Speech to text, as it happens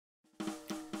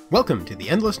Welcome to the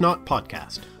Endless Knot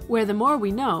Podcast, where the more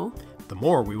we know, the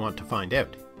more we want to find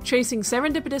out, tracing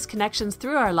serendipitous connections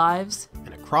through our lives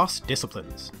and across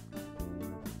disciplines.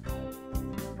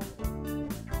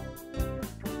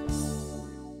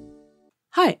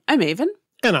 Hi, I'm Avon.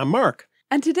 And I'm Mark.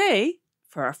 And today,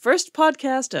 for our first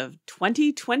podcast of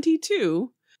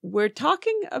 2022, we're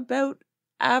talking about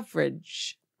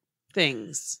average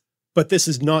things. But this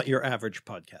is not your average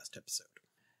podcast episode.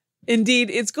 Indeed,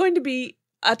 it's going to be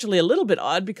actually a little bit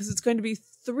odd because it's going to be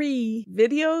 3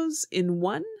 videos in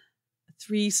one,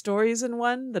 3 stories in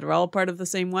one that are all part of the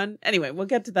same one. Anyway, we'll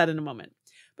get to that in a moment.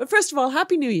 But first of all,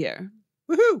 Happy New Year.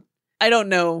 Woohoo! I don't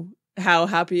know how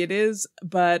happy it is,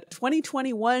 but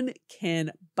 2021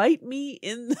 can bite me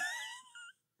in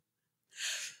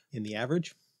In the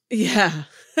average? Yeah.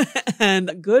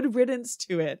 And good riddance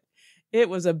to it. It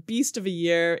was a beast of a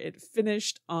year. It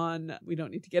finished on, we don't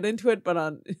need to get into it, but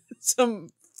on some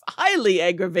highly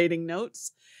aggravating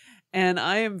notes. And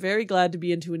I am very glad to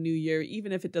be into a new year,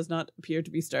 even if it does not appear to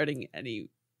be starting any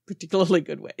particularly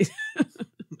good way.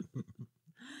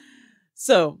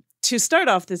 So, to start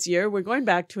off this year, we're going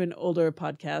back to an older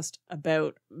podcast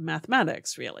about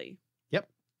mathematics, really. Yep.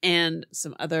 And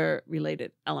some other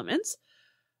related elements.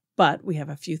 But we have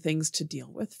a few things to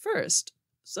deal with first.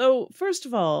 So, first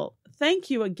of all,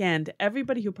 thank you again to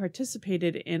everybody who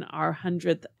participated in our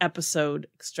 100th episode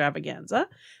extravaganza,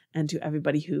 and to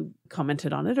everybody who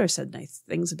commented on it or said nice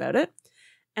things about it.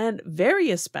 And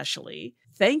very especially,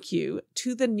 thank you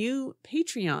to the new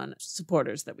Patreon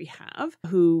supporters that we have,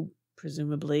 who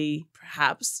presumably,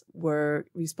 perhaps, were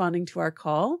responding to our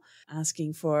call,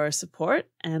 asking for support,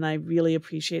 and I really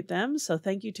appreciate them. So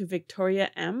thank you to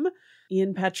Victoria M.,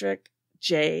 Ian Patrick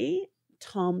J.,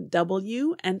 Tom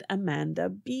W., and Amanda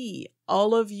B.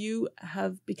 All of you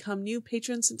have become new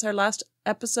patrons since our last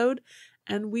episode,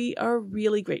 and we are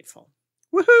really grateful.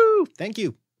 Woohoo! Thank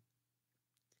you.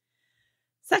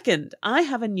 Second, I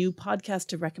have a new podcast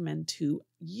to recommend to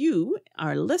you,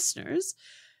 our listeners.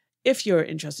 If you're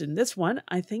interested in this one,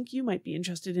 I think you might be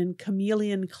interested in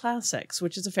Chameleon Classics,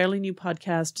 which is a fairly new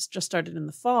podcast, just started in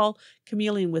the fall,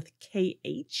 Chameleon with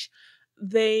KH.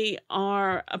 They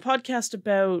are a podcast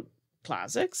about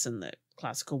classics and the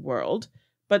classical world,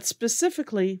 but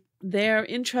specifically, they're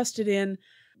interested in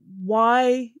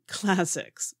why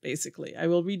classics, basically. I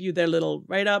will read you their little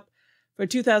write-up. For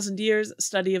 2,000 years,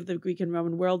 study of the Greek and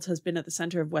Roman worlds has been at the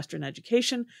center of Western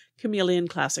education. Chameleon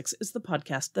Classics is the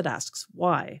podcast that asks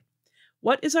why.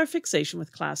 What is our fixation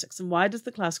with classics, and why does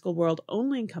the classical world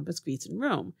only encompass Greece and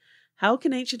Rome? How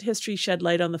can ancient history shed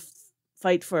light on the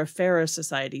fight for a fairer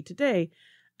society today?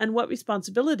 And what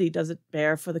responsibility does it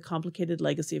bear for the complicated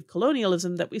legacy of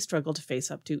colonialism that we struggle to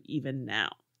face up to even now?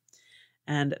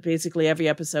 And basically every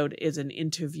episode is an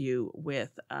interview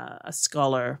with a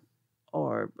scholar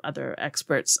or other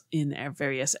experts in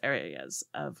various areas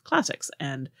of classics,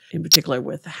 and in particular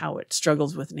with how it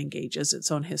struggles with and engages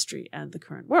its own history and the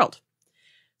current world.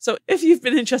 So if you've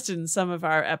been interested in some of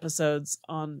our episodes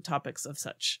on topics of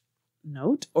such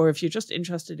note, or if you're just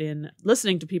interested in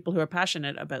listening to people who are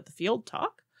passionate about the field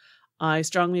talk, I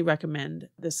strongly recommend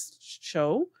this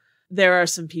show. There are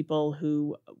some people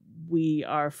who we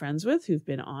are friends with who've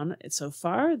been on it so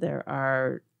far. There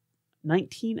are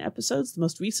 19 episodes. The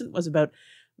most recent was about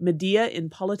Medea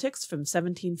in politics from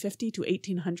 1750 to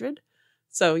 1800.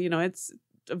 So, it's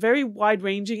very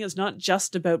wide-ranging. It's not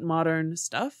just about modern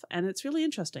stuff, and it's really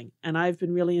interesting. And I've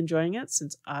been really enjoying it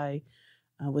since I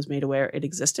was made aware it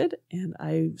existed, and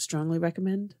I strongly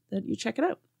recommend that you check it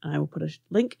out. I will put a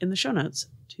link in the show notes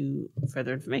to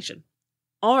further information.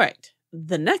 All right.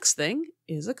 The next thing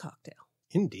is a cocktail.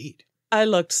 Indeed. I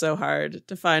looked so hard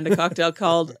to find a cocktail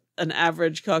called an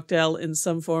average cocktail in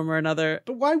some form or another.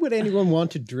 But why would anyone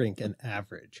want to drink an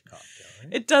average cocktail?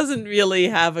 Right? It doesn't really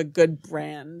have a good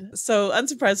brand. So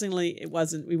unsurprisingly,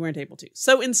 we weren't able to.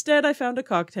 So instead, I found a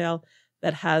cocktail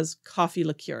that has coffee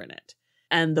liqueur in it.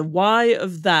 And the why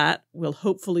of that will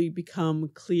hopefully become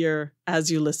clear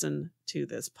as you listen to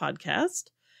this podcast.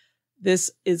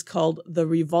 This is called the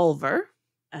Revolver.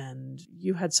 And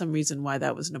you had some reason why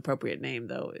that was an appropriate name,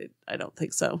 though. I don't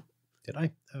think so. Did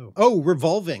I? Oh,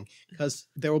 revolving, because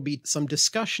there will be some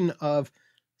discussion of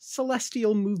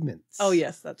celestial movements. Oh,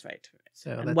 yes, that's right.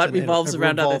 So and what revolves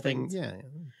around other things. Yeah,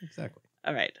 exactly.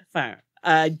 All right, fine.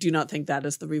 I do not think that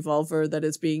is the revolver that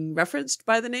is being referenced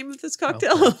by the name of this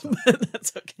cocktail, but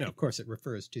that's okay. No, of course, it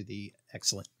refers to the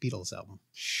excellent Beatles album.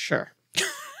 Sure.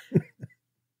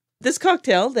 This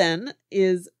cocktail, then,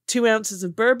 is 2 ounces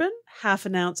of bourbon, half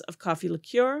an ounce of coffee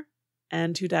liqueur,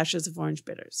 and 2 dashes of orange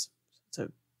bitters. So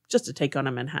just a take on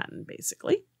a Manhattan,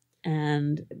 basically.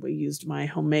 And we used my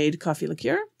homemade coffee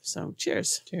liqueur. So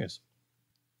cheers. Cheers.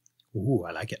 Ooh,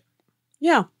 I like it.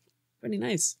 Yeah, pretty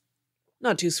nice.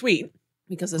 Not too sweet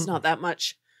because it's not that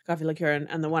much coffee liqueur.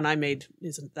 And the one I made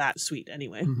isn't that sweet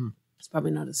anyway. It's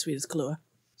probably not as sweet as Kahlua.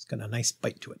 It's got a nice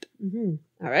bite to it.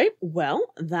 All right.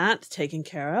 Well, that taken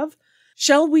care of.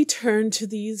 Shall we turn to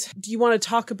these? Do you want to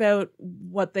talk about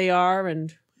what they are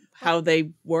and how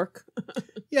they work?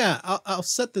 Yeah, I'll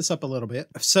set this up a little bit.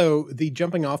 So the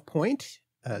jumping off point,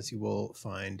 as you will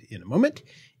find in a moment,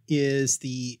 is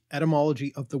the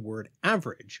etymology of the word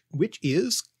average, which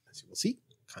is, as you will see,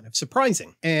 kind of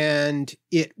surprising. And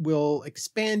it will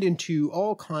expand into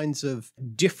all kinds of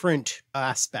different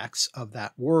aspects of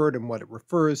that word and what it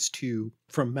refers to,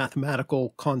 from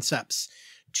mathematical concepts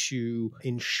to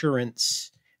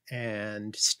insurance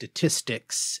and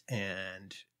statistics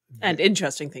and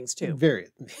interesting things too. Very.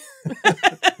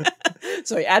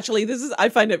 Sorry, actually, I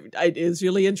find it is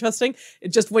really interesting. It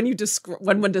just when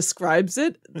one describes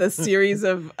it, the series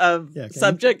of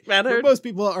subject matter. But most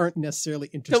people aren't necessarily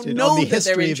interested in the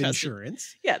history of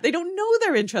insurance. Yeah, they don't know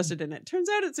they're interested in it. Turns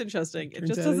out it's interesting. It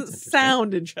just doesn't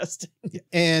sound interesting. Yeah.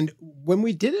 And when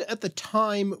we did it at the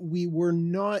time, we were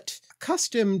not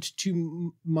accustomed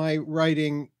to my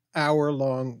writing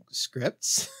hour-long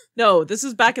scripts. No, this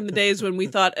is back in the days when we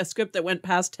thought a script that went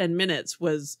past 10 minutes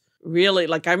was really,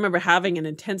 like, I remember having an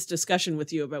intense discussion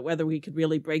with you about whether we could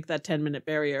really break that 10-minute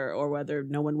barrier or whether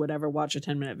no one would ever watch a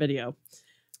 10-minute video.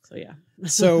 So, yeah.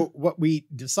 So what we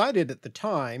decided at the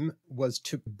time was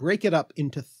to break it up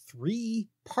into 3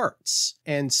 parts.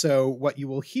 And so what you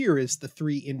will hear is the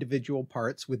 3 individual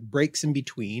parts with breaks in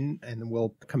between, and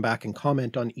we'll come back and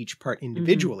comment on each part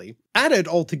individually. Added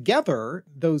all together,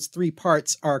 those 3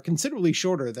 parts are considerably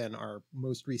shorter than our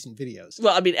most recent videos.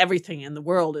 Well, I mean, everything in the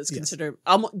world is considered...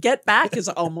 Get Back is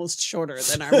almost shorter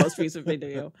than our most recent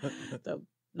video. Though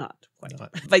not quite.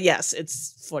 But yes,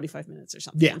 it's 45 minutes or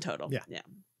something in total. Yeah.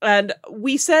 And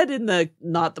we said in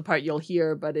not the part you'll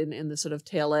hear, but in the sort of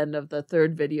tail end of the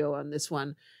 3rd video on this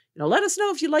one, let us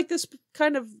know if you like this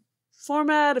kind of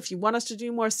format, if you want us to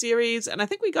do more series. And I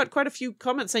think we got quite a few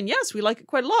comments saying, yes, we like it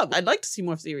quite a lot. I'd like to see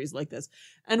more series like this.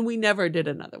 And we never did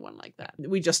another one like that.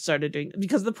 We just started doing,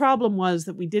 because the problem was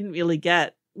that we didn't really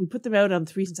we put them out on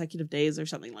 3 consecutive days or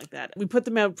something like that. We put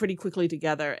them out pretty quickly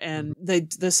together, and the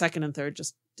 2nd and 3rd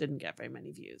just didn't get very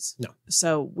many views. No.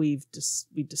 So we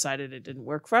decided it didn't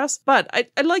work for us. But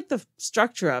I like the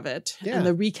structure of it and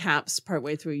the recaps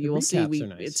partway through. You will see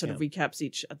it sort of recaps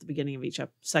each at the beginning of each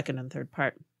 2nd and 3rd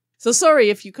part. So sorry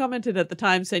if you commented at the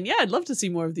time saying, yeah, I'd love to see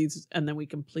more of these, and then we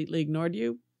completely ignored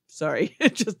you. Sorry,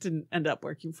 it just didn't end up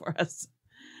working for us.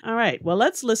 All right, well,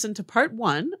 let's listen to part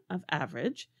 1 of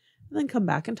Average, and then come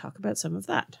back and talk about some of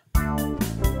that.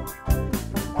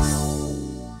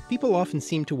 People often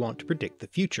seem to want to predict the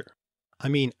future. I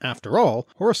mean, after all,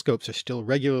 horoscopes are still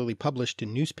regularly published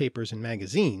in newspapers and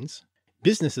magazines.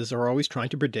 Businesses are always trying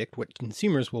to predict what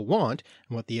consumers will want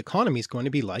and what the economy is going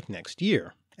to be like next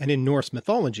year. And in Norse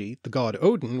mythology, the god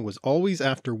Odin was always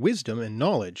after wisdom and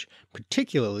knowledge,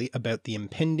 particularly about the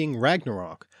impending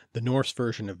Ragnarok, the Norse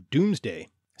version of Doomsday.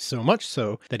 So much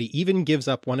so that he even gives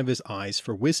up one of his eyes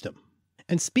for wisdom.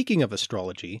 And speaking of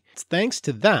astrology, it's thanks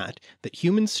to that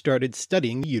humans started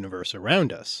studying the universe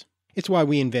around us. It's why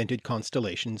we invented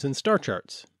constellations and star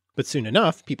charts. But soon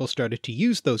enough, people started to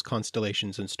use those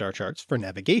constellations and star charts for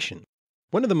navigation.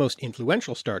 One of the most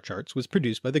influential star charts was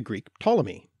produced by the Greek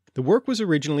Ptolemy. The work was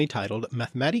originally titled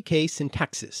Mathematicae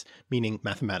Syntaxis, meaning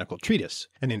mathematical treatise,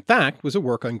 and in fact was a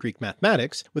work on Greek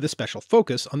mathematics with a special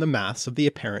focus on the maths of the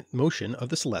apparent motion of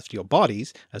the celestial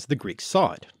bodies as the Greeks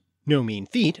saw it. No mean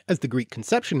feat, as the Greek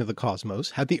conception of the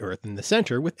cosmos had the Earth in the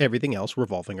center with everything else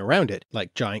revolving around it,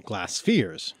 like giant glass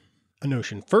spheres, a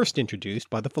notion first introduced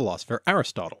by the philosopher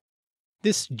Aristotle.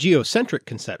 This geocentric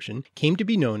conception came to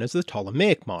be known as the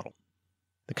Ptolemaic model.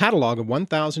 The catalogue of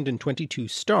 1,022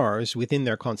 stars within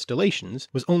their constellations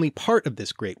was only part of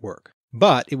this great work,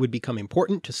 but it would become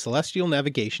important to celestial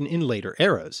navigation in later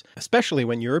eras, especially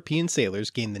when European sailors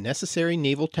gained the necessary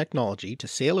naval technology to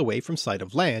sail away from sight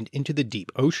of land into the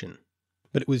deep ocean.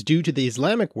 But it was due to the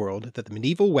Islamic world that the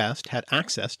medieval West had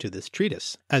access to this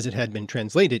treatise, as it had been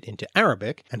translated into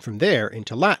Arabic and from there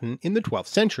into Latin in the 12th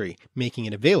century, making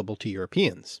it available to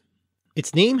Europeans.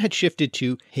 Its name had shifted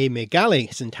to He Megale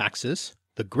Syntaxis,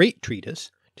 the Great Treatise,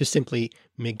 to simply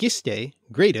Megiste,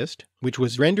 Greatest, which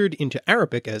was rendered into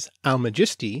Arabic as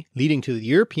Almagisti, leading to the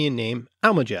European name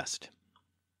Almagest.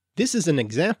 This is an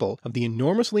example of the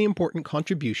enormously important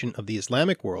contribution of the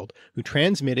Islamic world, who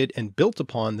transmitted and built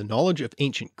upon the knowledge of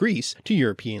ancient Greece to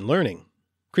European learning.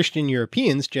 Christian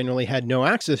Europeans generally had no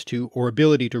access to or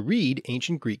ability to read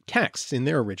ancient Greek texts in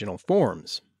their original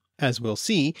forms. As we'll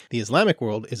see, the Islamic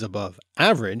world is above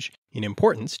average in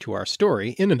importance to our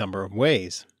story in a number of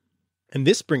ways. And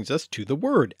this brings us to the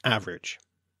word average.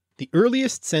 The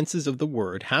earliest senses of the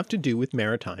word have to do with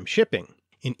maritime shipping.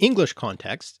 In English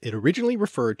contexts, it originally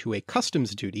referred to a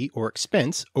customs duty or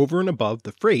expense over and above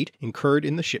the freight incurred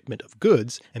in the shipment of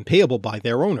goods and payable by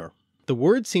their owner. The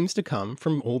word seems to come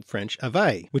from Old French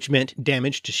availle, which meant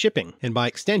damage to shipping, and by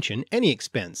extension any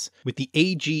expense, with the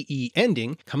age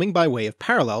ending coming by way of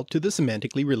parallel to the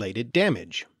semantically related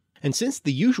damage. And since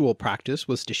the usual practice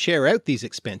was to share out these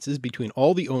expenses between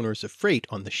all the owners of freight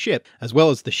on the ship as well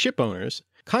as the ship owners,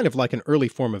 kind of like an early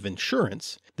form of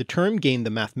insurance, the term gained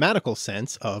the mathematical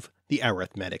sense of the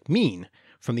arithmetic mean,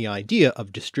 from the idea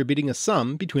of distributing a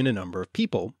sum between a number of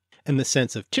people, and the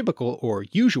sense of typical or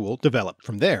usual developed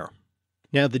from there.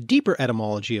 Now the deeper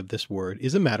etymology of this word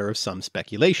is a matter of some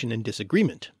speculation and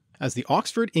disagreement. As the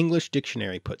Oxford English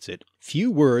Dictionary puts it, few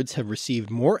words have received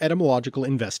more etymological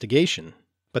investigation.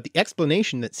 But the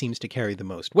explanation that seems to carry the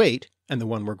most weight, and the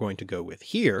one we're going to go with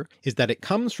here, is that it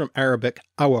comes from Arabic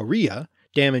awariya,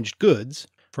 damaged goods,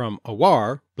 from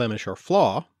awar, blemish or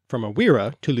flaw, from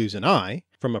awira, to lose an eye,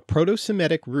 from a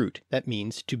Proto-Semitic root that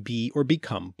means to be or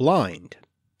become blind.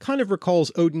 Kind of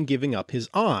recalls Odin giving up his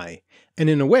eye, and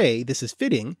in a way this is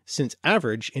fitting since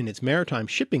average in its maritime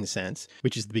shipping sense,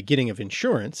 which is the beginning of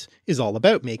insurance, is all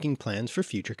about making plans for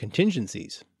future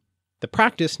contingencies. The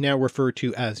practice now referred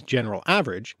to as general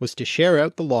average was to share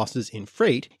out the losses in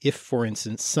freight if, for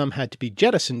instance, some had to be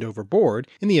jettisoned overboard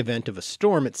in the event of a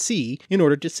storm at sea in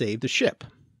order to save the ship.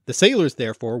 The sailors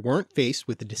therefore weren't faced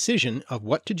with the decision of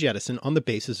what to jettison on the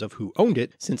basis of who owned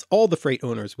it, since all the freight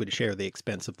owners would share the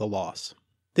expense of the loss.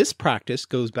 This practice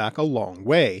goes back a long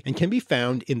way and can be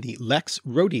found in the Lex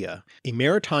Rhodia, a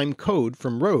maritime code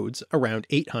from Rhodes around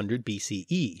 800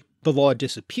 BCE. The law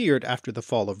disappeared after the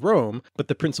fall of Rome, but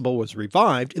the principle was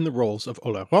revived in the Rolls of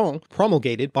Oleron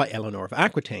promulgated by Eleanor of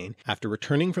Aquitaine after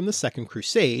returning from the Second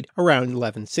Crusade around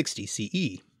 1160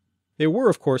 CE. There were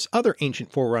of course other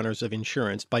ancient forerunners of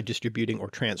insurance by distributing or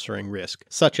transferring risk,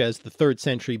 such as the 3rd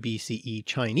century BCE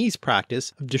Chinese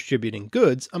practice of distributing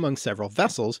goods among several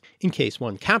vessels in case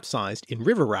one capsized in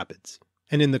river rapids.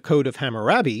 And in the Code of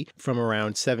Hammurabi from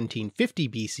around 1750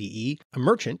 BCE, a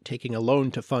merchant taking a loan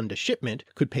to fund a shipment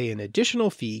could pay an additional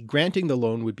fee granting the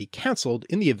loan would be cancelled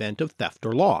in the event of theft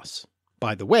or loss.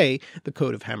 By the way, the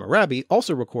Code of Hammurabi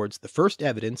also records the first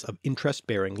evidence of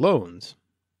interest-bearing loans.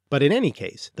 But in any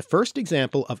case, the first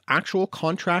example of actual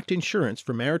contract insurance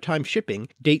for maritime shipping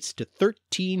dates to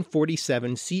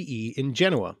 1347 CE in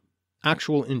Genoa.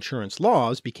 Actual insurance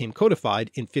laws became codified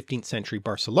in 15th century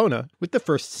Barcelona, with the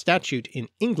first statute in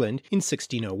England in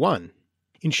 1601.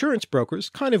 Insurance brokers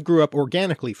kind of grew up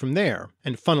organically from there,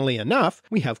 and funnily enough,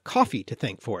 we have coffee to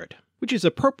thank for it, which is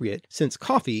appropriate since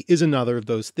coffee is another of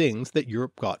those things that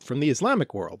Europe got from the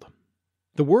Islamic world.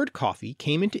 The word coffee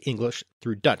came into English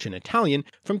through Dutch and Italian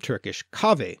from Turkish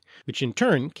kahve, which in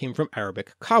turn came from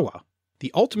Arabic kawa.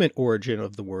 The ultimate origin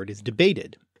of the word is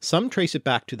debated. Some trace it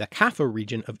back to the Kaffa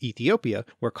region of Ethiopia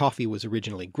where coffee was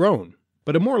originally grown,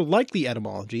 but a more likely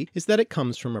etymology is that it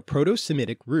comes from a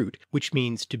Proto-Semitic root which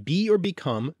means to be or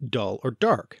become dull or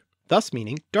dark, thus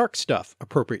meaning dark stuff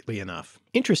appropriately enough.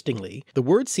 Interestingly, the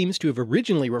word seems to have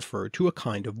originally referred to a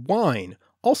kind of wine,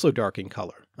 also dark in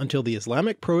color, until the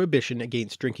Islamic prohibition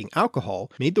against drinking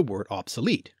alcohol made the word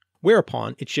obsolete,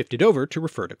 whereupon it shifted over to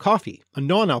refer to coffee, a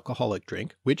non-alcoholic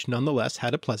drink which nonetheless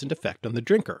had a pleasant effect on the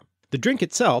drinker. The drink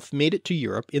itself made it to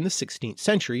Europe in the 16th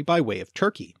century by way of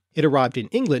Turkey. It arrived in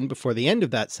England before the end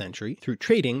of that century through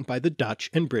trading by the Dutch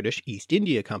and British East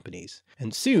India Companies,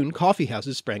 and soon coffee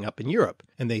houses sprang up in Europe,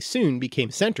 and they soon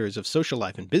became centres of social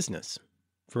life and business.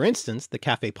 For instance, the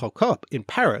Café Procope in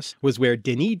Paris was where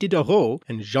Denis Diderot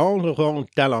and Jean-Laurent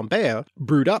d'Alembert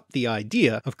brewed up the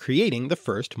idea of creating the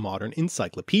first modern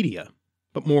encyclopedia.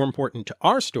 But more important to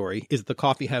our story is the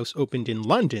coffee house opened in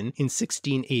London in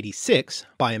 1686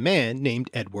 by a man named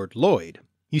Edward Lloyd.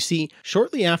 You see,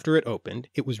 shortly after it opened,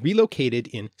 it was relocated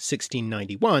in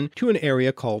 1691 to an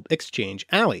area called Exchange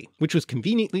Alley, which was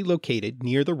conveniently located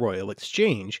near the Royal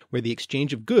Exchange, where the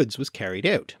exchange of goods was carried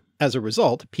out. As a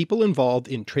result, people involved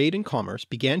in trade and commerce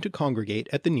began to congregate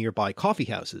at the nearby coffee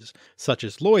houses, such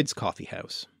as Lloyd's Coffee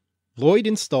House. Lloyd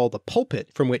installed a pulpit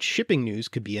from which shipping news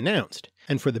could be announced,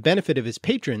 and for the benefit of his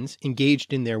patrons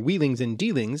engaged in their wheelings and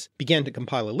dealings, began to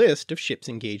compile a list of ships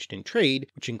engaged in trade,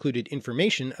 which included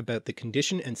information about the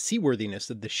condition and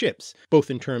seaworthiness of the ships, both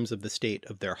in terms of the state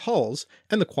of their hulls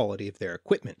and the quality of their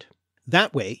equipment.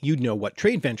 That way you'd know what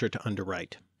trade venture to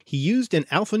underwrite. He used an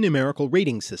alphanumerical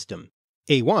rating system.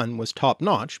 A1 was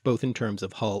top-notch both in terms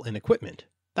of hull and equipment.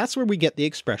 That's where we get the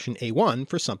expression A1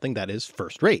 for something that is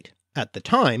first-rate. At the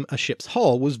time, a ship's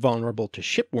hull was vulnerable to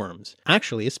shipworms,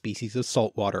 actually a species of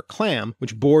saltwater clam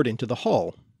which bored into the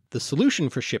hull. The solution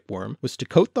for shipworm was to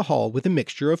coat the hull with a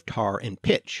mixture of tar and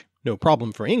pitch. No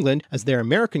problem for England, as their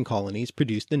American colonies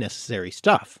produced the necessary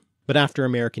stuff. But after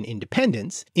American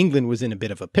independence, England was in a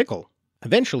bit of a pickle.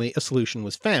 Eventually, a solution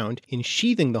was found in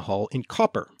sheathing the hull in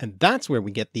copper, and that's where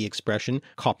we get the expression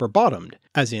copper-bottomed,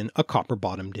 as in a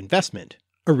copper-bottomed investment.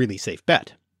 A really safe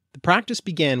bet. The practice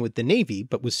began with the Navy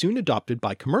but was soon adopted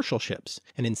by commercial ships,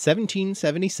 and in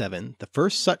 1777 the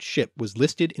first such ship was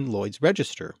listed in Lloyd's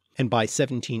Register, and by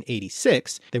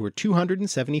 1786 there were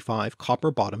 275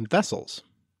 copper-bottomed vessels.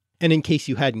 And in case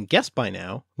you hadn't guessed by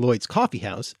now, Lloyd's Coffee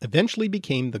House eventually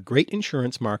became the great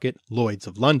insurance market Lloyd's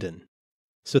of London.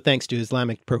 So thanks to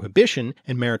Islamic prohibition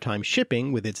and maritime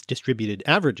shipping with its distributed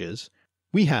averages,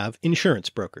 we have insurance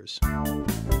brokers.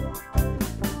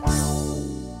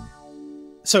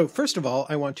 So first of all,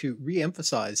 I want to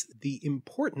re-emphasize the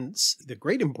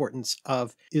great importance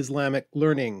of Islamic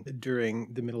learning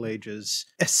during the Middle Ages,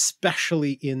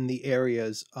 especially in the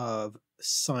areas of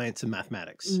science and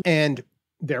mathematics. And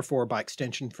therefore, by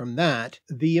extension from that,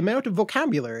 the amount of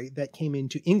vocabulary that came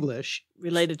into English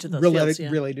related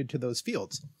to those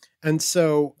fields. And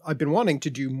so I've been wanting to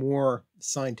do more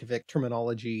scientific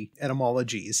terminology,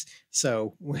 etymologies.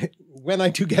 So when I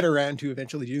do get around to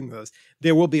eventually doing those,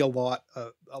 there will be a lot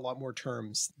more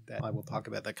terms that I will talk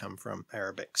about that come from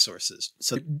Arabic sources.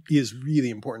 So it is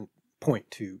really important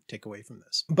point to take away from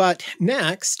this. But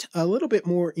next, a little bit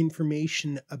more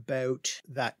information about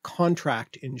that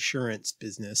contract insurance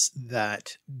business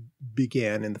that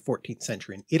began in the 14th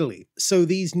century in Italy. So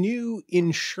these new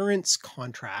insurance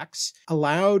contracts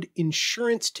allowed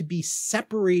insurance to be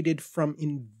separated from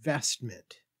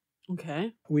investment.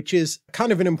 Okay. Which is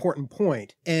kind of an important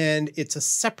point. And it's a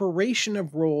separation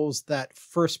of roles that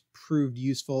first proved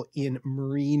useful in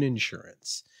marine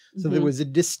insurance. So there was a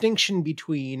distinction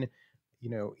between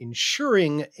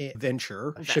insuring a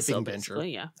venture, a shipping venture,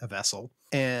 a vessel,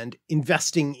 and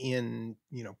investing in,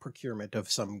 procurement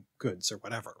of some goods or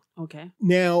whatever. Okay.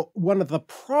 Now, one of the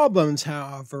problems,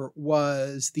 however,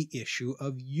 was the issue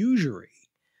of usury.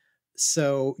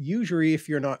 So usury, if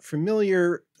you're not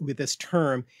familiar with this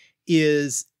term,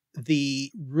 is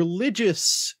the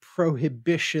religious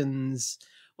prohibitions.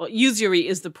 Well, usury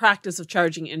is the practice of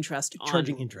charging interest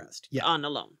on a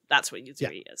loan. That's what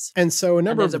usury is. And so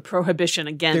there's a prohibition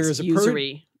against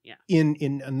usury.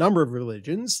 In a number of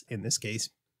religions, in this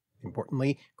case,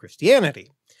 importantly,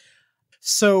 Christianity.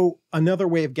 So another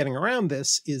way of getting around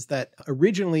this is that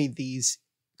originally these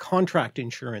contract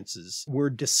insurances were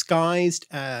disguised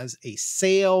as a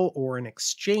sale or an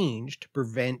exchange to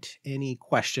prevent any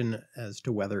question as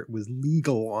to whether it was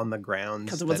legal on the grounds.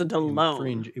 Because it wasn't a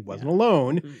loan. It wasn't a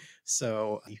loan. Mm-hmm.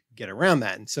 So you could get around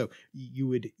that. And so you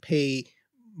would pay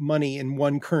money in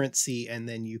one currency and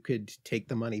then you could take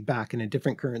the money back in a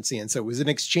different currency. And so it was an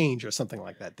exchange or something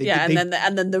like that.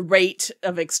 And then the rate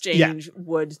of exchange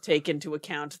would take into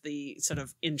account the sort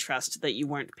of interest that you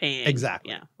weren't paying.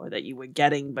 Exactly. Yeah, or that you were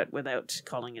getting, but without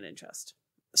calling it interest.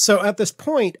 So at this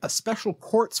point, special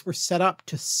courts were set up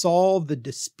to solve the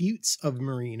disputes of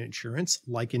marine insurance,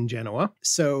 like in Genoa.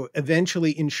 So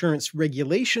eventually insurance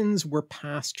regulations were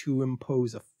passed to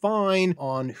impose a fine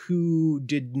on who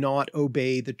did not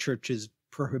obey the church's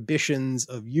prohibitions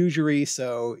of usury.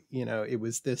 So, it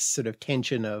was this sort of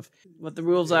tension of what the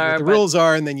rules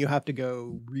are. And then you have to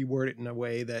go reword it in a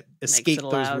way that escaped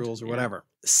those rules or whatever.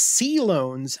 Sea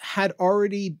loans had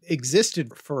already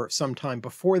existed for some time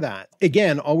before that.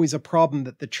 Again, always a problem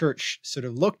that the church sort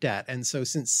of looked at. And so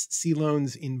since sea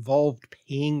loans involved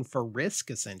paying for risk,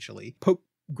 essentially, Pope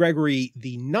Gregory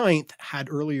IX had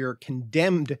earlier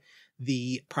condemned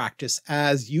the practice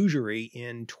as usury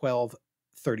in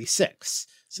 1236.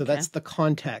 So that's the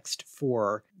context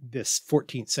for this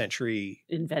 14th century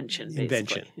invention.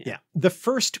 Yeah. The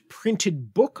first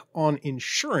printed book on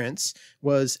insurance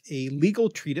was a legal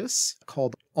treatise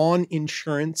called On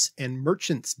Insurance and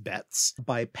Merchants' Bets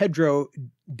by Pedro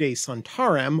de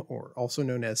Santarem, or also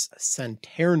known as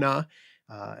Santerna,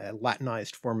 a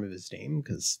Latinized form of his name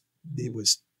because it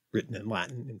was written in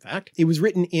Latin, in fact. It was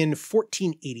written in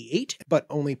 1488, but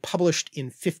only published in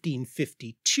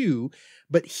 1552.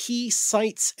 But he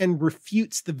cites and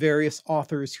refutes the various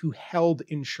authors who held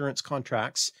insurance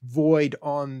contracts void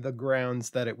on the grounds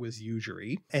that it was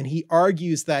usury. And he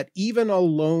argues that even a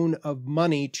loan of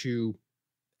money to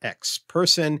X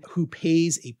person who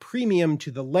pays a premium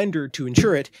to the lender to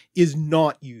insure it is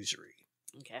not usury.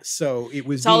 Okay. So it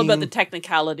was It's all about the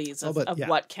technicalities of yeah.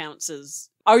 what counts as.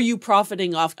 Are you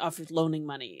profiting off loaning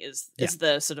money? Is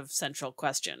the sort of central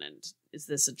question, and is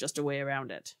this just a way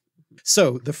around it?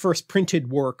 So the first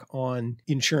printed work on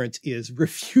insurance is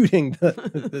refuting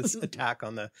this attack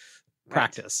on the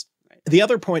practice. Right. The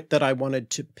other point that I wanted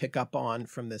to pick up on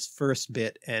from this first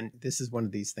bit, and this is one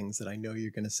of these things that I know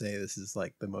you're going to say this is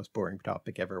like the most boring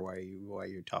topic ever. Why are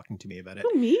you talking to me about it?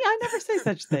 Oh, me? I never say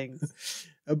such things.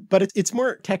 But it's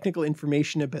more technical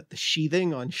information about the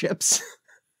sheathing on ships.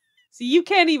 So you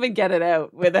can't even get it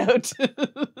out without.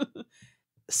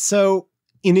 So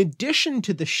in addition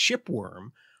to the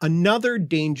shipworm, another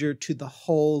danger to the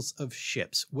hulls of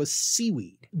ships was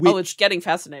seaweed. It's getting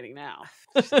fascinating now.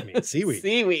 I mean, seaweed.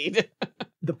 Seaweed.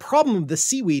 The problem of the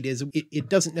seaweed is it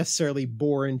doesn't necessarily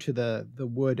bore into the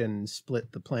wood and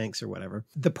split the planks or whatever.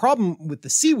 The problem with the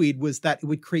seaweed was that it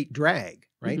would create drag,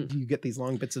 right? Mm-hmm. You get these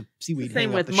long bits of seaweed.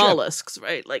 Same with mollusks,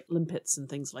 right? Like limpets and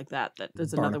things like that.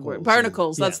 There's another word.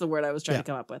 Barnacles. That's the word I was trying to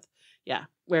come up with. Yeah.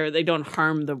 Where they don't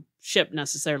harm the ship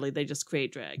necessarily. They just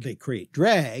create drag. They create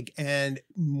drag, and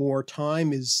more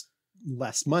time is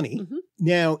less money. Mm-hmm.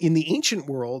 Now, in the ancient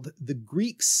world, the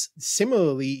Greeks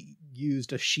similarly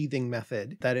used a sheathing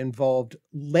method that involved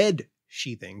lead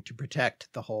sheathing to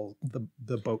protect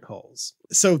the boat hulls.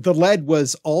 So the lead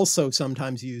was also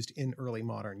sometimes used in early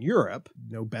modern Europe.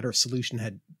 No better solution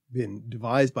had been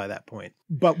devised by that point.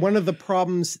 But one of the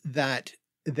problems that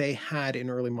they had in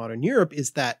early modern Europe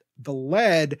is that the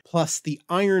lead plus the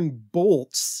iron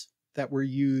bolts that were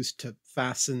used to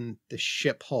fasten the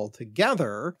ship hull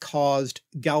together caused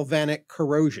galvanic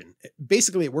corrosion.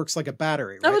 Basically, it works like a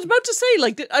battery, right? I was about to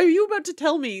say, are you about to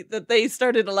tell me that they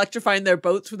started electrifying their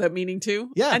boats without meaning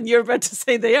to? Yeah. And you're about to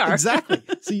say they are. Exactly.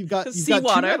 So you've got two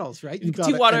metals, right? You've got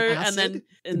seawater, and then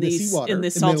in the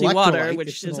salty water,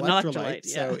 which is an electrolyte.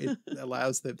 So it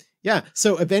allows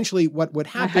So eventually what would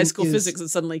happen high school physics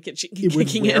is suddenly kicking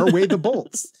in. It would wear away the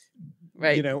bolts.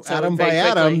 Right. So atom by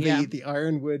atom, the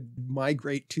iron would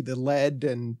migrate to the lead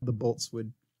and the bolts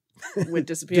would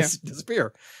disappear.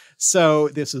 disappear. So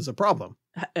this is a problem.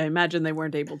 I imagine they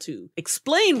weren't able to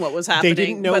explain what was happening, they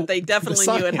didn't know but they definitely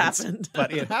knew it happened.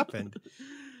 But it happened.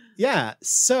 Yeah.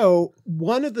 So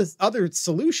one of the other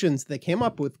solutions they came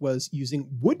up with was using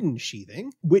wooden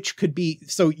sheathing, which could be,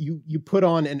 so you put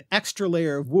on an extra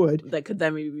layer of wood. That could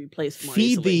then be replaced more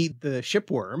feed easily. the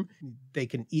shipworm. They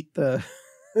can eat the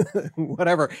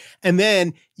whatever. And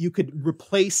then you could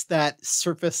replace that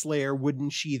surface layer wooden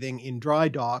sheathing in dry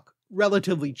dock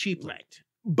relatively cheaply. Right.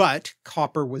 But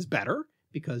copper was better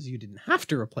because you didn't have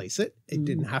to replace it. It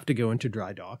didn't have to go into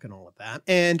dry dock and all of that.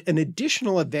 And an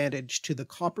additional advantage to the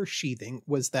copper sheathing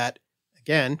was that,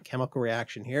 again, chemical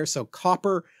reaction here. So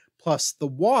copper plus the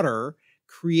water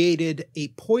created a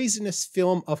poisonous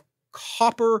film of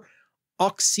copper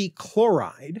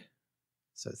oxychloride.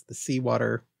 So it's the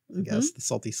seawater, I guess, the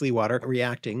salty seawater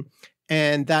reacting.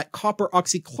 And that copper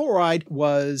oxychloride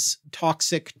was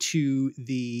toxic to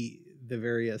the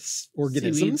various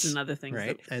organisms. Seaweeds and other things.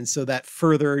 Right. And so that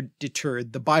further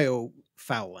deterred the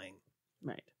biofouling.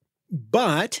 Right.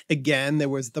 But again, there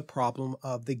was the problem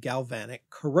of the galvanic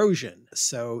corrosion.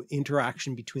 So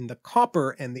interaction between the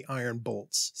copper and the iron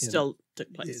bolts still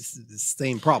took place. Is the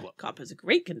same problem. Copper is a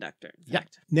great conductor, in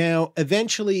fact. Now,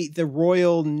 eventually, the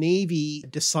Royal Navy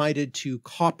decided to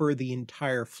copper the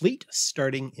entire fleet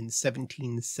starting in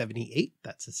 1778.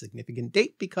 That's a significant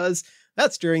date because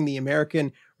that's during the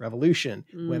American Revolution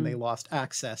when they lost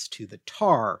access to the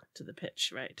tar. To the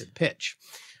pitch, right. To the pitch.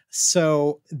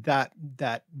 So that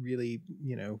really,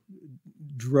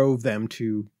 drove them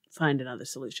to find another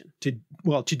solution. To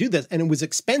do this. And it was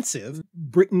expensive.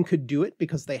 Britain could do it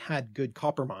because they had good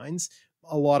copper mines.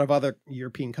 A lot of other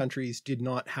European countries did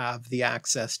not have the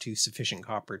access to sufficient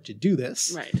copper to do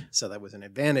this. Right. So that was an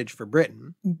advantage for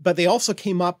Britain. But they also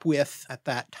came up with, at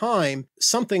that time,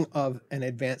 something of an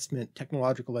advancement,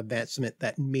 technological advancement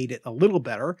that made it a little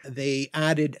better. They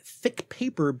added thick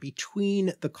paper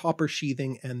between the copper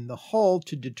sheathing and the hull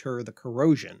to deter the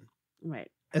corrosion.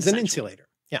 Right. As an insulator.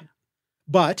 Yeah.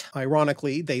 But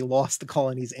ironically, they lost the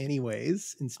colonies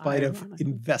anyways, in spite of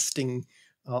investing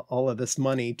all of this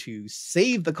money to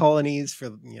save the colonies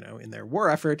for, in their war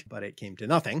effort, but it came to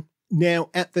nothing.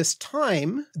 Now, at this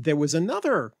time, there was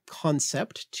another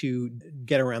concept to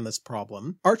get around this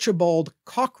problem. Archibald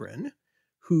Cochrane,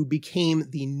 who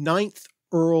became the 9th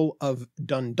Earl of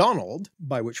Dundonald,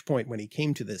 by which point when he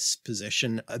came to this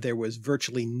position, there was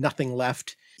virtually nothing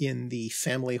left in the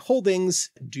family holdings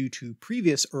due to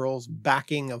previous earls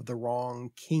backing of the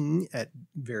wrong king at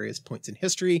various points in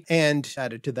history, and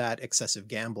added to that excessive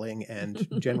gambling and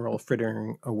general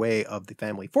frittering away of the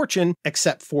family fortune,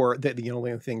 except for the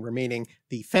only thing remaining,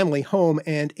 the family home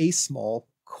and a small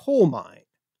coal mine.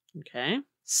 Okay.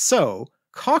 So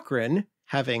Cochrane,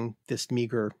 having this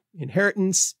meager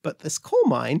inheritance, but this coal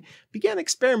mine, began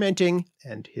experimenting,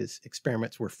 and his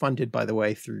experiments were funded, by the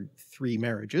way, through 3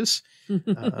 marriages.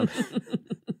 It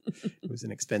was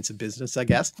an expensive business, I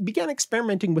guess. Began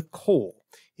experimenting with coal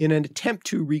in an attempt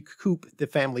to recoup the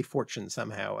family fortune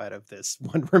somehow out of this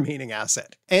one remaining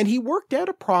asset. And he worked out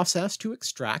a process to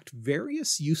extract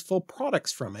various useful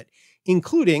products from it,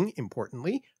 including,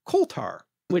 importantly, coal tar.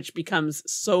 Which becomes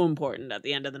so important at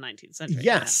the end of the 19th century.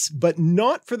 Yes, but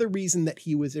not for the reason that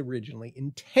he was originally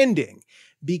intending,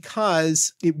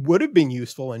 because it would have been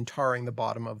useful in tarring the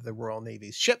bottom of the Royal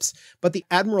Navy's ships, but the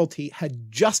Admiralty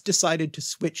had just decided to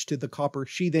switch to the copper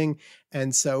sheathing,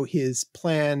 and so his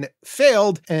plan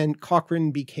failed, and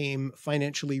Cochrane became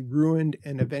financially ruined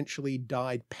and eventually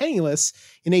died penniless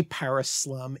in a Paris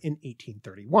slum in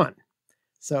 1831.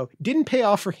 So didn't pay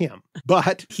off for him,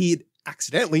 but he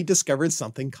accidentally discovered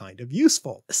something kind of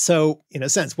useful. So in a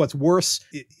sense, what's worse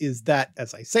is that,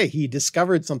 as I say, he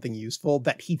discovered something useful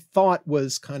that he thought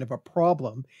was kind of a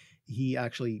problem. He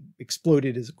actually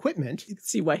exploded his equipment. You can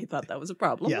see why he thought that was a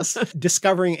problem. Yes.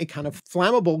 Discovering a kind of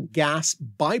flammable gas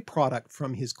byproduct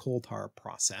from his coal tar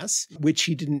process, which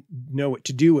he didn't know what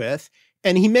to do with.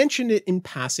 And he mentioned it in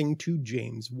passing to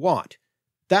James Watt.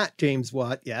 That James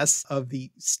Watt, yes, of the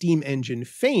steam engine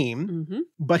fame,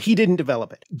 but he didn't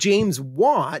develop it. James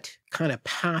Watt kind of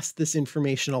passed this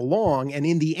information along, and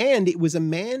in the end, it was a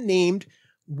man named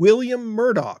William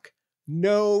Murdoch.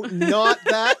 No, not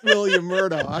that William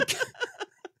Murdoch.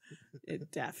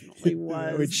 It definitely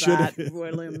was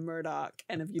William Murdoch.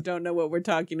 And if you don't know what we're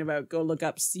talking about, go look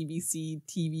up CBC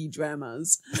TV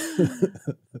dramas.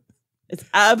 It's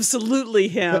absolutely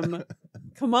him.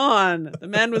 Come on. The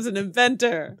man was an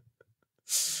inventor.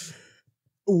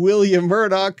 William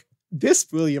Murdoch,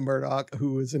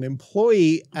 who was an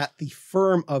employee at the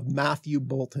firm of Matthew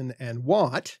Boulton and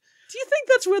Watt. Do you think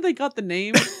that's where they got the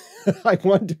name? I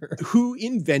wonder. Who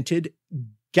invented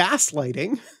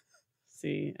gaslighting.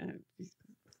 See,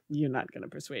 you're not going to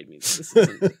persuade me that this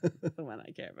isn't the one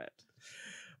I care about.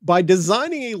 By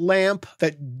designing a lamp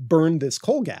that burned this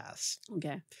coal gas.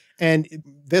 Okay. And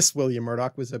this William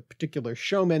Murdoch was a particular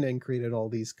showman and created all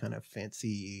these kind of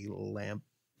fancy lamp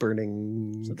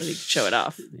burning, so that he could show it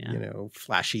off,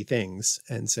 flashy things.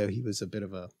 And so he was a bit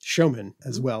of a showman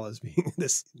as well as being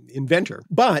this inventor.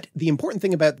 But the important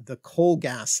thing about the coal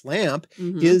gas lamp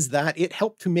is that it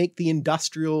helped to make the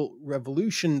Industrial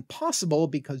Revolution possible,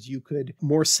 because you could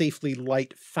more safely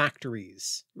light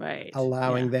factories, right?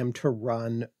 Allowing them to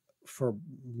run for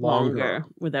longer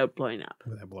without blowing up.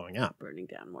 Burning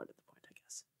down, more to the point, I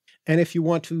guess. And if you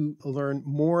want to learn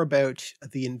more about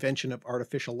the invention of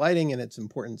artificial lighting and its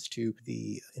importance to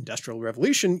the Industrial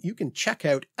Revolution, you can check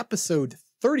out episode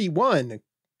 31,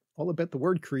 all about the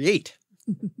word create.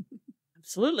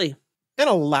 Absolutely. And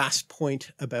a last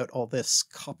point about all this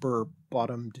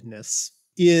copper-bottomedness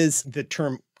is the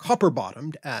term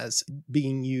copper-bottomed as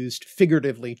being used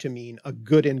figuratively to mean a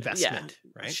good investment,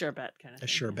 right? A sure bet kind of thing. A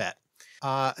sure bet.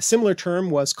 A similar term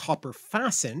was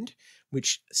copper-fastened,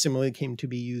 which similarly came to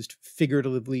be used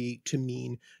figuratively to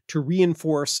mean to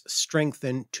reinforce,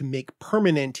 strengthen, to make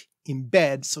permanent,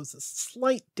 embed. So it's a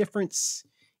slight difference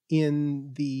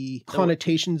in the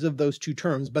connotations of those two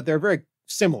terms, but they're very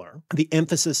similar. The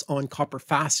emphasis on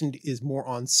copper-fastened is more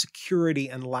on security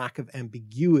and lack of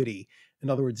ambiguity. In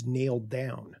other words, nailed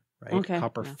down, right? Okay,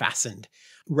 copper fastened,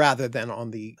 rather than on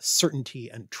the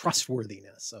certainty and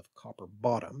trustworthiness of copper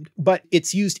bottomed. But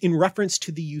it's used in reference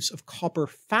to the use of copper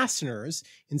fasteners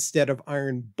instead of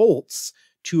iron bolts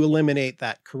to eliminate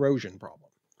that corrosion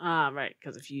problem. Ah, right.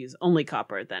 Because if you use only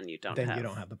copper, then you don't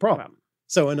have the problem.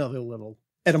 So another little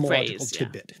etymological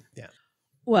tidbit. Yeah.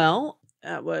 Well,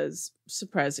 that was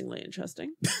surprisingly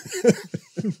interesting.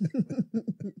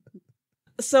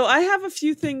 So I have a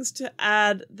few things to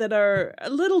add that are a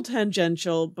little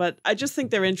tangential, but I just think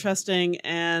they're interesting,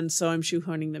 and so I'm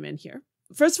shoehorning them in here.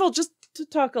 First of all, just to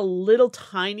talk a little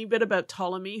tiny bit about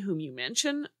Ptolemy, whom you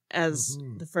mention as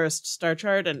the first star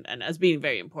chart and as being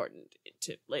very important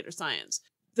to later science.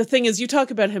 The thing is, you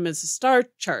talk about him as a star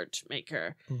chart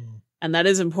maker, and that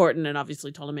is important, and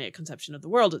obviously Ptolemaic conception of the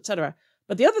world, etc.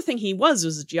 But the other thing he was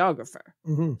a geographer.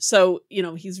 So,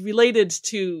 he's related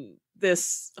to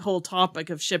this whole topic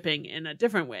of shipping in a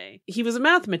different way. He was a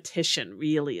mathematician,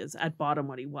 really, is at bottom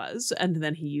what he was, and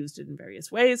then he used it in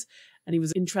various ways. And he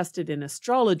was interested in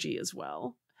astrology as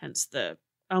well, hence the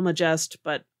Almagest,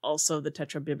 but also the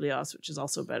Tetrabiblios, which is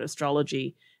also about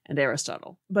astrology, and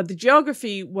Aristotle. But the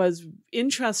geography was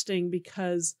interesting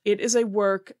because it is a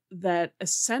work that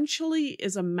essentially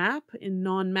is a map in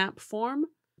non-map form.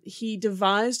 He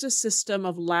devised a system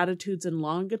of latitudes and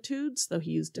longitudes, though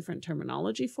he used different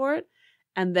terminology for it,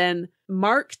 and then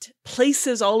marked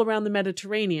places all around the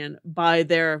Mediterranean by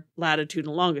their latitude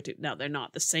and longitude. Now, they're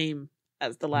not the same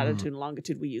as the latitude and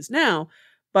longitude we use now,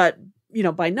 but, you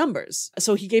know, by numbers.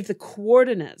 So he gave the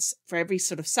coordinates for every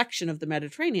sort of section of the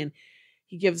Mediterranean.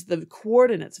 He gives the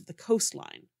coordinates of the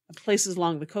coastline, of places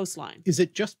along the coastline. Is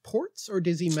it just ports, or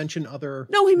does he mention other?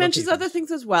 No, he mentions other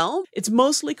things as well. It's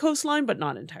mostly coastline, but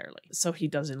not entirely. So he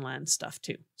does inland stuff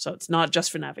too. So it's not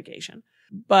just for navigation.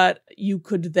 But you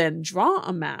could then draw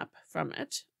a map from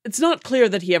it. It's not clear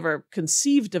that he ever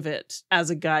conceived of it as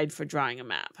a guide for drawing a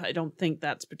map. I don't think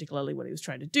that's particularly what he was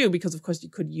trying to do, because of course you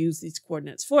could use these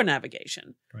coordinates for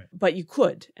navigation. Right. But you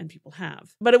could, and people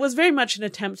have. But it was very much an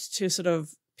attempt to sort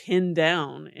of pin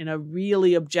down in a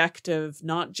really objective,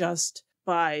 not just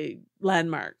by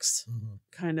landmarks,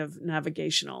 kind of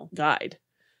navigational guide.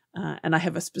 And I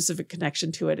have a specific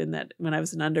connection to it in that when I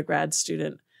was an undergrad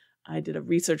student, I did a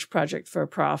research project for a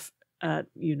prof at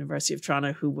University of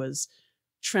Toronto who was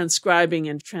transcribing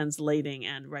and translating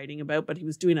and writing about, but he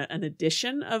was doing an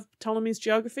edition of Ptolemy's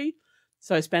geography.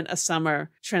 So I spent a summer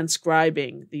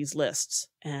transcribing these lists,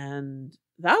 and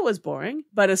that was boring,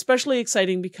 but especially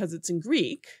exciting because it's in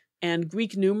Greek, and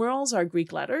Greek numerals are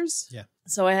Greek letters. Yeah.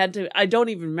 So I don't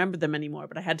even remember them anymore,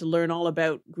 but I had to learn all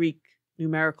about Greek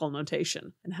numerical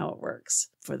notation and how it works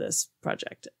for this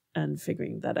project and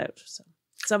figuring that out. So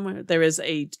somewhere there is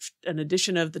an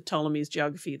edition of the Ptolemy's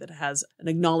geography that has an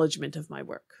acknowledgement of my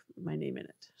work, my name in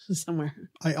it somewhere.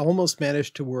 I almost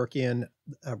managed to work in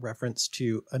a reference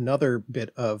to another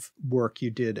bit of work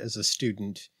you did as a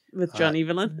student. With John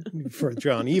Evelyn? For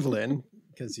John Evelyn,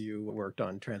 because you worked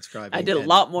on transcribing. I did a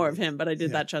lot more of him, but I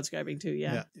did that transcribing too,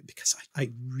 yeah. Because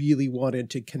I really wanted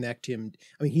to connect him.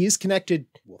 I mean, he is connected.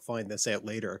 We'll find this out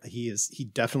later. He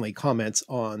definitely comments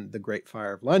on the Great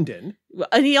Fire of London.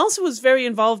 And he also was very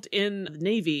involved in the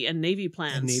Navy and Navy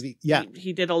plans. And Navy, yeah.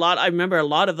 He did a lot. I remember a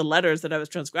lot of the letters that I was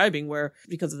transcribing were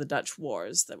because of the Dutch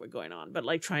wars that were going on, but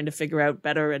like trying to figure out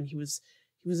better. And he was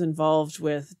involved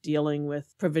with dealing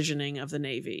with provisioning of the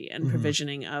Navy and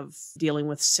provisioning of dealing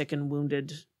with sick and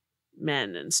wounded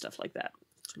men and stuff like that,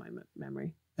 to my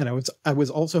memory. And I was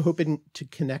also hoping to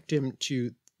connect him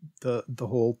to the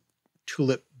whole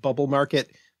tulip bubble market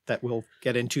that we'll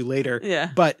get into later. Yeah.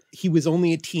 But he was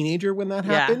only a teenager when that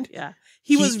happened. Yeah.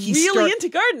 He was really into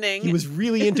gardening. He was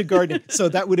really into gardening. So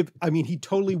that would have, I mean, he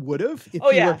totally would have.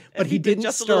 But he didn't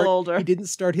just a little older. He didn't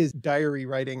start his diary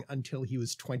writing until he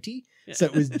was 20. Yeah. So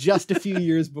it was just a few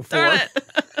years before. Darn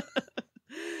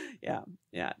it.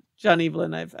 Yeah. John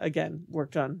Evelyn, I've again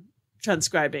worked on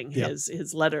transcribing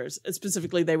his letters.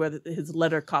 Specifically, they were his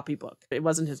letter copybook. It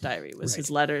wasn't his diary. It was his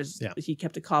letters. Yeah. He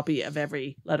kept a copy of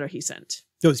every letter he sent.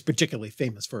 So he's particularly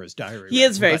famous for his diary. He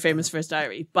is very famous for his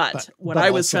diary. But what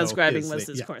I was transcribing was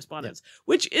his correspondence,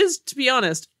 which is, to be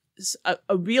honest,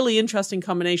 a really interesting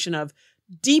combination of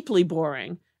deeply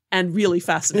boring and really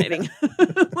fascinating.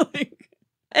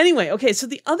 Anyway, okay, so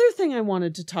the other thing I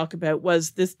wanted to talk about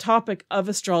was this topic of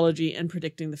astrology and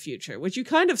predicting the future, which you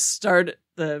kind of start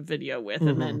the video with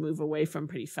and then move away from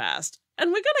pretty fast. And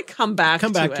we're going to come back to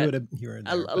it here and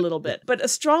there, a little bit. But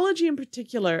astrology in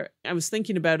particular, I was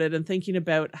thinking about it and thinking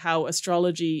about how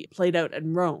astrology played out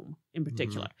in Rome in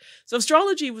particular. So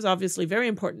astrology was obviously very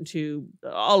important to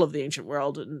all of the ancient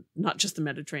world, and not just the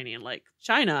Mediterranean, like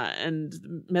China and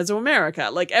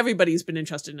Mesoamerica. Like everybody's been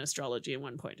interested in astrology at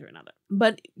one point or another.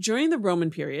 But during the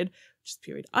Roman period, which is the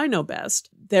period I know best,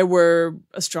 there were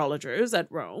astrologers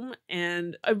at Rome.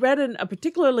 And I read a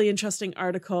particularly interesting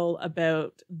article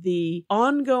about the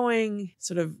ongoing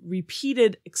sort of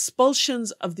repeated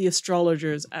expulsions of the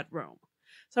astrologers at Rome.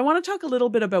 So I want to talk a little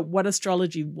bit about what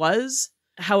astrology was,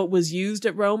 how it was used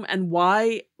at Rome, and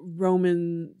why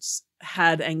Romans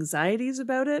had anxieties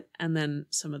about it, and then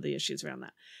some of the issues around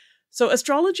that. So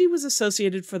astrology was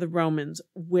associated for the Romans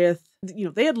with,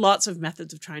 they had lots of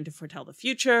methods of trying to foretell the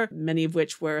future, many of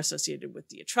which were associated with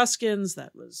the Etruscans.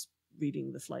 That was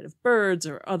reading the flight of birds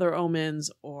or other omens,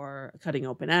 or cutting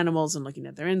open animals and looking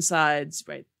at their insides,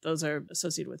 right? Those are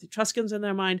associated with Etruscans in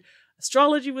their mind.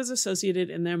 Astrology was associated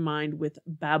in their mind with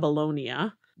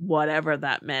Babylonia, whatever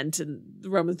that meant, and the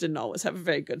Romans didn't always have a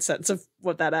very good sense of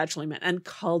what that actually meant. And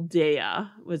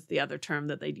Chaldea was the other term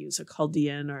that they'd use, so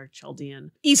Chaldean or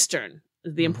Chaldean. Eastern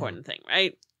is the important thing,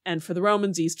 right? And for the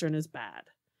Romans, Eastern is bad.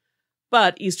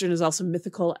 But Eastern is also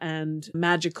mythical and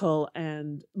magical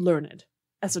and learned.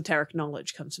 Esoteric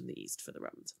knowledge comes from the East for the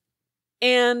Romans.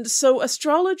 And so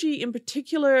astrology in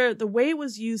particular, the way it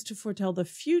was used to foretell the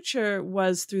future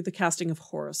was through the casting of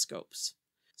horoscopes.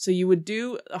 So you would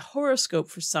do a horoscope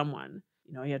for someone.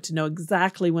 You know, you had to know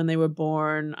exactly when they were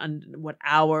born, on what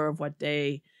hour of what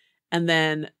day. And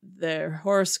then their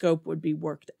horoscope would be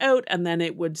worked out, and then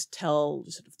it would tell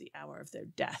sort of the hour of their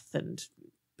death and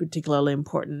particularly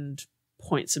important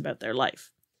points about their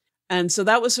life. And so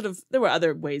that was sort of, there were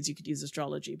other ways you could use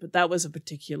astrology, but that was a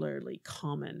particularly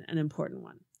common and important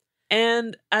one.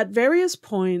 And at various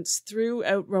points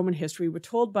throughout Roman history, we're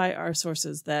told by our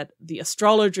sources that the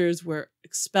astrologers were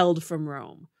expelled from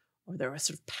Rome, or there were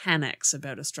sort of panics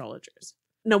about astrologers.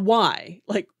 Now, why?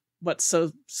 Like, what's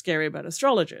so scary about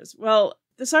astrologers? Well,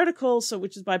 this article,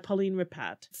 which is by Pauline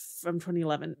Ripat from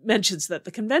 2011, mentions that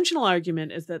the conventional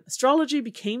argument is that astrology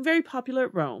became very popular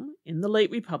at Rome in the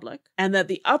late Republic, and that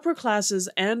the upper classes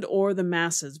and or the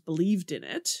masses believed in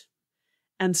it.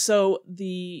 And so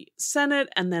the Senate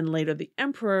and then later the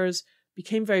emperors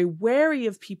became very wary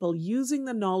of people using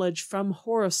the knowledge from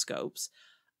horoscopes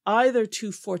either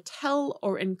to foretell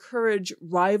or encourage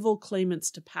rival claimants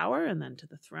to power and then to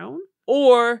the throne,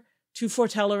 or to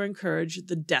foretell or encourage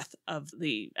the death of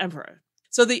the emperor.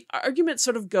 So the argument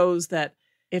sort of goes that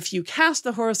if you cast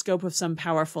the horoscope of some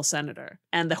powerful senator,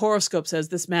 and the horoscope says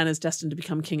this man is destined to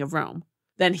become king of Rome,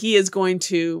 then he is going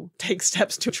to take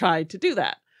steps to try to do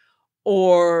that.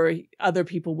 Or other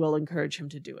people will encourage him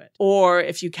to do it. Or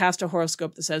if you cast a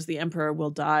horoscope that says the emperor will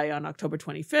die on October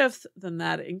 25th, then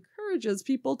that encourages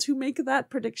people to make that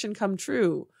prediction come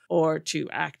true or to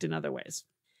act in other ways.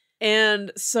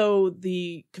 And so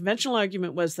the conventional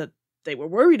argument was that they were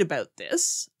worried about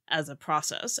this as a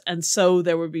process. And so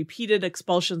there were repeated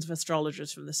expulsions of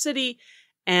astrologers from the city,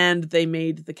 and they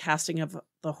made the casting of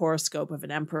the horoscope of an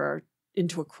emperor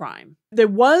into a crime. There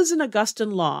was an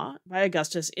Augustan law by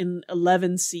Augustus in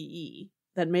 11 CE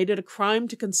that made it a crime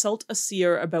to consult a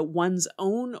seer about one's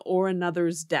own or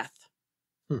another's death.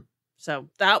 So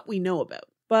that we know about.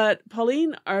 But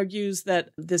Pauline argues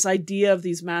that this idea of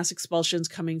these mass expulsions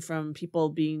coming from people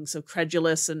being so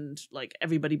credulous and like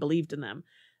everybody believed in them,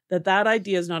 that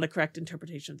idea is not a correct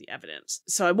interpretation of the evidence.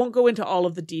 So I won't go into all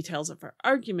of the details of her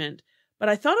argument, but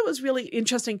I thought it was really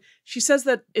interesting. She says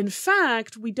that, in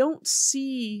fact, we don't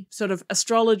see sort of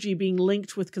astrology being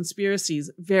linked with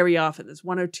conspiracies very often. There's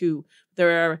one or two.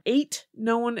 There are 8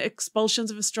 known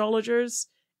expulsions of astrologers,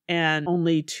 and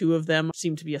only 2 of them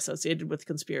seem to be associated with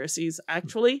conspiracies,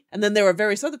 actually. And then there are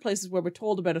various other places where we're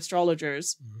told about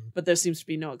astrologers, but there seems to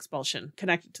be no expulsion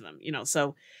connected to them. You know,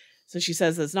 so she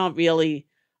says there's not really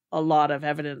a lot of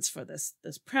evidence for this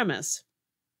premise.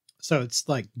 So it's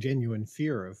like genuine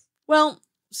fear of... Well,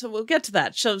 so we'll get to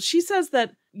that. So she says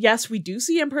that, yes, we do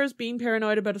see emperors being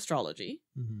paranoid about astrology,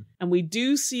 and we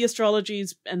do see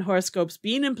astrologies and horoscopes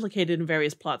being implicated in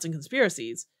various plots and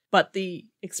conspiracies, but the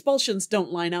expulsions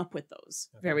don't line up with those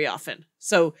very often.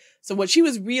 So what she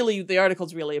was really, the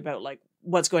article's really about, like,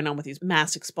 what's going on with these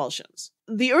mass expulsions.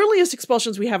 The earliest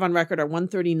expulsions we have on record are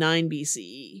 139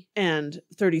 BCE and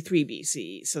 33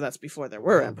 BCE. So that's before there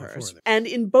were emperors. And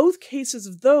in both cases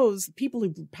of those, people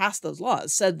who passed those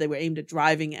laws said they were aimed at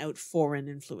driving out foreign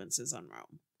influences on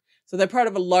Rome. So they're part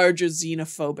of a larger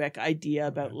xenophobic idea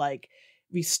about like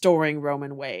restoring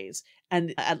Roman ways.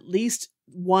 And at least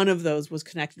one of those was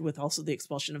connected with also the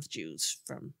expulsion of Jews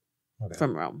from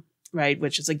Rome, right?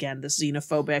 Which is, again, this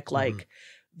xenophobic, like,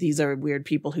 these are weird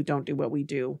people who don't do what we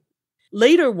do.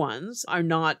 Later ones are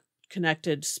not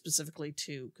connected specifically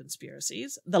to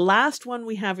conspiracies. The last one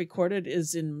we have recorded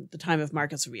is in the time of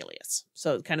Marcus Aurelius.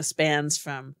 So it kind of spans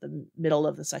from the middle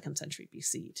of the 2nd century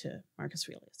BC to Marcus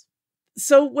Aurelius.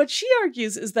 So what she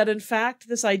argues is that, in fact,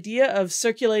 this idea of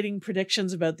circulating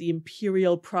predictions about the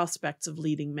imperial prospects of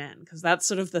leading men, because that's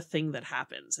sort of the thing that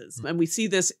happens, and we see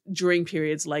this during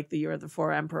periods like the Year of the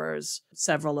 4 Emperors,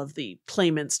 several of the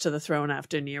claimants to the throne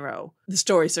after Nero. The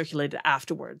story circulated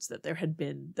afterwards that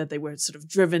they were sort of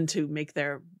driven to make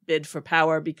their bid for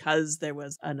power because there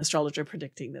was an astrologer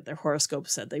predicting that their horoscope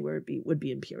said they would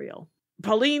be imperial.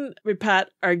 Pauline Ripat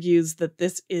argues that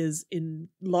this is in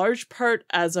large part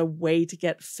as a way to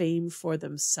get fame for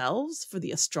themselves, for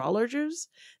the astrologers.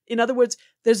 In other words,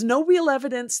 there's no real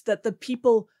evidence that the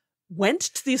people went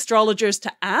to the astrologers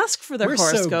to ask for their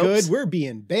horoscopes. We're so good, we're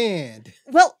being banned.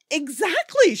 Well,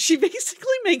 exactly. She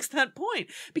basically makes that point.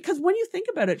 Because when you think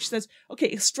about it, she says,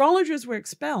 okay, astrologers were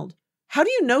expelled. How do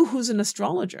you know who's an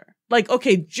astrologer? Like,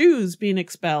 okay, Jews being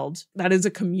expelled, that is a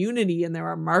community and there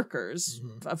are markers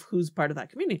of who's part of that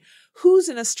community. Who's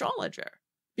an astrologer?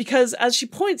 Because as she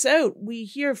points out, we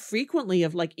hear frequently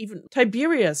of like even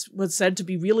Tiberius was said to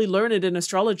be really learned in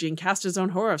astrology and cast his own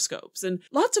horoscopes. And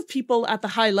lots of people at the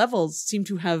high levels seem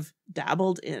to have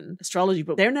dabbled in astrology,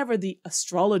 but they're never the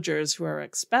astrologers who are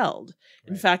expelled.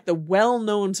 In fact, the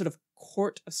well-known sort of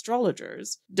court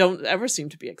astrologers don't ever seem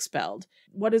to be expelled.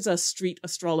 What is a street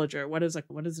astrologer? What is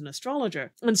an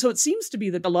astrologer? And so it seems to be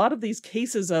that a lot of these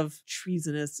cases of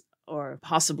treasonous or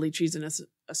possibly treasonous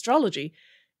astrology,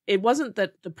 it wasn't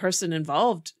that the person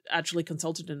involved actually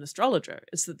consulted an astrologer.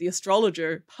 It's that the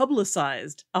astrologer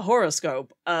publicized a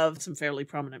horoscope of some fairly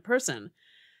prominent person.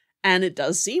 And it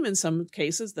does seem in some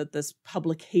cases that this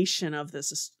publication of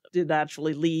this did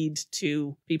actually lead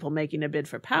to people making a bid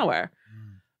for power.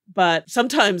 But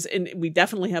sometimes, we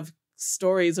definitely have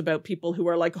stories about people who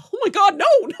are like, oh my God, no,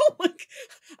 like,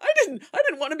 I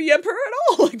didn't want to be emperor at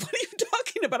all. Like, what are you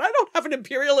talking about? I don't have an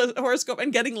imperial horoscope,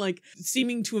 and getting like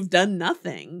seeming to have done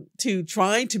nothing to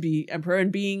try to be emperor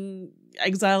and being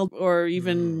exiled or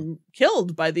even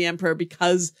killed by the emperor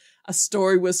because a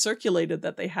story was circulated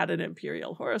that they had an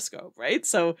imperial horoscope, right?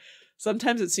 So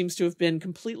sometimes it seems to have been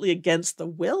completely against the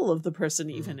will of the person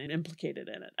even implicated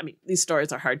in it. I mean, these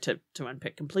stories are hard to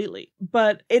unpick completely.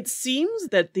 But it seems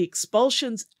that the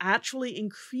expulsions actually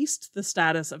increased the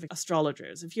status of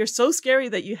astrologers. If you're so scary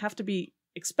that you have to be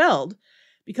expelled,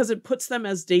 because it puts them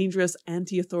as dangerous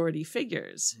anti-authority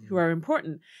figures who are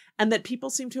important, and that people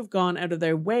seem to have gone out of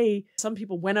their way. Some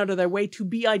people went out of their way to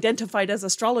be identified as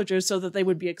astrologers so that they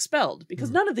would be expelled,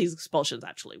 because none of these expulsions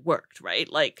actually worked,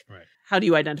 right? Like, how do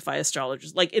you identify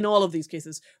astrologers? Like in all of these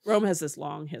cases, Rome has this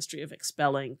long history of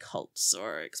expelling cults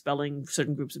or expelling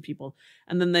certain groups of people,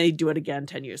 and then they do it again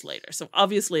 10 years later. So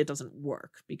obviously it doesn't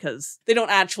work because they don't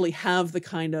actually have the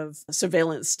kind of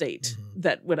surveillance state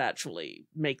that would actually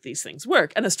make these things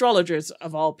work. And astrologers,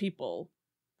 of all people,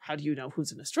 how do you know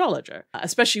who's an astrologer?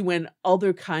 Especially when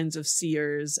other kinds of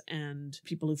seers and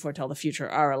people who foretell the future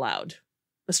are allowed.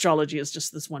 Astrology is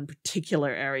just this one particular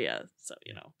area. So,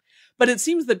 but it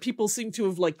seems that people seem to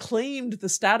have like claimed the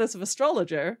status of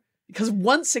astrologer because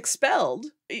once expelled,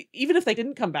 even if they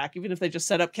didn't come back, even if they just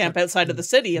set up camp outside of the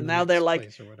city, and now they're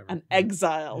like an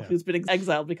exile who's been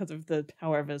exiled because of the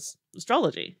power of his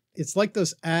astrology. It's like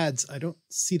those ads. I don't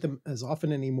see them as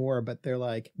often anymore, but they're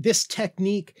like, this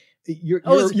technique,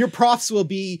 your profs will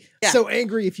be so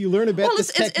angry if you learn about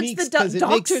this technique. It's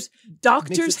the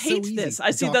doctors hate this.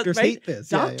 I see that, right? Hate this.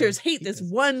 Doctors hate this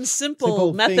one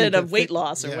simple method of weight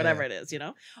loss or whatever it is,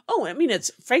 Oh, I mean,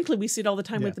 frankly, we see it all the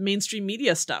time with the mainstream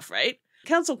media stuff, right?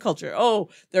 Cancel culture. Oh,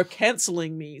 they're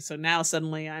canceling me. So now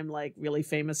suddenly I'm like really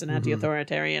famous and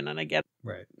anti-authoritarian and I get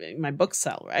my books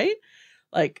sell, right?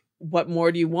 Like, what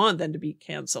more do you want than to be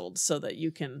canceled so that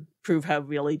you can prove how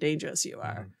really dangerous you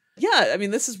are? Yeah, I mean,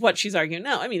 this is what she's arguing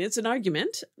now. I mean, it's an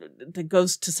argument that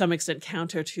goes to some extent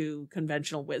counter to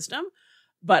conventional wisdom,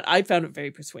 but I found it very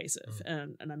persuasive,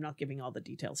 and I'm not giving all the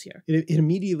details here. It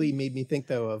immediately made me think,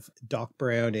 though, of Doc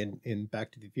Brown in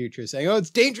Back to the Future saying, oh,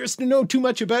 it's dangerous to know too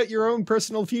much about your own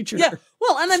personal future. Yeah,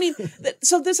 well, and I mean,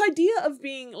 so this idea of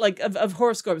being, like, of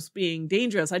horoscopes being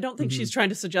dangerous, I don't think she's trying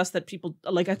to suggest that people,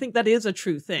 like, I think that is a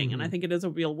true thing, and I think it is a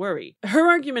real worry. Her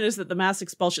argument is that the mass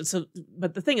expulsion,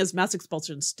 but the thing is, mass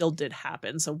expulsions still did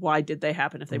happen, so why did they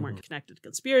happen if they weren't connected to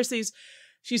conspiracies?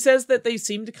 She says that they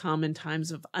seem to come in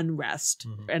times of unrest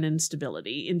and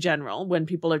instability in general, when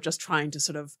people are just trying to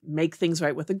sort of make things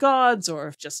right with the gods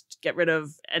or just get rid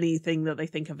of anything that they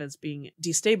think of as being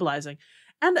destabilizing.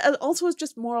 And also as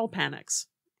just moral panics,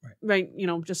 right?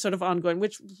 Just sort of ongoing,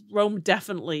 which Rome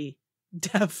definitely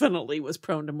was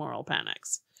prone to moral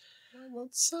panics. Why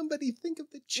won't somebody think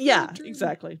of the children? Yeah,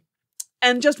 exactly.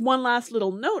 And just one last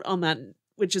little note on that,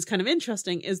 which is kind of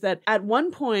interesting, is that at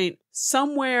one point,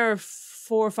 somewhere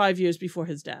 4 or 5 years before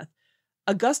his death,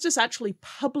 Augustus actually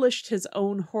published his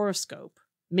own horoscope,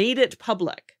 made it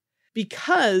public,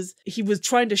 because he was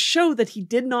trying to show that he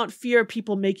did not fear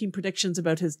people making predictions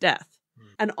about his death.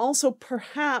 And also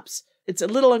perhaps, it's a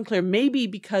little unclear, maybe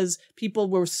because people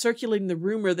were circulating the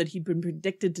rumor that he'd been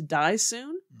predicted to die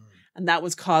soon, and that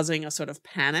was causing a sort of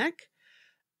panic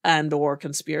and or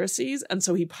conspiracies. And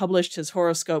so he published his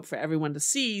horoscope for everyone to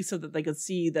see so that they could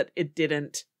see that it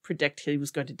didn't predict he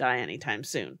was going to die anytime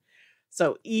soon.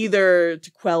 So either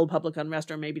to quell public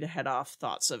unrest or maybe to head off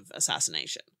thoughts of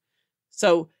assassination.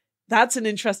 So that's an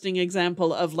interesting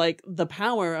example of like the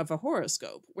power of a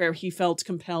horoscope, where he felt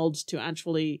compelled to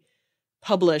actually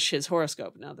publish his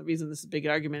horoscope. Now, the reason this is a big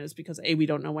argument is because A, we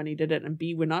don't know when he did it, and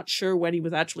B, we're not sure when he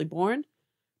was actually born,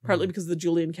 partly because of the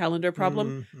Julian calendar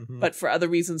problem, but for other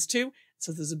reasons too.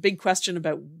 So there's a big question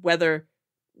about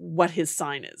what his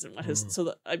sign is and what his,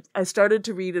 so I started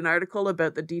to read an article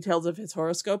about the details of his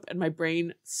horoscope, and my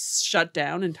brain shut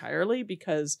down entirely,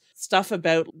 because stuff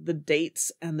about the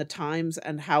dates and the times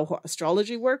and how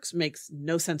astrology works makes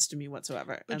no sense to me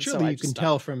whatsoever. But and surely so you can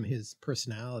tell from his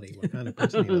personality what kind of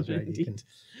person he was, right? You can...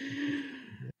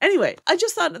 Anyway, I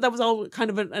just thought that was all kind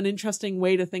of an interesting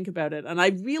way to think about it. And I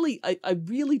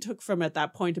really took from it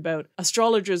that point about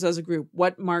astrologers as a group.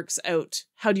 What marks out?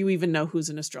 How do you even know who's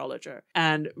an astrologer?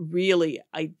 And really,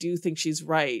 I do think she's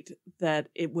right that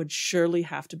it would surely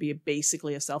have to be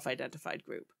basically a self-identified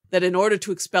group. That in order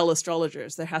to expel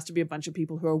astrologers, there has to be a bunch of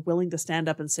people who are willing to stand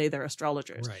up and say they're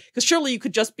astrologers. Right. Because surely you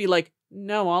could just be like,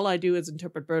 no, all I do is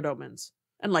interpret bird omens.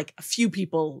 And like a few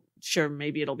people, sure,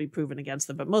 maybe it'll be proven against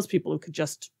them, but most people who could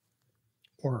just...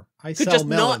 Or I sell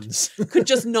melons. could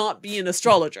just not be an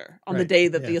astrologer on the day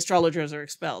that the astrologers are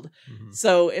expelled.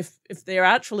 So if they're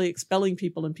actually expelling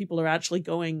people and people are actually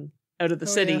going out of the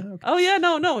city, I'm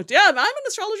an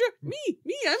astrologer. Me,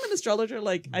 I'm an astrologer.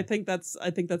 Like, I think that's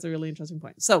a really interesting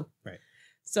point. So,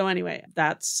 So anyway,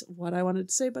 that's what I wanted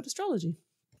to say about astrology.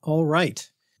 All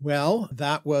right. Well,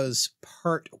 that was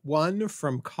part 1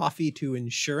 from coffee to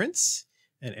insurance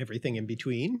and everything in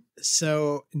between.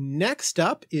 So next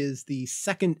up is the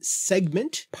second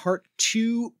segment, part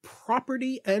 2,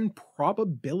 property and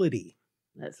probability.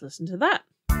 Let's listen to that.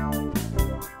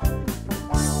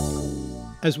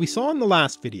 As we saw in the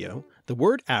last video, the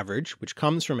word average, which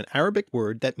comes from an Arabic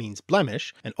word that means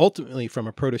blemish, and ultimately from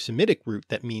a Proto-Semitic root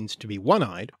that means to be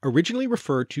one-eyed, originally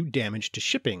referred to damage to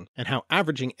shipping, and how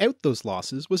averaging out those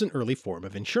losses was an early form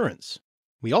of insurance.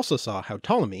 We also saw how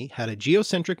Ptolemy had a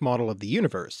geocentric model of the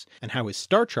universe, and how his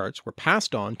star charts were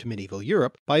passed on to medieval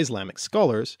Europe by Islamic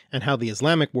scholars, and how the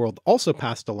Islamic world also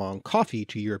passed along coffee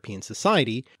to European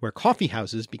society, where coffee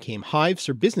houses became hives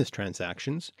for business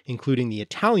transactions, including the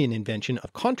Italian invention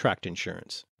of contract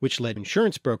insurance, which led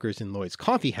insurance brokers in Lloyd's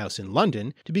Coffee House in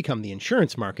London to become the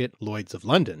insurance market Lloyd's of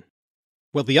London.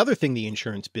 Well, the other thing the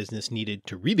insurance business needed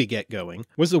to really get going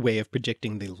was a way of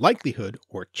predicting the likelihood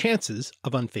or chances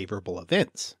of unfavorable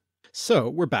events. So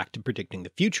we're back to predicting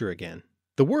the future again.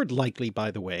 The word likely,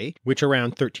 by the way, which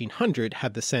around 1300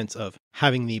 had the sense of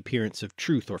having the appearance of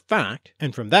truth or fact,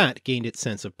 and from that gained its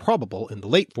sense of probable in the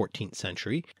late 14th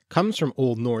century, comes from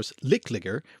Old Norse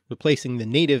likliger, replacing the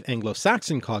native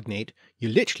Anglo-Saxon cognate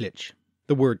ulichlich.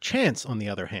 The word chance, on the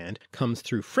other hand, comes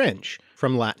through French,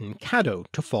 from Latin cado,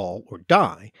 to fall or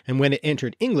die, and when it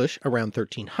entered English around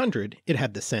 1300, it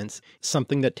had the sense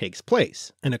something that takes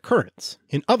place, an occurrence.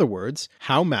 In other words,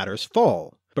 how matters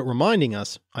fall, but reminding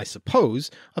us, I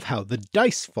suppose, of how the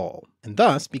dice fall, and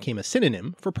thus became a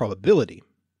synonym for probability.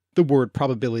 The word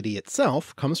probability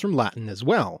itself comes from Latin as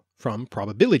well, from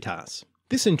probabilitas.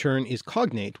 This in turn is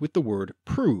cognate with the word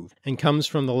prove, and comes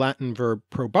from the Latin verb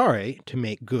probare, to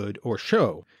make good or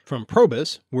show, from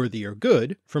probus, worthy or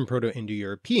good, from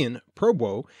Proto-Indo-European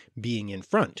probo, being in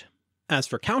front. As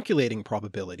for calculating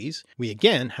probabilities, we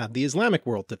again have the Islamic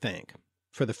world to thank.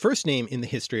 For the first name in the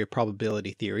history of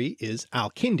probability theory is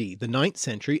Al-Kindi, the 9th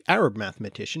century Arab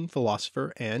mathematician,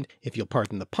 philosopher, and, if you'll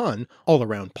pardon the pun,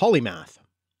 all-around polymath.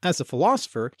 As a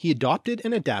philosopher, he adopted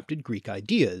and adapted Greek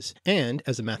ideas, and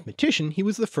as a mathematician he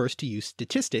was the first to use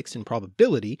statistics and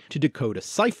probability to decode a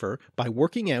cipher by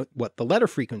working out what the letter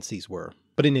frequencies were.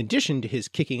 But in addition to his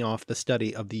kicking off the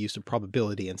study of the use of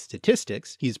probability and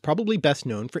statistics, he is probably best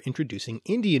known for introducing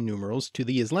Indian numerals to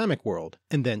the Islamic world,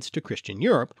 and thence to Christian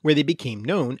Europe, where they became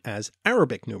known as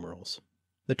Arabic numerals.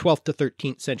 The 12th to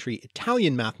 13th century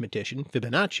Italian mathematician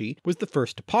Fibonacci was the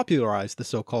first to popularize the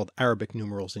so-called Arabic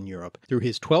numerals in Europe through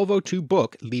his 1202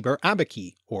 book Liber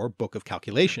Abaci, or Book of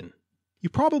Calculation. You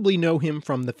probably know him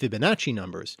from the Fibonacci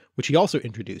numbers, which he also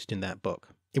introduced in that book.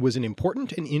 It was an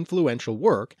important and influential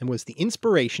work, and was the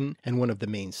inspiration and one of the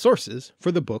main sources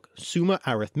for the book Summa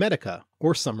Arithmetica,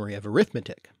 or Summary of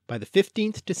Arithmetic, by the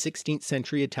 15th to 16th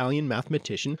century Italian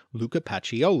mathematician Luca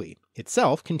Pacioli,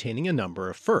 itself containing a number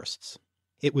of firsts.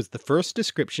 It was the first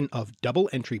description of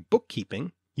double-entry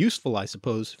bookkeeping, useful I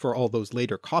suppose for all those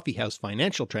later coffeehouse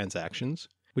financial transactions,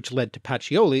 which led to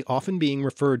Pacioli often being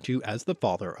referred to as the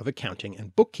father of accounting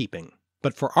and bookkeeping.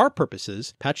 But for our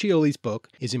purposes, Pacioli's book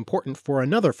is important for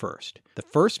another first, the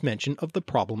first mention of the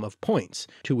problem of points,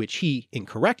 to which he,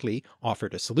 incorrectly,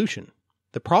 offered a solution.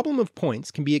 The problem of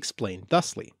points can be explained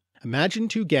thusly. Imagine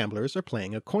two gamblers are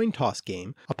playing a coin toss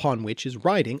game upon which is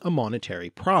riding a monetary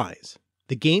prize.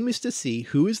 The game is to see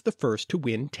who is the first to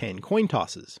win 10 coin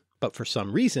tosses, but for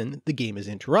some reason the game is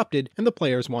interrupted and the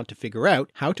players want to figure out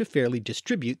how to fairly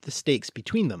distribute the stakes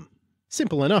between them.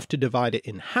 Simple enough to divide it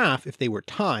in half if they were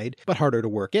tied, but harder to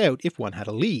work out if one had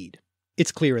a lead.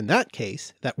 It's clear in that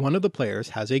case that one of the players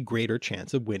has a greater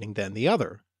chance of winning than the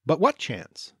other. But what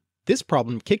chance? This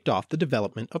problem kicked off the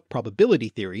development of probability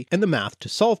theory and the math to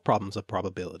solve problems of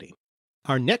probability.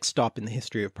 Our next stop in the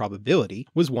history of probability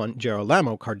was one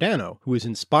Girolamo Cardano, who was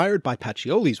inspired by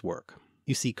Pacioli's work.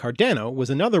 You see, Cardano was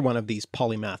another one of these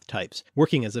polymath types,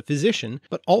 working as a physician,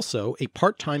 but also a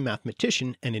part-time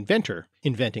mathematician and inventor,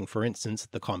 inventing for instance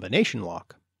the combination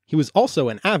lock. He was also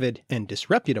an avid and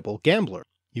disreputable gambler.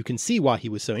 You can see why he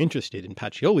was so interested in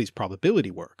Pacioli's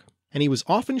probability work. And he was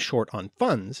often short on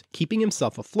funds, keeping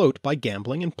himself afloat by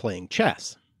gambling and playing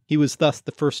chess. He was thus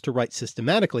the first to write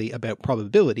systematically about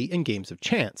probability and games of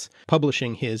chance,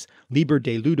 publishing his Liber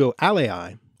de Ludo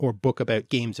Alei, or Book about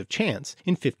Games of Chance,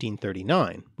 in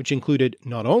 1539, which included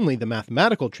not only the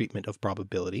mathematical treatment of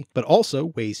probability, but also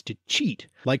ways to cheat,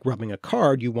 like rubbing a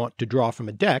card you want to draw from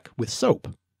a deck with soap.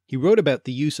 He wrote about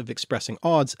the use of expressing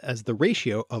odds as the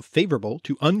ratio of favourable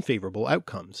to unfavourable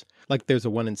outcomes, like there's a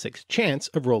 1 in 6 chance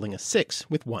of rolling a 6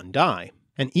 with 1 die,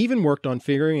 and even worked on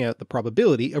figuring out the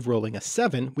probability of rolling a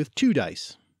 7 with 2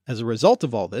 dice. As a result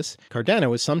of all this,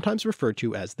 Cardano is sometimes referred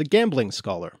to as the gambling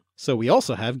scholar, so we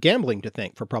also have gambling to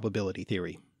thank for probability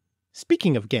theory.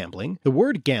 Speaking of gambling, the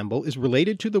word gamble is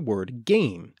related to the word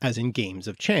game, as in games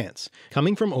of chance,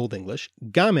 coming from Old English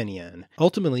gamenian,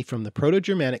 ultimately from the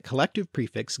Proto-Germanic collective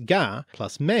prefix ga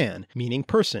plus man, meaning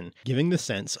person, giving the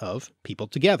sense of people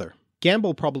together.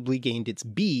 Gamble probably gained its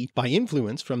B by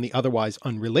influence from the otherwise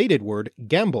unrelated word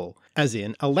gamble, as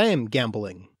in a lamb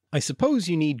gambolling. I suppose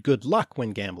you need good luck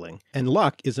when gambling, and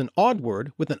luck is an odd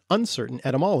word with an uncertain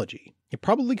etymology. It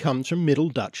probably comes from Middle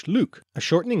Dutch Luk, a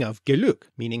shortening of Geluk,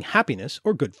 meaning happiness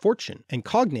or good fortune, and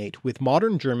cognate with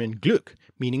modern German Glück,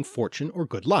 meaning fortune or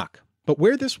good luck. But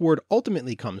where this word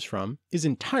ultimately comes from is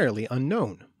entirely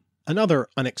unknown. Another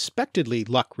unexpectedly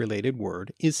luck-related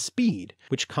word is speed,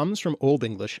 which comes from Old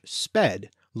English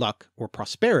sped, luck or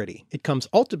prosperity. It comes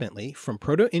ultimately from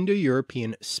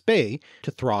Proto-Indo-European spe,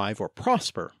 to thrive or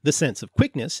prosper. The sense of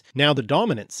quickness, now the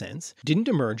dominant sense, didn't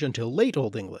emerge until late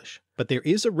Old English, but there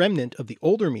is a remnant of the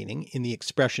older meaning in the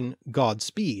expression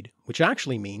Godspeed, which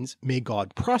actually means may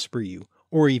God prosper you,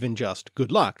 or even just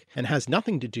good luck, and has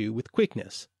nothing to do with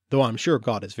quickness, though I'm sure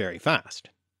God is very fast.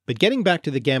 But getting back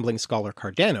to the gambling scholar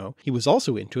Cardano, he was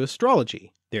also into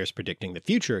astrology, there's predicting the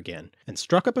future again, and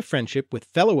struck up a friendship with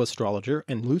fellow astrologer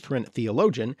and Lutheran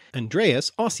theologian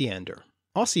Andreas Osiander.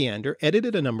 Osiander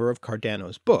edited a number of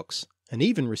Cardano's books, and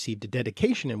even received a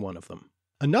dedication in one of them.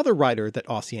 Another writer that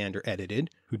Osiander edited,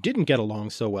 who didn't get along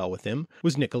so well with him,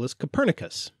 was Nicholas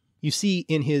Copernicus. You see,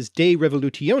 in his De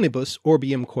Revolutionibus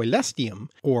Orbium Coelestium,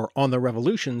 or On the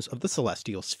Revolutions of the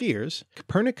Celestial Spheres,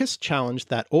 Copernicus challenged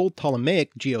that old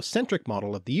Ptolemaic geocentric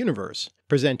model of the universe,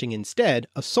 presenting instead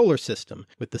a solar system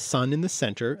with the sun in the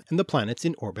center and the planets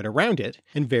in orbit around it,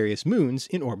 and various moons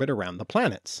in orbit around the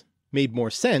planets. Made more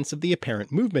sense of the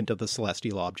apparent movement of the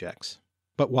celestial objects.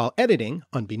 But while editing,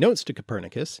 unbeknownst to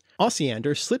Copernicus,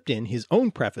 Osiander slipped in his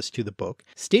own preface to the book,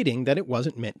 stating that it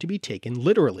wasn't meant to be taken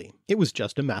literally, it was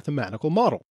just a mathematical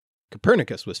model.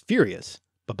 Copernicus was furious,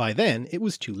 but by then it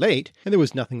was too late and there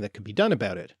was nothing that could be done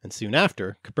about it, and soon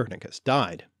after Copernicus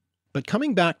died. But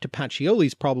coming back to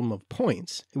Pacioli's problem of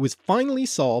points, it was finally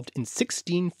solved in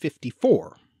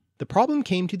 1654. The problem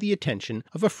came to the attention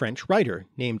of a French writer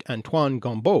named Antoine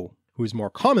Gambeau, who is more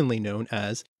commonly known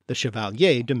as the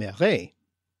Chevalier de Marais.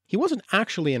 He wasn't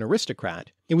actually an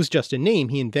aristocrat, it was just a name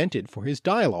he invented for his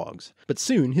dialogues, but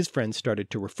soon his friends started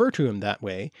to refer to him that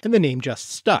way, and the name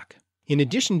just stuck. In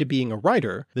addition to being a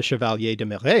writer, the Chevalier de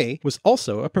Marais was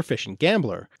also a proficient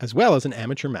gambler, as well as an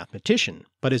amateur mathematician,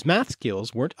 but his math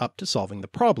skills weren't up to solving the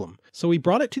problem, so he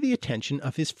brought it to the attention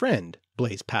of his friend,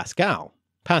 Blaise Pascal.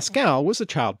 Pascal was a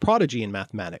child prodigy in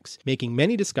mathematics, making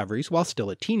many discoveries while still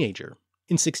a teenager.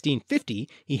 In 1650,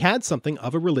 he had something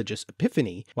of a religious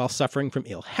epiphany while suffering from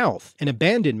ill health, and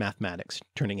abandoned mathematics,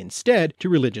 turning instead to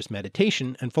religious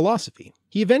meditation and philosophy.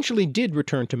 He eventually did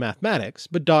return to mathematics,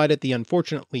 but died at the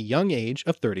unfortunately young age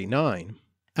of 39.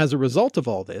 As a result of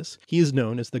all this, he is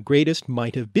known as the greatest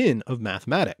might-have-been of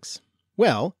mathematics.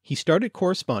 Well, he started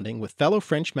corresponding with fellow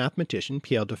French mathematician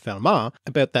Pierre de Fermat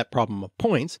about that problem of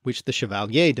points which the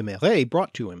Chevalier de Marais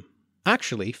brought to him.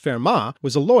 Actually, Fermat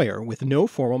was a lawyer with no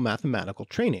formal mathematical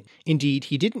training. Indeed,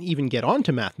 he didn't even get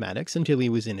onto mathematics until he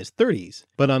was in his 30s,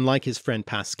 but unlike his friend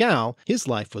Pascal, his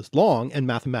life was long and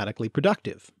mathematically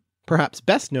productive. Perhaps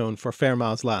best known for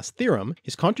Fermat's last theorem,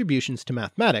 his contributions to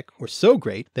mathematics were so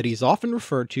great that he is often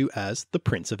referred to as the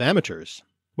Prince of Amateurs.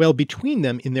 Well, between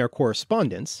them in their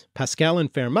correspondence, Pascal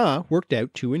and Fermat worked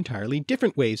out two entirely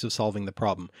different ways of solving the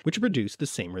problem, which produced the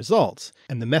same results,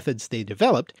 and the methods they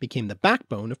developed became the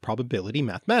backbone of probability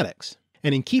mathematics.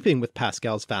 And in keeping with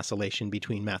Pascal's vacillation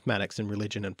between mathematics and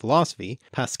religion and philosophy,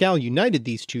 Pascal united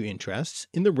these two interests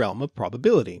in the realm of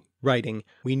probability, writing,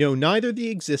 "We know neither the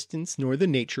existence nor the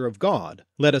nature of God.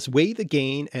 Let us weigh the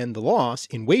gain and the loss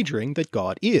in wagering that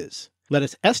God is. Let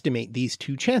us estimate these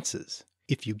two chances.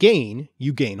 If you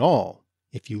gain all.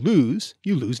 If you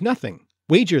lose nothing.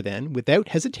 Wager then without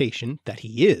hesitation that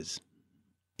he is."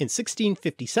 In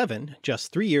 1657,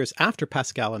 just 3 years after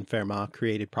Pascal and Fermat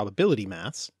created probability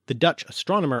maths, the Dutch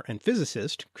astronomer and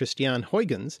physicist Christiaan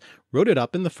Huygens wrote it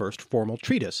up in the first formal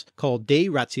treatise called De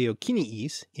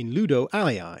Ratiociniis in Ludo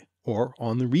Alii, or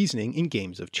On the Reasoning in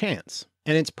Games of Chance.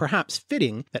 And it's perhaps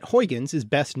fitting that Huygens is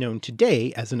best known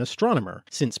today as an astronomer,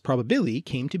 since probability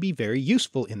came to be very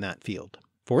useful in that field.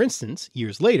 For instance,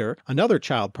 years later, another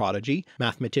child prodigy,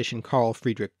 mathematician Carl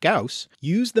Friedrich Gauss,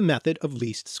 used the method of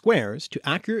least squares to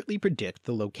accurately predict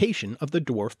the location of the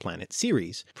dwarf planet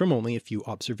Ceres from only a few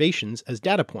observations as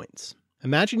data points.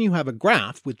 Imagine you have a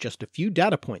graph with just a few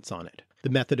data points on it. The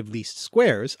method of least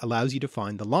squares allows you to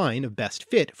find the line of best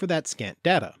fit for that scant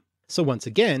data. So once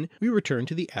again, we return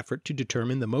to the effort to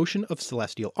determine the motion of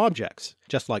celestial objects,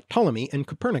 just like Ptolemy and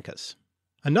Copernicus.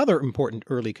 Another important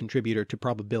early contributor to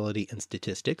probability and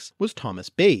statistics was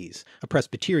Thomas Bayes, a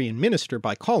Presbyterian minister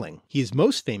by calling. He is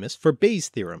most famous for Bayes'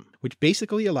 theorem, which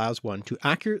basically allows one to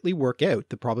accurately work out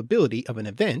the probability of an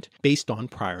event based on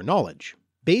prior knowledge.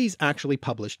 Bayes actually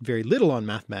published very little on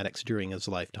mathematics during his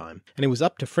lifetime, and it was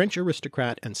up to French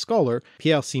aristocrat and scholar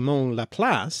Pierre-Simon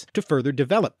Laplace to further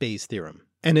develop Bayes' theorem.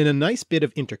 And in a nice bit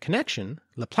of interconnection,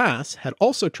 Laplace had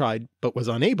also tried but was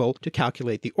unable to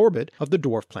calculate the orbit of the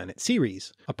dwarf planet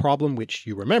Ceres, a problem which,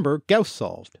 you remember, Gauss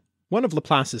solved. One of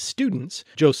Laplace's students,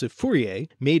 Joseph Fourier,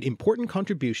 made important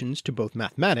contributions to both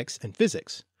mathematics and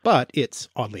physics, but it's,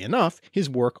 oddly enough, his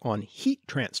work on heat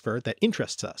transfer that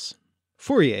interests us.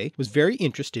 Fourier was very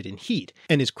interested in heat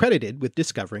and is credited with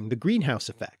discovering the greenhouse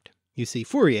effect. You see,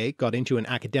 Fourier got into an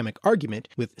academic argument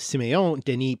with Siméon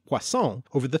Denis Poisson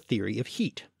over the theory of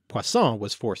heat. Poisson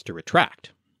was forced to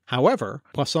retract. However,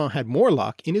 Poisson had more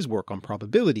luck in his work on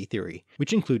probability theory,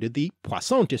 which included the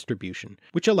Poisson distribution,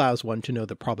 which allows one to know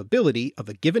the probability of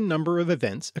a given number of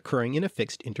events occurring in a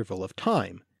fixed interval of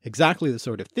time, exactly the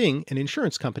sort of thing an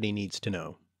insurance company needs to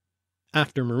know.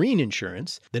 After marine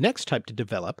insurance, the next type to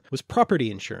develop was property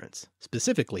insurance,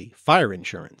 specifically fire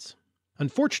insurance.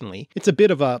 Unfortunately, it's a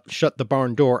bit of a shut the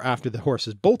barn door after the horse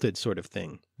is bolted sort of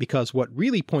thing, because what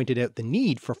really pointed out the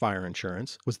need for fire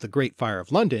insurance was the Great Fire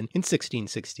of London in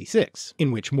 1666,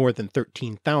 in which more than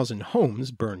 13,000 homes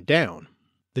burned down.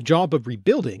 The job of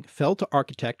rebuilding fell to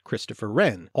architect Christopher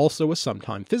Wren, also a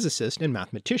sometime physicist and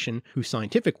mathematician whose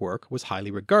scientific work was highly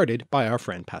regarded by our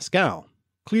friend Pascal.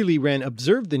 Clearly, Wren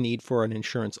observed the need for an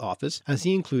insurance office as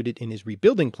he included in his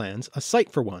rebuilding plans a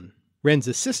site for one. Wren's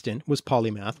assistant was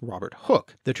polymath Robert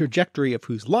Hooke, the trajectory of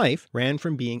whose life ran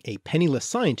from being a penniless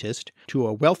scientist to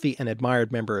a wealthy and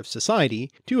admired member of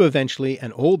society to eventually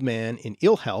an old man in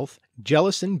ill health,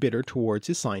 jealous and bitter towards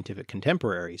his scientific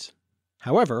contemporaries.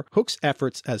 However, Hooke's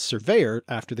efforts as surveyor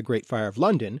after the Great Fire of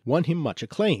London won him much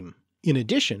acclaim. In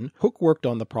addition, Hooke worked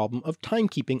on the problem of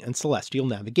timekeeping and celestial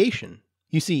navigation.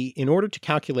 You see, in order to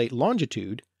calculate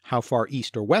longitude, how far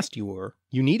east or west you were,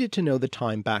 you needed to know the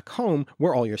time back home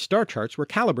where all your star charts were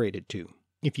calibrated to.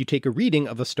 If you take a reading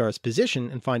of a star's position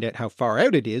and find out how far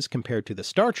out it is compared to the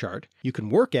star chart, you can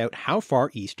work out how far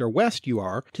east or west you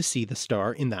are to see the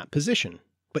star in that position.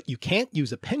 But you can't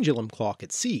use a pendulum clock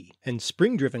at sea, and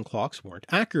spring-driven clocks weren't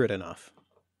accurate enough.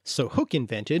 So Hooke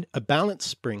invented a balanced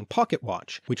spring pocket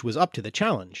watch, which was up to the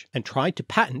challenge, and tried to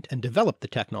patent and develop the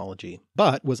technology,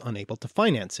 but was unable to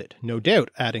finance it, no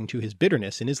doubt adding to his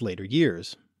bitterness in his later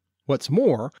years. What's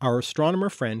more, our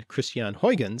astronomer friend Christiaan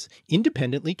Huygens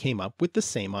independently came up with the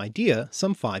same idea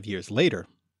some 5 years later.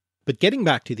 But getting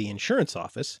back to the insurance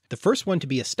office, the first one to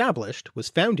be established was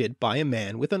founded by a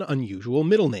man with an unusual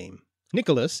middle name.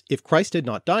 Nicholas, if Christ had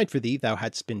not died for thee thou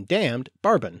hadst been damned,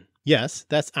 Barbon. Yes,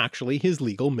 that's actually his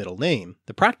legal middle name,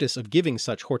 the practice of giving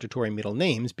such hortatory middle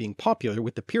names being popular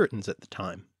with the Puritans at the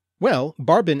time. Well,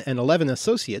 Barbon and 11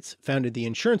 associates founded the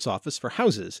insurance office for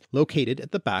houses, located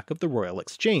at the back of the Royal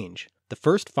Exchange. the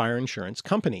first fire insurance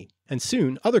company, and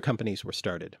soon other companies were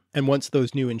started. And once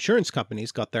those new insurance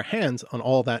companies got their hands on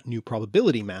all that new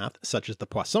probability math, such as the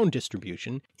Poisson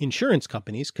distribution, insurance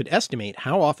companies could estimate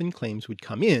how often claims would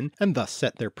come in and thus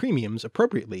set their premiums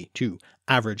appropriately to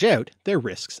average out their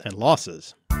risks and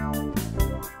losses.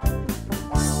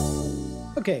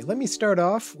 Okay, let me start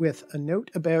off with a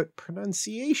note about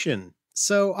pronunciation.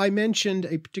 So I mentioned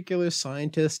a particular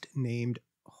scientist named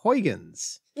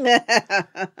Huygens.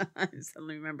 I'm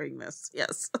suddenly remembering this.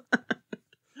 Yes.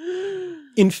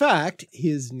 In fact,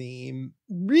 his name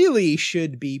really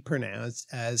should be pronounced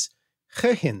as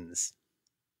Huygens.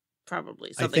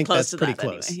 Probably I something think close that's to pretty that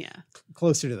close. anyway. Yeah.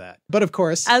 Closer to that. But of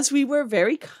course, As we were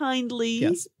very kindly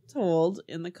Yes. told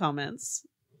in the comments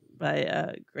by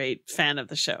a great fan of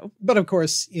the show. But of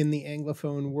course, in the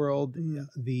Anglophone world,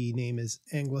 the name is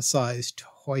anglicized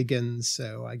Huygens.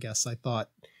 So I guess I thought,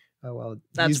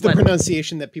 That's use the what-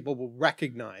 pronunciation that people will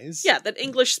recognize. Yeah, that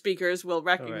English speakers will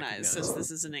recognize recognize. since this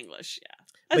is in English. Yeah.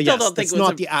 I But still yes, don't think it's it was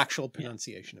not the actual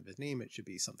pronunciation of his name. It should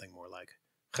be something more like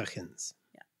Huygens.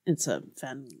 it's a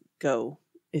Van Gogh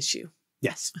issue.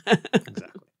 Yes,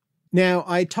 exactly. Now,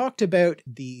 I talked about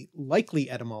the likely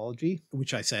etymology,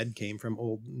 which I said came from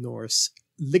Old Norse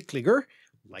likliger,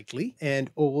 likely, and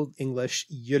Old English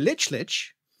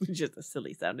jölichlich. Which is a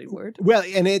silly sounding word. Well,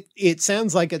 and it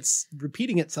sounds like it's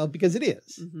repeating itself because it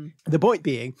is. Mm-hmm. The point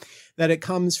being that it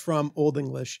comes from Old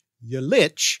English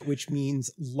jölich, which means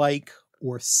like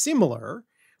or similar,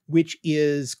 which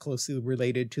is closely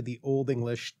related to the Old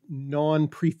English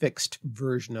non-prefixed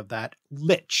version of that,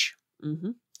 lich.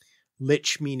 Mm-hmm.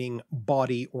 Lich meaning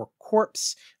body or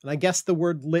corpse. And I guess the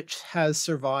word lich has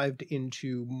survived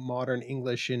into modern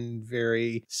English in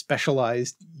very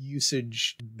specialized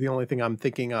usage. The only thing I'm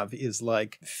thinking of is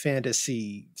like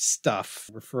fantasy stuff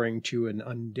referring to an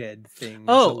undead thing.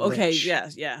 Oh, as a okay.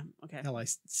 lich. Yeah. Okay.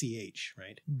 Lich,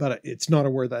 right? But it's not a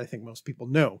word that I think most people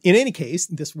know. In any case,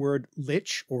 this word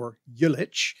lich or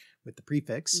jölich with the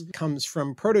prefix comes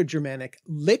from Proto-Germanic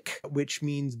lich, which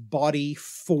means body,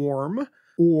 form,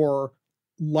 or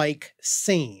like,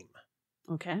 same.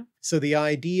 Okay. So the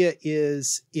idea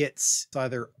is it's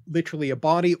either literally a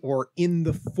body or in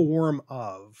the form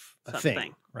of a Something.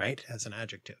 thing, right? As an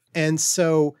adjective. And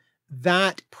so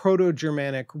that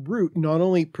Proto-Germanic root not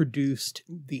only produced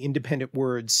the independent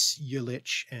words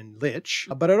jölich and lich,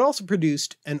 but it also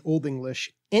produced an Old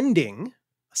English ending,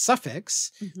 a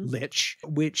suffix, lich,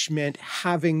 which meant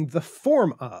having the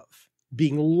form of,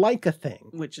 being like a thing.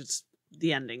 Which is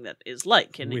the ending that is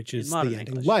like in Which in is modern the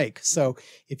ending English. like. So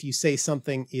if you say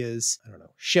something is, I don't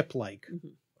know, ship-like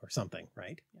or something,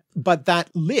 right? Yeah. But that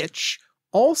lich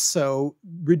also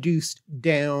reduced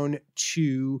down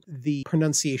to the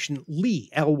pronunciation ly,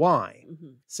 L-Y.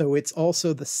 So it's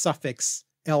also the suffix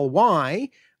ly,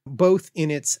 both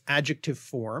in its adjective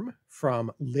form,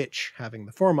 from lich having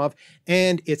the form of,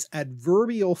 and its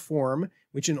adverbial form,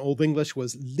 which in Old English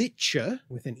was liche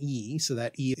with an E. So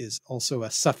that E is also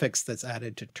a suffix that's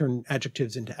added to turn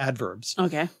adjectives into adverbs.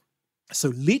 Okay. So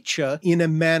liche in a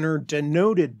manner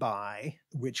denoted by,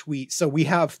 which we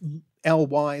have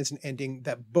ly as an ending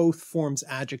that both forms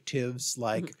adjectives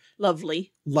like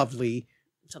Lovely. lovely,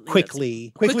 Something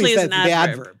quickly. Quickly is that's an the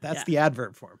adverb. adverb. That's Yeah. the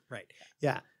adverb form, right?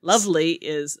 Yeah. Lovely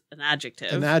is an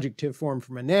adjective. An adjective form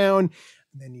from a noun.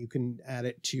 And then you can add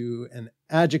it to an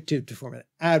adjective to form an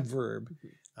adverb.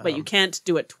 But you can't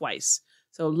do it twice.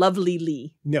 So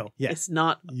lovelyly. No, yes. It's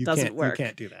not, doesn't work. You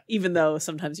can't do that. Even though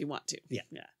sometimes you want to. Yeah.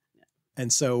 Yeah.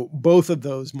 And so both of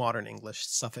those modern English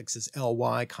suffixes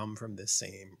ly come from this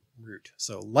same root.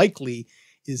 So likely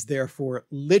is therefore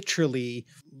literally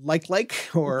like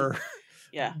or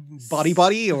Yeah.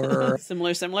 body or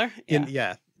Similar.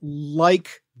 Yeah.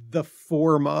 like the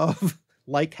form of,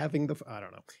 like having the, I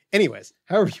don't know. Anyways,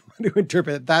 however you want to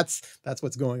interpret it, that's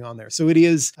what's going on there. So it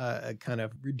is a kind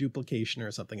of reduplication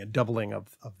or something, a doubling of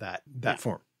that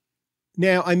form.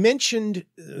 Now, I mentioned,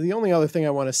 the only other thing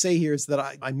I want to say here is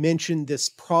that I mentioned this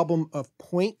problem of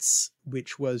points,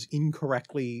 which was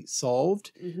incorrectly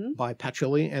solved by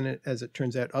Pacioli, and as it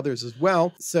turns out, others as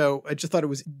well. So I just thought it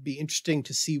would be interesting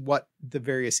to see what the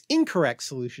various incorrect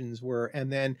solutions were, and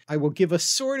then I will give a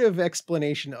sort of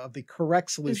explanation of the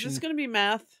correct solution. Is this going to be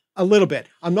math? A little bit.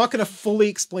 I'm not going to fully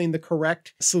explain the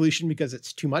correct solution because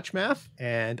it's too much math,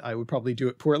 and I would probably do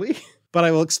it poorly. But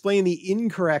I will explain the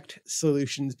incorrect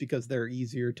solutions because they're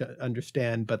easier to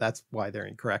understand, but that's why they're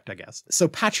incorrect, I guess. So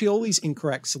Pacioli's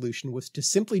incorrect solution was to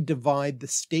simply divide the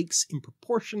stakes in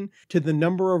proportion to the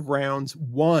number of rounds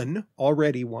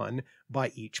already won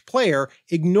by each player,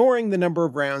 ignoring the number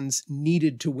of rounds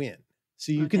needed to win.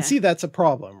 So you can see that's a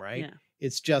problem, right? Yeah.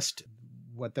 It's just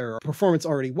what their performance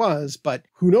already was, but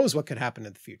who knows what could happen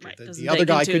in the future. Right. The other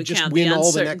guy could just win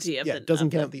all the next. Yeah, it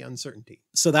doesn't count the uncertainty.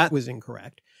 So that was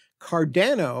incorrect.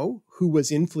 Cardano, who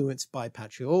was influenced by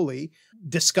Pacioli,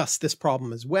 discussed this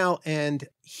problem as well, and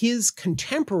his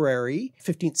contemporary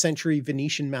 15th century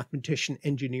Venetian mathematician,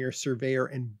 engineer, surveyor,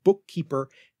 and bookkeeper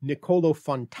Niccolo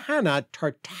Fontana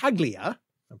Tartaglia,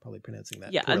 I'm probably pronouncing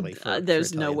that poorly.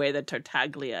 There's no way that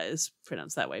Tartaglia is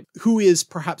pronounced that way. Who is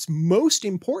perhaps most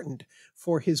important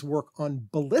for his work on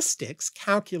ballistics,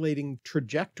 calculating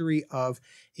trajectory of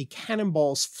a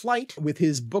cannonball's flight, with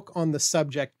his book on the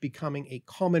subject becoming a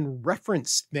common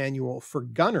reference manual for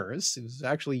gunners. It was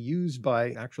actually used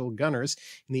by actual gunners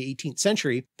in the 18th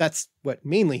century. That's what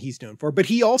mainly he's known for. But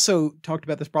he also talked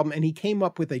about this problem, and he came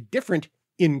up with a different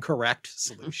incorrect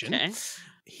solution. Okay.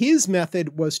 His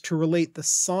method was to relate the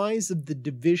size of the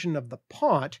division of the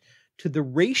pot to the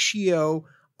ratio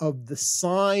of the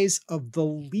size of the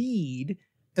lead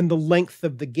and the length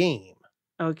of the game.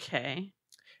 Okay.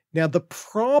 Now, the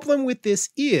problem with this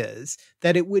is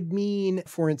that it would mean,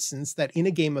 for instance, that in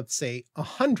a game of, say,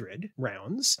 100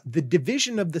 rounds, the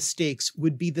division of the stakes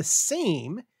would be the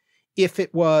same if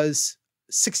it was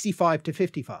 65 to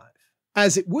 55,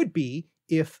 as it would be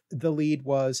if the lead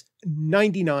was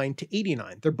 99 to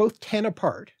 89. They're both 10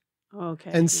 apart. Okay.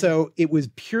 And so it was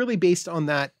purely based on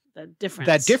that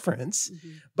difference. Mm-hmm.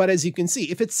 But as you can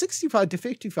see, if it's 65 to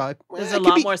 55, there's a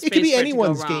lot more space. It could be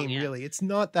anyone's game, really. It's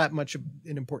not that much of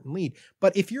an important lead.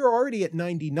 But if you're already at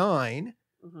 99,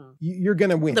 you're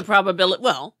going to win. The probability,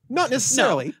 well, not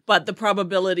necessarily, no, but the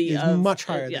probability is much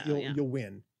higher that you'll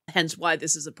win. Hence why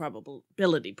this is a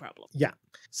probability problem. Yeah.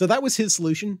 So that was his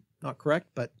solution. Not correct,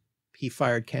 but he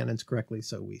fired cannons correctly,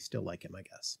 so we still like him, I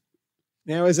guess.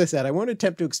 Now, as I said, I won't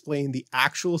attempt to explain the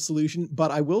actual solution,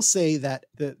 but I will say that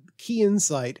the key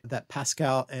insight that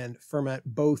Pascal and Fermat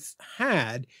both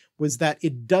had was that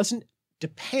it doesn't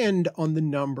depend on the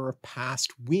number of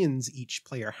past wins each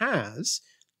player has.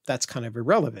 That's kind of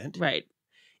irrelevant. Right.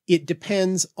 It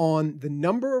depends on the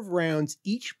number of rounds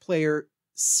each player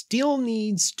still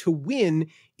needs to win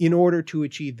in order to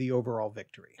achieve the overall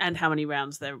victory. And how many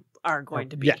rounds there are going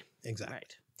to be. Yeah, exactly.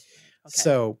 Right. Okay.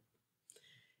 So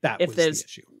that was the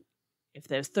issue. If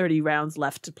there's 30 rounds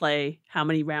left to play, how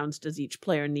many rounds does each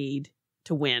player need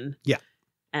to win? Yeah.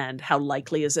 And how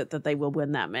likely is it that they will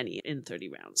win that many in 30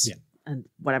 rounds? Yeah. And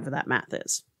whatever that math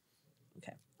is.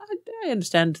 Okay. I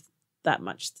understand that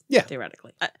much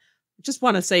theoretically. I just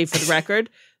want to say for the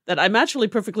record that I'm actually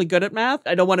perfectly good at math.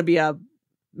 I don't want to be a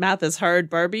math is hard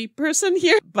Barbie person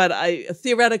here, but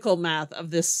theoretical math of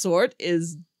this sort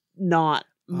is not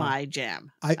my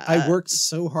jam. I worked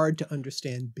so hard to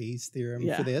understand Bayes' theorem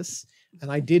for this,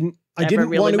 and I didn't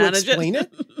really want to explain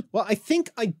it. Well, I think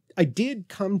I did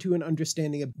come to an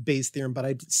understanding of Bayes' theorem, but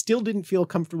I still didn't feel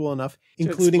comfortable enough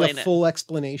including a full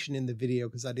explanation in the video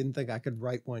because I didn't think I could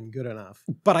write one good enough.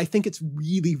 But I think it's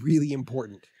really, really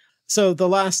important. So the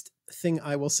last thing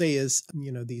I will say is,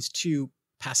 these two,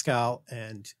 Pascal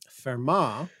and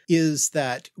Fermat, is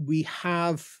that we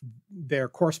have their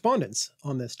correspondence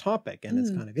on this topic, and it's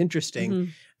kind of interesting.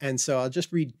 Mm-hmm. And so I'll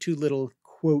just read two little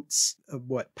quotes of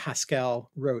what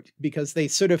Pascal wrote, because they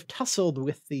sort of tussled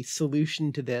with the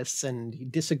solution to this, and he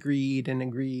disagreed and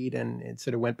agreed, and it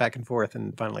sort of went back and forth,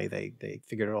 and finally they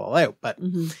figured it all out. But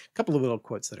a couple of little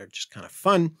quotes that are just kind of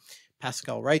fun.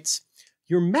 Pascal writes,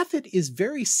 "Your method is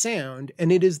very sound,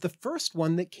 and it is the first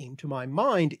one that came to my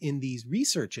mind in these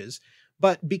researches,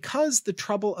 but because the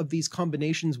trouble of these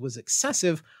combinations was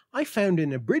excessive, I found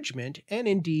an abridgment, and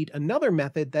indeed another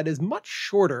method that is much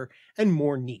shorter and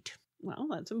more neat." Well,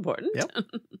 that's important. Yep.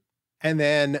 And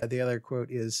then the other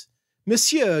quote is,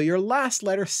 "Monsieur, your last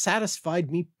letter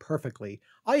satisfied me perfectly.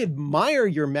 I admire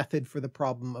your method for the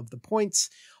problem of the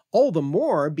points, all the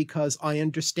more because I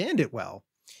understand it well.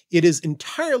 It is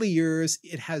entirely yours,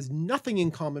 it has nothing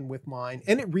in common with mine,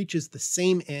 and it reaches the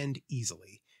same end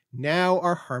easily. Now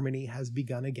our harmony has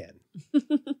begun again."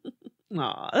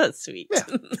 Aw, that's sweet. Yeah.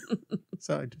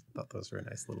 So I just thought those were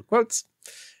nice little quotes.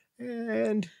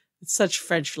 And it's such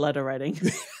French letter writing.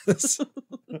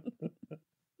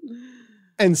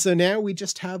 And so now we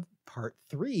just have part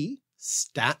 3,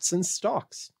 stats and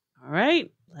stocks. All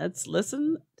right, let's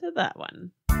listen to that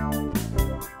one.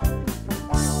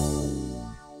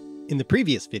 In the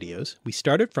previous videos, we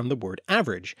started from the word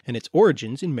average and its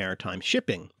origins in maritime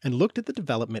shipping, and looked at the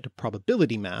development of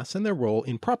probability mass and their role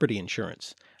in property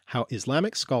insurance. how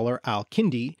Islamic scholar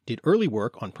al-Kindi did early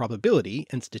work on probability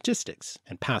and statistics,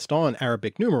 and passed on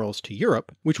Arabic numerals to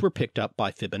Europe, which were picked up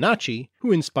by Fibonacci,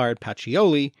 who inspired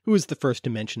Pacioli, who was the first to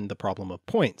mention the problem of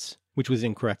points, which was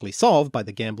incorrectly solved by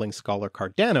the gambling scholar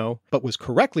Cardano, but was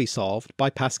correctly solved by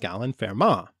Pascal and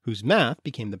Fermat, whose math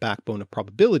became the backbone of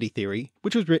probability theory,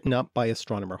 which was written up by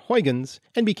astronomer Huygens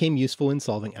and became useful in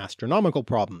solving astronomical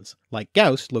problems, like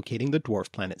Gauss locating the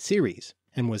dwarf planet Ceres,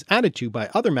 and was added to by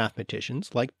other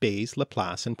mathematicians like Bayes,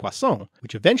 Laplace, and Poisson,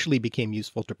 which eventually became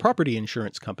useful to property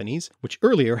insurance companies, which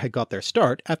earlier had got their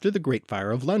start after the Great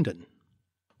Fire of London.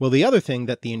 Well, the other thing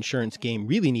that the insurance game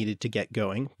really needed to get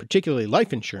going, particularly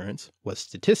life insurance, was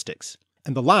statistics,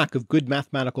 and the lack of good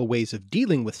mathematical ways of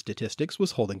dealing with statistics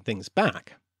was holding things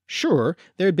back. Sure,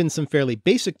 there had been some fairly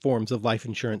basic forms of life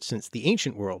insurance since the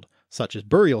ancient world, such as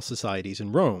burial societies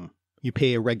in Rome. You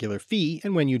pay a regular fee,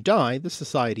 and when you die, the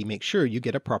society makes sure you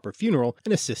get a proper funeral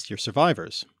and assists your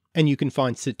survivors. And you can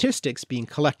find statistics being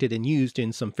collected and used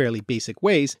in some fairly basic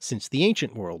ways since the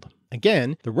ancient world.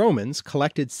 Again, the Romans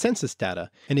collected census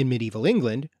data, and in medieval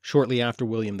England, shortly after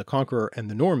William the Conqueror and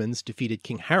the Normans defeated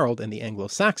King Harold and the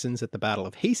Anglo-Saxons at the Battle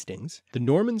of Hastings, the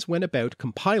Normans went about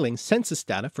compiling census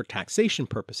data for taxation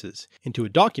purposes into a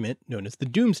document known as the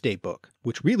Doomsday Book,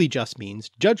 which really just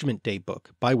means Judgment Day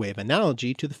Book, by way of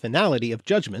analogy to the finality of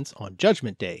judgments on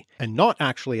Judgment Day, and not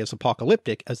actually as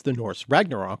apocalyptic as the Norse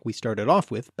Ragnarok we started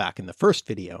off with back in the first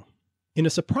video. In a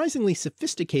surprisingly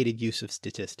sophisticated use of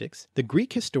statistics, the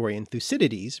Greek historian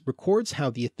Thucydides records how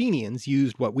the Athenians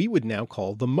used what we would now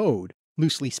call the mode,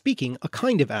 loosely speaking a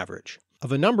kind of average,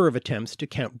 of a number of attempts to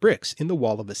count bricks in the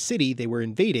wall of a city they were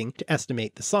invading to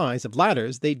estimate the size of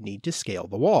ladders they'd need to scale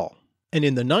the wall. And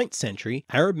in the 9th century,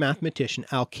 Arab mathematician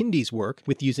al-Kindi's work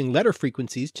with using letter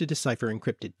frequencies to decipher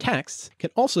encrypted texts can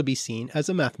also be seen as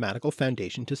a mathematical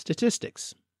foundation to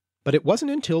statistics. But it wasn't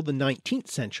until the 19th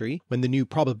century, when the new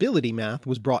probability math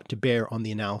was brought to bear on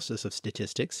the analysis of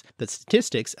statistics, that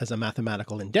statistics as a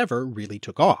mathematical endeavour really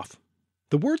took off.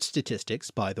 The word statistics,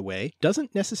 by the way,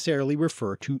 doesn't necessarily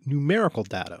refer to numerical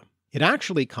data. It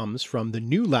actually comes from the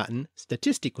New Latin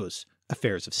statisticus,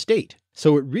 affairs of state,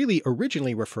 so it really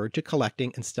originally referred to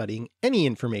collecting and studying any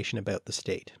information about the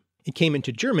state. It came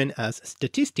into German as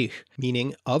Statistik,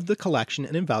 meaning of the collection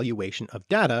and evaluation of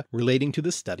data relating to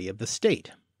the study of the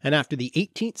state. And after the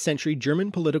 18th century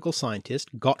German political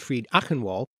scientist Gottfried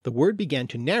Achenwald, the word began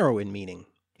to narrow in meaning.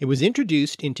 It was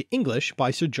introduced into English by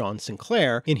Sir John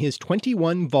Sinclair in his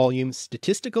 21-volume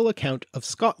Statistical Account of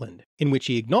Scotland, in which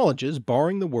he acknowledges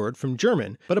borrowing the word from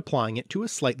German but applying it to a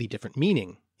slightly different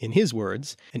meaning. In his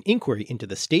words, an inquiry into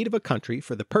the state of a country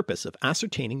for the purpose of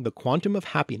ascertaining the quantum of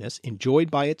happiness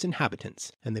enjoyed by its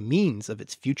inhabitants and the means of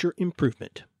its future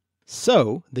improvement.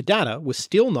 So, the data was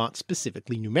still not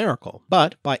specifically numerical,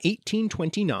 but by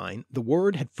 1829 the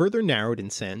word had further narrowed in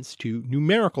sense to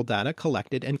numerical data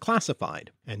collected and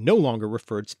classified, and no longer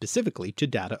referred specifically to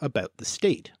data about the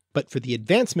state. But for the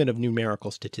advancement of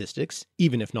numerical statistics,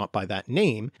 even if not by that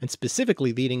name, and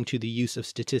specifically leading to the use of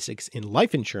statistics in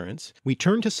life insurance, we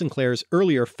turn to Sinclair's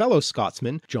earlier fellow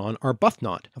Scotsman, John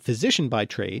Arbuthnot, a physician by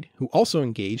trade who also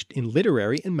engaged in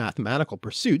literary and mathematical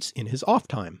pursuits in his off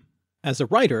time. As a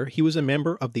writer, he was a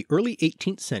member of the early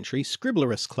 18th century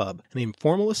Scriblerus Club, an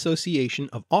informal association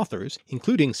of authors,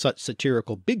 including such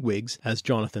satirical bigwigs as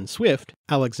Jonathan Swift,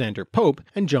 Alexander Pope,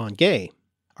 and John Gay.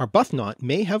 Arbuthnot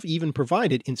may have even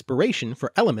provided inspiration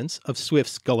for elements of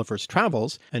Swift's Gulliver's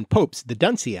Travels and Pope's The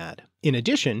Dunciad. In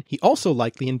addition, he also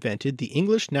likely invented the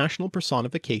English national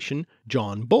personification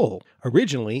John Bull,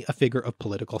 originally a figure of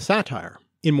political satire.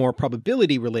 In more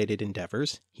probability-related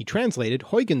endeavours, he translated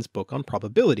Huygens' book on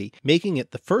probability, making it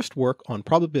the first work on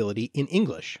probability in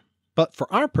English. But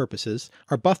for our purposes,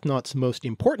 Arbuthnot's most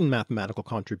important mathematical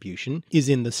contribution is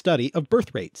in the study of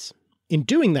birth rates. In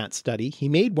doing that study, he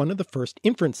made one of the first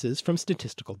inferences from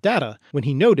statistical data, when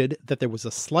he noted that there was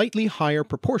a slightly higher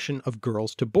proportion of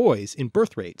girls to boys in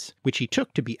birth rates, which he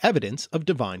took to be evidence of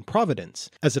divine providence,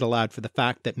 as it allowed for the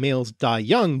fact that males die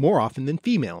young more often than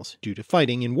females, due to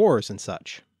fighting in wars and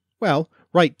such. Well,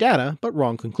 right data, but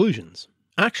wrong conclusions.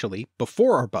 Actually,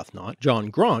 before Arbuthnot, John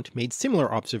Grant made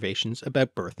similar observations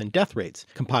about birth and death rates,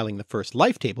 compiling the first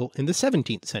life table in the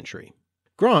 17th century.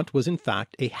 Grant was in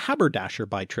fact a haberdasher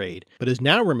by trade, but is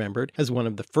now remembered as one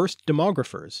of the first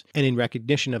demographers, and in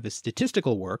recognition of his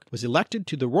statistical work was elected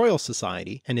to the Royal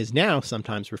Society and is now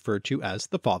sometimes referred to as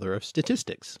the father of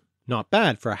statistics. Not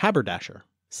bad for a haberdasher.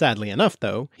 Sadly enough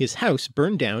though, his house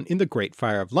burned down in the Great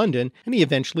Fire of London and he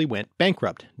eventually went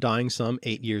bankrupt, dying some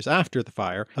 8 years after the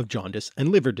fire of jaundice and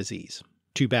liver disease.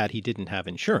 Too bad he didn't have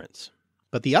insurance.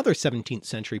 But the other 17th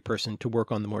century person to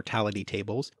work on the mortality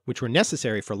tables, which were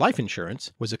necessary for life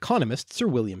insurance, was economist Sir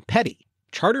William Petty.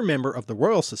 Charter member of the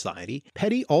Royal Society,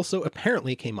 Petty also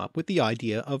apparently came up with the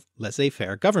idea of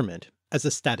laissez-faire government. As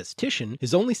a statistician,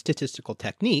 his only statistical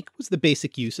technique was the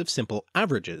basic use of simple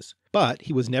averages, but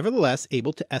he was nevertheless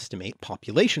able to estimate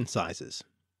population sizes.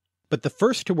 But the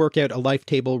first to work out a life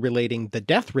table relating the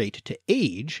death rate to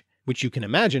age, which you can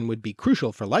imagine would be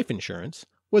crucial for life insurance,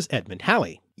 was Edmund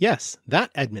Halley. Yes,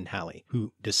 that Edmund Halley,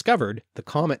 who discovered the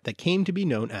comet that came to be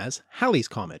known as Halley's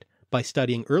Comet, by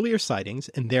studying earlier sightings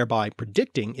and thereby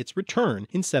predicting its return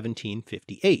in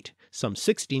 1758, some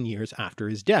 16 years after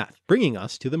his death, bringing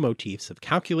us to the motifs of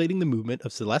calculating the movement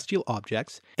of celestial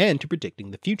objects and to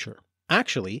predicting the future.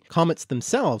 Actually, comets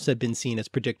themselves had been seen as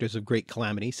predictors of great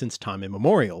calamity since time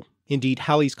immemorial. Indeed,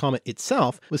 Halley's Comet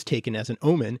itself was taken as an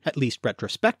omen, at least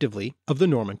retrospectively, of the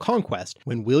Norman conquest,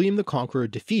 when William the Conqueror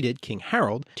defeated King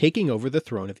Harold, taking over the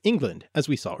throne of England, as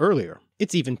we saw earlier.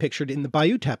 It's even pictured in the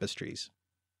Bayeux tapestries.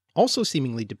 Also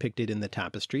seemingly depicted in the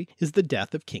tapestry is the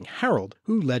death of King Harold,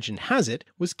 who, legend has it,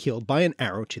 was killed by an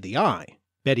arrow to the eye.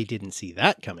 Betty didn't see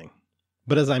that coming.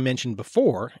 But as I mentioned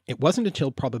before, it wasn't until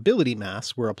probability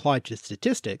maths were applied to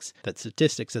statistics that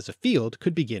statistics as a field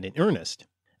could begin in earnest.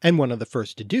 And one of the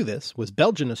first to do this was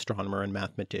Belgian astronomer and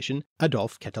mathematician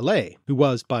Adolphe Quetelet, who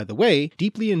was, by the way,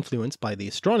 deeply influenced by the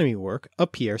astronomy work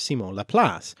of Pierre-Simon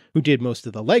Laplace, who did most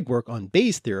of the legwork on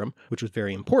Bayes' theorem, which was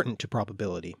very important to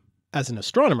probability. As an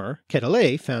astronomer,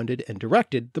 Quetelet founded and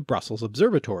directed the Brussels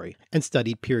Observatory, and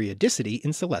studied periodicity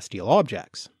in celestial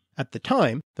objects. At the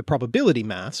time, the probability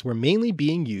maths were mainly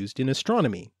being used in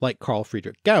astronomy, like Carl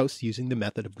Friedrich Gauss using the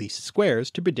method of least squares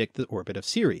to predict the orbit of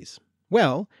Ceres.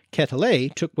 Well,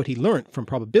 Quetelet took what he learnt from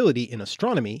probability in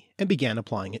astronomy and began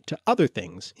applying it to other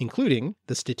things, including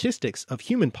the statistics of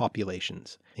human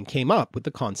populations, and came up with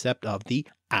the concept of the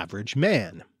average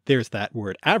man. There's that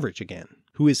word average again,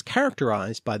 who is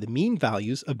characterized by the mean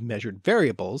values of measured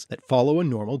variables that follow a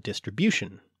normal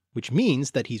distribution, which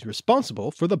means that he's responsible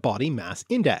for the body mass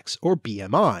index, or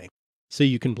BMI. So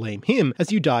you can blame him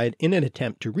as you died in an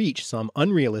attempt to reach some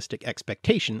unrealistic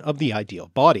expectation of the ideal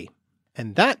body.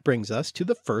 And that brings us to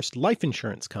the first life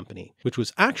insurance company, which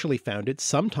was actually founded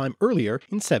sometime earlier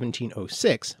in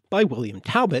 1706 by William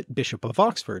Talbot, Bishop of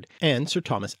Oxford, and Sir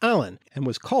Thomas Allen, and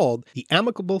was called the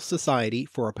Amicable Society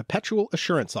for a Perpetual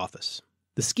Assurance Office.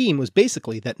 The scheme was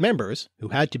basically that members, who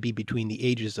had to be between the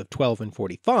ages of 12 and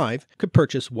 45, could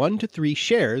purchase 1 to 3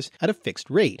 shares at a fixed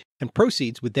rate, and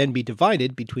proceeds would then be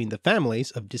divided between the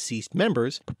families of deceased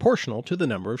members proportional to the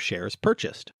number of shares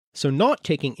purchased. So not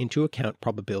taking into account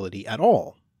probability at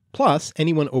all. Plus,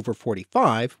 anyone over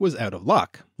 45 was out of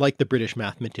luck, like the British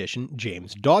mathematician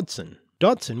James Dodson.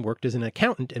 Dodson worked as an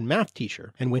accountant and math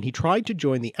teacher, and when he tried to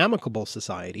join the Amicable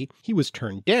Society, he was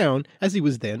turned down as he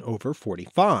was then over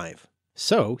 45.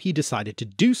 So he decided to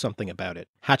do something about it,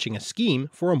 hatching a scheme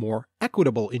for a more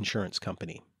equitable insurance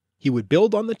company. He would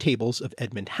build on the tables of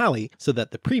Edmund Halley so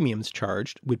that the premiums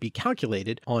charged would be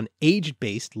calculated on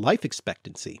age-based life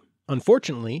expectancy.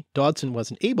 Unfortunately, Dodson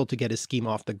wasn't able to get his scheme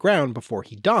off the ground before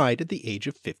he died at the age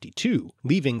of 52,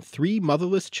 leaving 3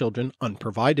 motherless children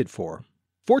unprovided for.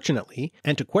 Fortunately,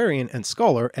 antiquarian and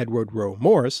scholar Edward Rowe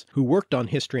Morse, who worked on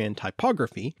history and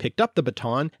typography, picked up the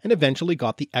baton and eventually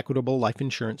got the Equitable Life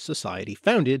Insurance Society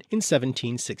founded in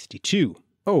 1762.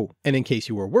 Oh, and in case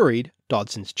you were worried,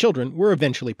 Dodson's children were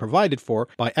eventually provided for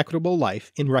by Equitable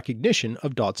Life in recognition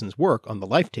of Dodson's work on the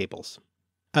life tables.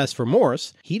 As for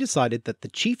Morse, he decided that the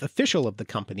chief official of the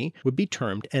company would be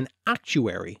termed an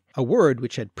actuary, a word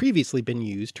which had previously been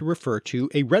used to refer to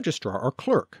a registrar or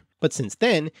clerk, but since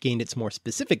then gained its more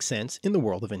specific sense in the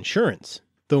world of insurance.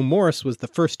 Though Morse was the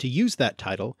first to use that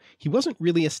title, he wasn't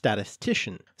really a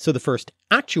statistician, so the first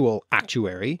actual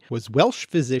actuary was Welsh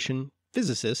physician,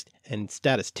 physicist, and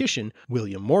statistician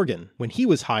William Morgan, when he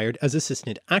was hired as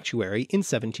assistant actuary in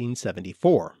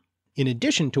 1774. In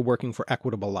addition to working for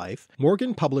Equitable Life,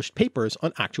 Morgan published papers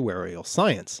on actuarial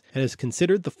science, and is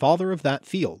considered the father of that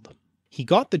field. He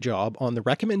got the job on the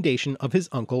recommendation of his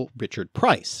uncle Richard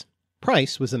Price.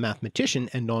 Price was a mathematician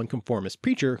and nonconformist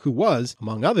preacher who was,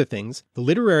 among other things, the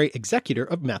literary executor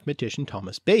of mathematician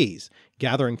Thomas Bayes,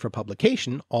 gathering for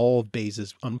publication all of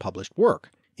Bayes' unpublished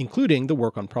work, including the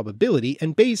work on probability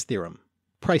and Bayes' theorem.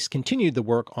 Price continued the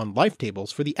work on life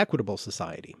tables for the Equitable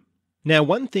Society. Now,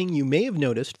 one thing you may have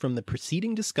noticed from the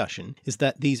preceding discussion is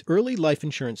that these early life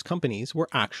insurance companies were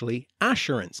actually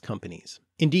assurance companies.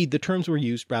 Indeed, the terms were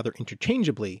used rather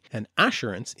interchangeably, and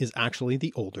assurance is actually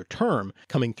the older term,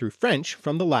 coming through French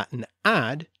from the Latin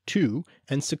ad, to,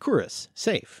 and securus,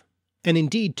 safe. And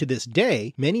indeed, to this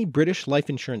day, many British life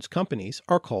insurance companies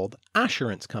are called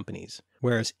assurance companies,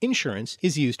 whereas insurance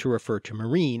is used to refer to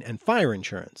marine and fire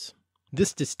insurance.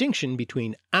 This distinction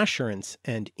between assurance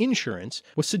and insurance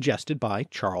was suggested by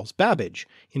Charles Babbage,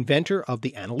 inventor of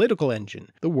the analytical engine,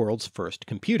 the world's first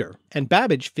computer. And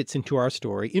Babbage fits into our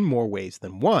story in more ways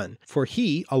than one, for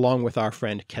he, along with our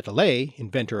friend Quetelet,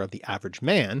 inventor of the average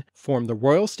man, formed the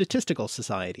Royal Statistical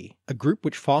Society, a group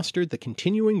which fostered the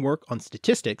continuing work on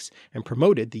statistics and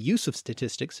promoted the use of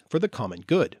statistics for the common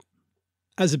good.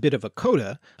 As a bit of a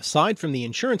coda, aside from the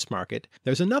insurance market,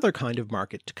 there's another kind of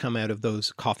market to come out of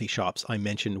those coffee shops I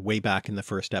mentioned way back in the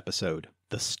first episode,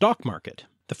 the stock market.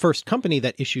 The first company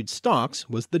that issued stocks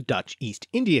was the Dutch East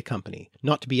India Company.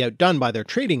 Not to be outdone by their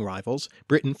trading rivals,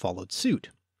 Britain followed suit.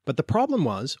 But the problem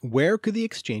was, where could the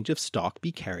exchange of stock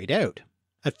be carried out?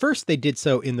 At first they did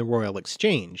so in the Royal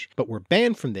Exchange, but were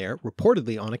banned from there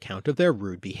reportedly on account of their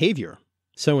rude behaviour.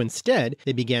 So instead,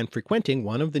 they began frequenting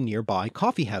one of the nearby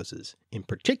coffee houses, in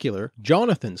particular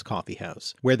Jonathan's Coffee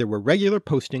House, where there were regular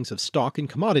postings of stock and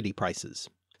commodity prices.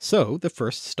 So the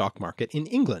first stock market in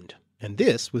England. And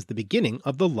this was the beginning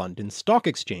of the London Stock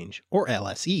Exchange, or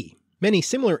LSE. Many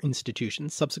similar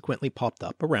institutions subsequently popped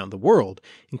up around the world,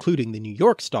 including the New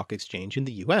York Stock Exchange in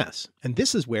the US, and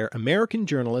this is where American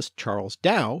journalist Charles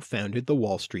Dow founded the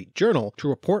Wall Street Journal to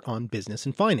report on business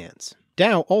and finance.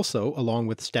 Dow also, along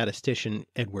with statistician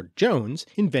Edward Jones,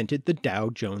 invented the Dow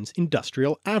Jones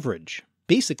Industrial Average.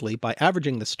 Basically, by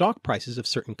averaging the stock prices of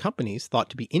certain companies thought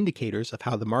to be indicators of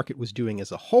how the market was doing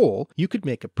as a whole, you could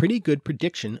make a pretty good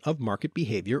prediction of market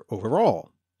behavior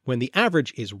overall. When the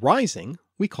average is rising,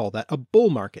 we call that a bull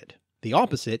market. The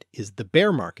opposite is the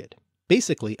bear market.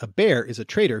 Basically, a bear is a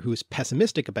trader who is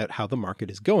pessimistic about how the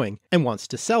market is going and wants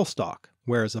to sell stock,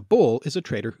 whereas a bull is a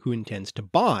trader who intends to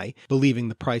buy, believing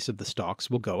the price of the stocks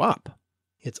will go up.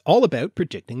 It's all about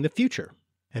predicting the future.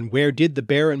 And where did the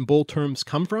bear and bull terms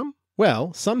come from?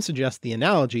 Well, some suggest the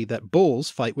analogy that bulls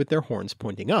fight with their horns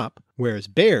pointing up, whereas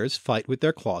bears fight with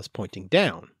their claws pointing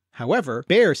down. However,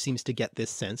 bear seems to get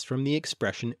this sense from the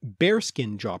expression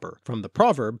bearskin jobber, from the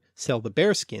proverb, sell the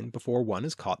bearskin before one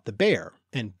has caught the bear,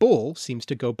 and bull seems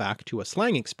to go back to a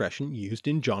slang expression used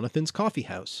in Jonathan's Coffee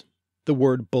House. The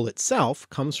word bull itself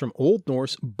comes from Old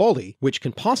Norse bolli, which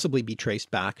can possibly be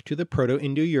traced back to the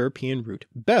Proto-Indo-European root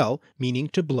bel, meaning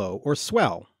to blow or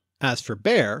swell. As for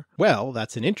bear, well,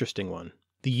 that's an interesting one.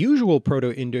 The usual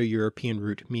Proto-Indo-European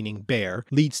root meaning bear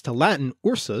leads to Latin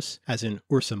ursus, as in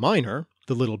Ursa Minor,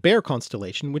 the little bear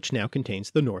constellation which now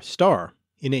contains the North Star.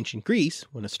 In ancient Greece,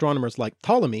 when astronomers like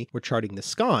Ptolemy were charting the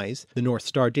skies, the North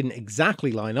Star didn't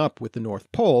exactly line up with the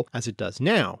North Pole as it does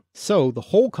now, so the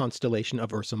whole constellation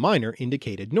of Ursa Minor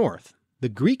indicated north. The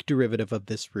Greek derivative of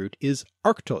this root is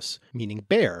Arctos, meaning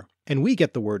bear, and we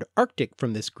get the word Arctic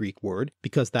from this Greek word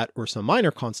because that Ursa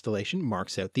Minor constellation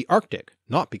marks out the Arctic,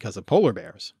 not because of polar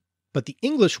bears. But the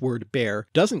English word bear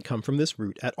doesn't come from this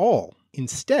root at all.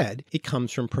 Instead, it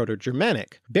comes from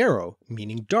Proto-Germanic, bero,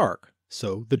 meaning dark,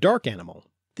 so the dark animal.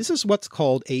 This is what's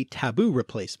called a taboo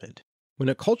replacement. When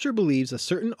a culture believes a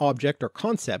certain object or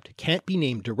concept can't be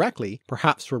named directly,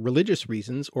 perhaps for religious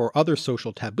reasons or other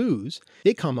social taboos,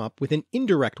 they come up with an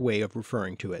indirect way of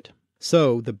referring to it.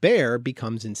 So the bear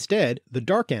becomes instead the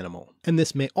dark animal, and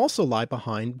this may also lie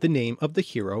behind the name of the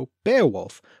hero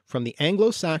Beowulf from the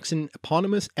Anglo-Saxon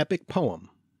eponymous epic poem.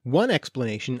 One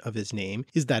explanation of his name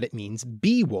is that it means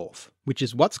bee-wolf, which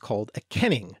is what's called a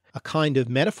kenning, a kind of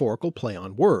metaphorical play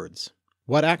on words.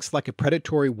 What acts like a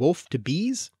predatory wolf to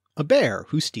bees? A bear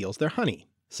who steals their honey.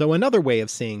 So another way of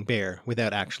saying bear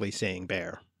without actually saying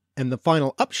bear. And the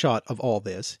final upshot of all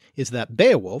this is that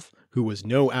Beowulf, who was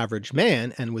no average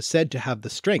man and was said to have the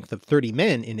strength of 30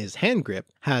 men in his hand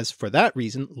grip, has for that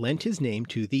reason lent his name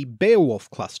to the Beowulf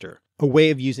cluster, a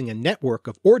way of using a network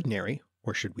of ordinary,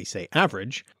 or should we say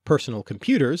average, personal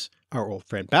computers, our old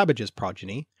friend Babbage's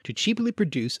progeny, to cheaply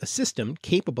produce a system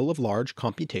capable of large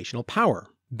computational power.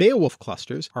 Beowulf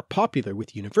clusters are popular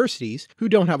with universities who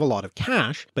don't have a lot of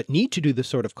cash but need to do the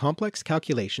sort of complex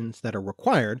calculations that are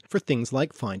required for things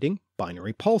like finding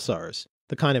binary pulsars,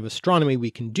 the kind of astronomy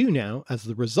we can do now as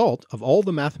the result of all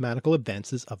the mathematical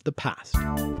advances of the past.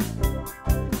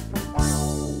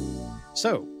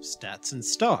 So, stats and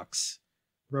stocks.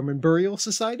 Roman burial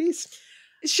societies?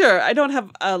 Sure, I don't have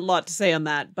a lot to say on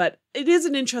that, but it is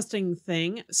an interesting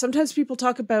thing. Sometimes people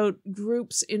talk about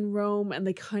groups in Rome and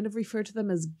they kind of refer to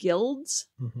them as guilds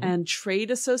and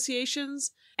trade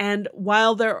associations. And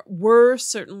while there were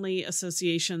certainly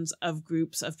associations of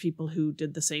groups of people who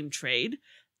did the same trade,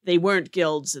 they weren't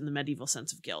guilds in the medieval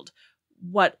sense of guild.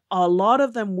 what a lot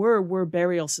of them were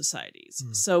burial societies.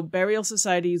 So burial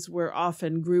societies were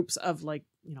often groups of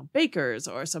bakers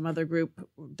or some other group,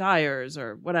 dyers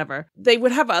or whatever. They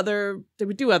would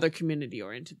do other community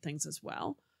oriented things as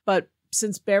well. But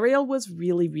since burial was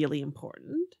really, really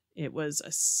important, it was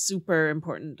a super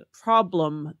important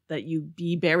problem that you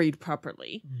be buried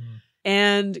properly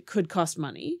and could cost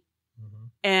money.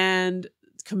 And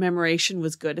commemoration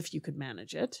was good if you could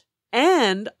manage it.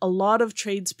 And a lot of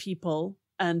tradespeople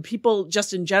and people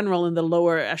just in general in the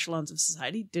lower echelons of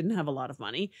society didn't have a lot of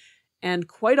money, and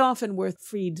quite often were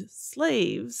freed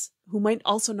slaves who might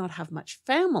also not have much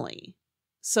family.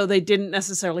 So they didn't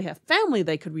necessarily have family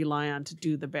they could rely on to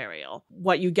do the burial.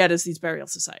 What you get is these burial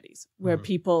societies where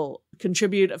people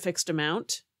contribute a fixed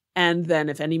amount, and then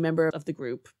if any member of the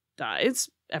group dies,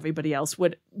 everybody else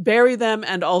would bury them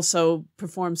and also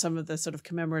perform some of the sort of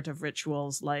commemorative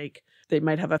rituals, like they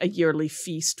might have a yearly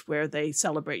feast where they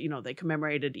celebrate, they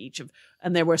commemorated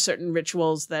and there were certain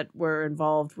rituals that were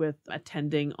involved with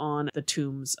attending on the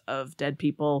tombs of dead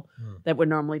people that were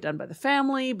normally done by the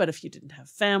family. But if you didn't have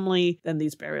family, then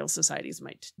these burial societies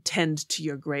might tend to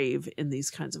your grave in these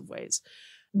kinds of ways,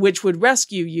 which would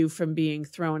rescue you from being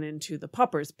thrown into the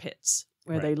paupers' pits,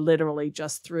 where they literally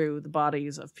just threw the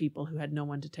bodies of people who had no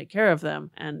one to take care of them.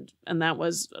 And that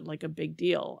was like a big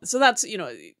deal. So that's,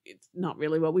 it's not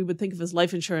really what we would think of as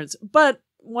life insurance. But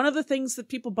one of the things that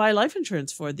people buy life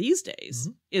insurance for these days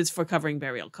is for covering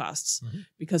burial costs,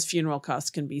 because funeral costs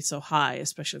can be so high,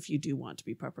 especially if you do want to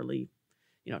be properly,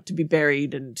 to be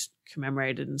buried and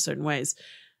commemorated in certain ways.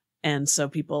 And so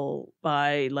people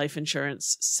buy life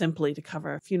insurance simply to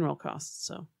cover funeral costs.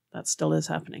 So that still is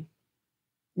happening.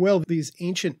 Well, these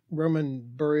ancient Roman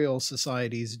burial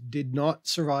societies did not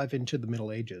survive into the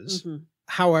Middle Ages.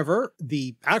 However,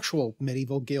 the actual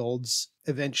medieval guilds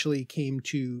eventually came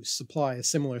to supply a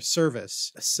similar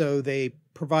service. So they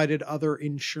provided other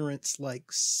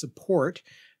insurance-like support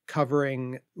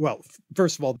covering, well,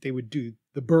 first of all, they would do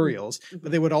the burials,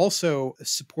 but they would also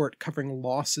support covering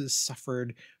losses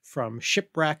suffered from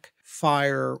shipwreck,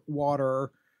 fire,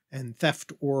 water, and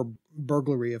theft or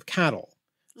burglary of cattle.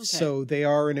 Okay. So they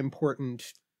are an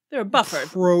important They're a buffer.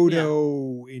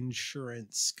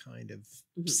 Proto-insurance kind of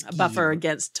scheme. A buffer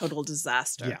against total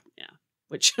disaster. Yeah.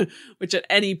 Which at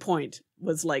any point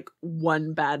was like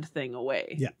one bad thing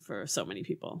away for so many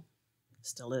people.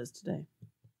 Still is today.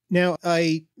 Now,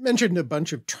 I mentioned a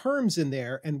bunch of terms in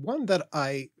there, and one that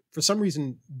I, for some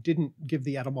reason, didn't give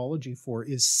the etymology for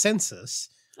is census.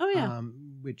 Oh, yeah.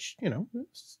 Which,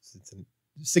 it's a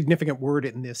significant word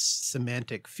in this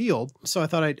semantic field. So I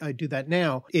thought I'd do that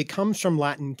now. It comes from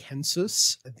Latin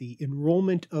census, the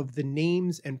enrollment of the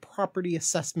names and property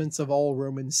assessments of all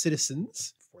Roman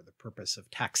citizens for the purpose of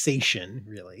taxation,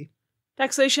 really.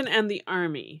 Taxation and the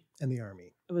army. And the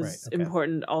army. It was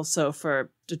important also for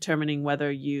determining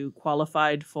whether you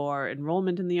qualified for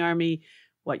enrollment in the army,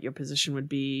 what your position would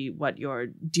be, what your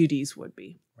duties would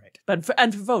be. Right.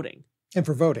 And for voting. And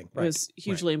for voting, right. It was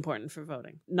hugely important for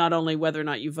voting. Not only whether or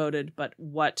not you voted, but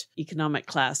what economic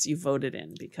class you voted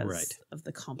in because of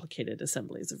the complicated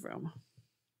assemblies of Rome.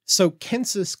 So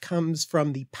census comes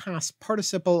from the past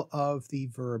participle of the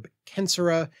verb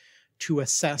censere, to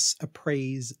assess,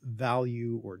 appraise,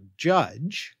 value, or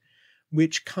judge,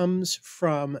 which comes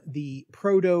from the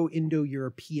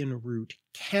Proto-Indo-European root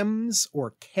chems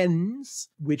or kens,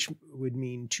 which would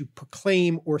mean to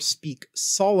proclaim or speak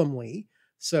solemnly.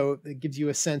 So it gives you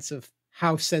a sense of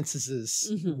how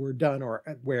censuses were done or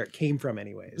where it came from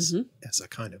anyways, as a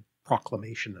kind of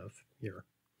proclamation of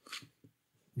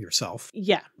yourself.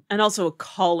 Yeah. And also a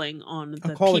calling on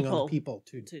the people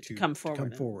to come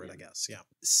forward. I guess. Yeah.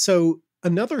 So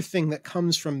another thing that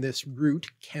comes from this root,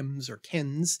 chems or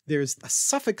kens, there's a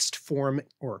suffixed form,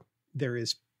 or there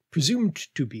is presumed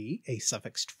to be a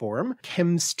suffixed form,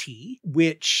 chemsti,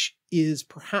 which is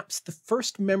perhaps the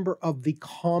first member of the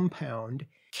compound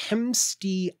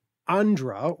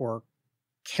chemstiandra or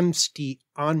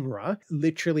chemstianra,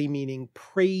 literally meaning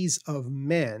praise of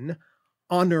men.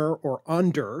 Honor or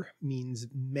onder means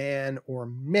man or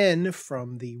men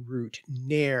from the root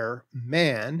ner,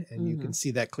 man, and you can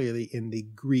see that clearly in the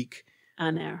Greek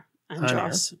aner,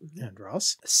 andros.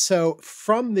 Andros. So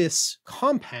from this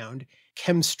compound,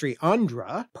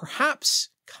 chemstriandra, perhaps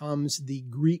comes the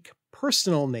Greek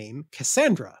personal name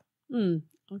Cassandra,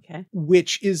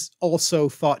 which is also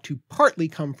thought to partly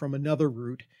come from another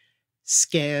root,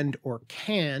 scanned or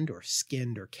canned, or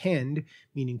skinned or kenned,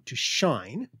 meaning to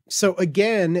shine. So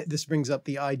again, this brings up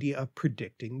the idea of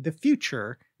predicting the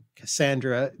future,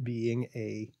 Cassandra being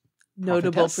a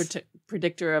notable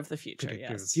predictor of the future.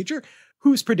 Predictor of the future,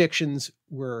 whose predictions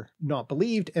were not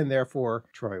believed, and therefore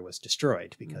Troy was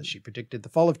destroyed because she predicted the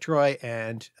fall of Troy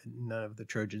and none of the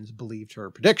Trojans believed her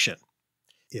prediction.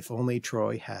 If only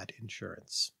Troy had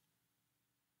insurance.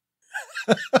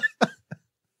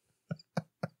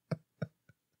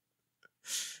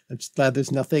 I'm just glad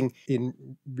there's nothing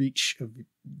in reach of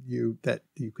you that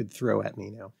you could throw at me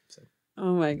now. So.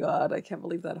 Oh my God, I can't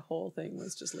believe that whole thing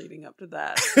was just leading up to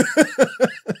that.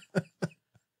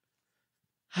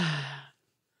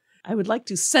 I would like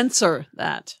to censor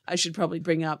that. I should probably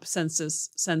bring up census,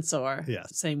 censor,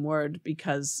 Yes. same word,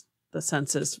 because the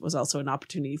census was also an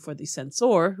opportunity for the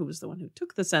censor, who was the one who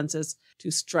took the census,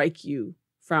 to strike you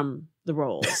from the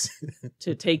rolls,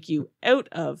 to take you out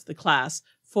of the class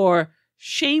for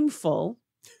shameful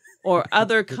or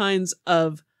other kinds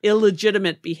of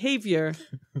illegitimate behavior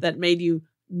that made you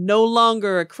no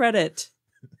longer a credit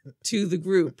to the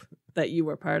group that you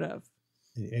were part of.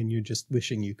 And you're just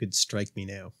wishing you could strike me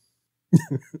now.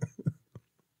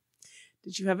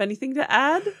 Did you have anything to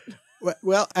add?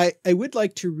 Well, I would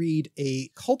like to read a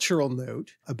cultural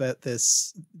note about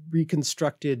this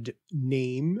reconstructed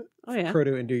name, Oh, yeah.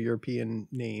 Proto-Indo-European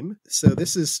name. So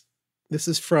this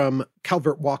is from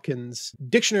Calvert Watkins'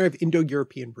 Dictionary of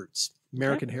Indo-European Roots,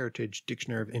 American Heritage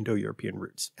Dictionary of Indo-European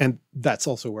Roots. And that's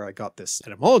also where I got this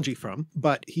etymology from.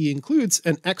 But he includes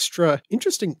an extra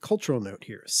interesting cultural note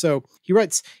here. So he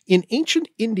writes, in ancient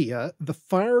India, the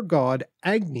fire god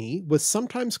Agni was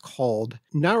sometimes called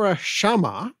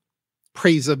Narashama,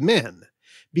 praise of men,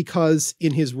 because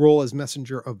in his role as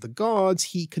messenger of the gods,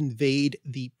 he conveyed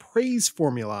the praise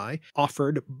formulae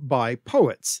offered by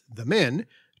poets, the men,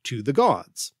 to the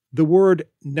gods. The word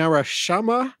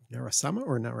Narashama,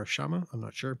 I'm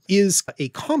not sure, is a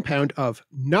compound of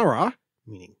Nara,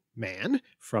 meaning man,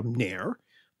 from Ner,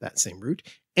 that same root,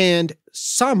 and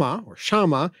Sama, or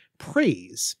Shama,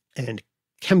 praise, and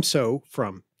Kemso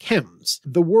from chems.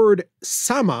 The word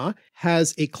Sama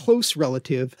has a close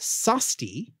relative,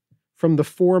 Sasti, from the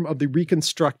form of the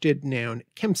reconstructed noun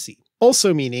Kemsi,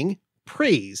 also meaning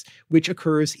praise, which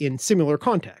occurs in similar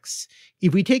contexts.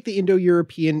 If we take the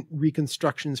Indo-European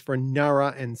reconstructions for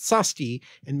Nara and Sasti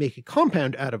and make a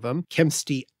compound out of them,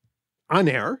 Kemsti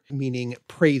Aner, meaning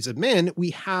praise of men,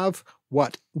 we have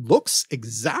what looks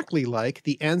exactly like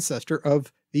the ancestor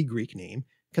of the Greek name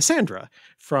Cassandra,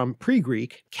 from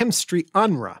pre-Greek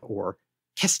Kemstrianra or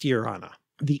Kestiarana.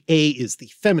 The A is the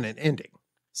feminine ending,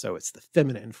 so it's the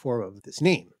feminine form of this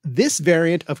name. This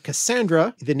variant of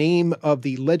Cassandra, the name of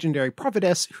the legendary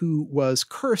prophetess who was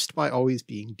cursed by always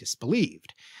being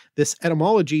disbelieved. This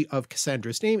etymology of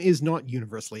Cassandra's name is not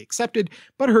universally accepted,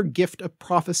 but her gift of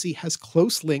prophecy has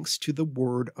close links to the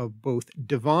word of both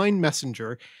divine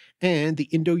messenger and the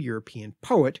Indo-European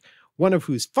poet, one of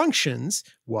whose functions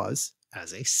was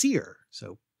as a seer.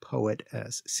 So poet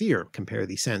as seer. Compare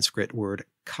the Sanskrit word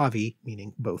kavi,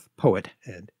 meaning both poet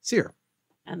and seer.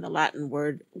 And the Latin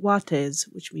word vates,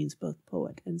 which means both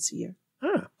poet and seer.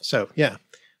 So yeah.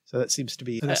 So that seems to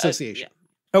be an association.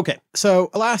 Yeah. Okay. So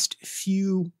last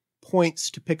few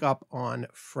points to pick up on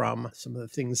from some of the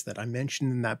things that I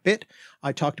mentioned in that bit.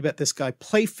 I talked about this guy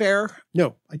Playfair.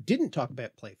 No, I didn't talk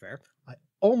about Playfair. I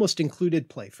almost included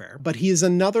Playfair, but he is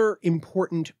another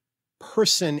important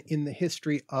person in the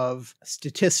history of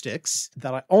statistics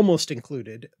that I almost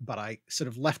included, but I sort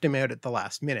of left him out at the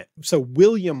last minute. So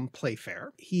William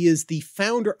Playfair, he is the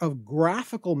founder of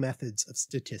graphical methods of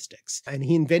statistics, and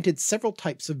he invented several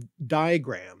types of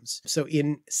diagrams. So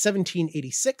in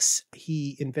 1786,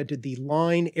 he invented the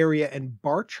line, area, and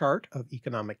bar chart of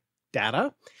economic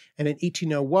data. And in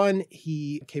 1801,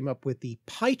 he came up with the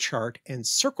pie chart and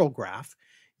circle graph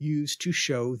used to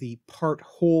show the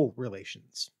part-whole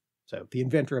relations. So the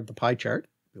inventor of the pie chart,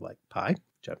 we like pie,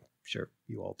 which I'm sure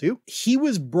you all do. He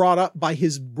was brought up by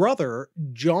his brother,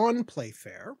 John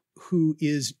Playfair, who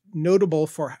is notable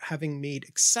for having made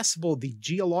accessible the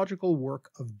geological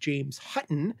work of James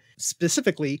Hutton,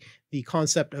 specifically the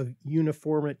concept of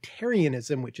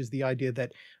uniformitarianism, which is the idea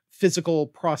that physical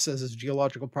processes,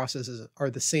 geological processes are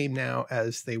the same now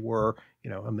as they were,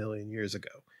 a million years ago.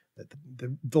 That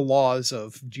the laws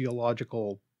of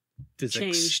geological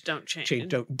physics Don't change.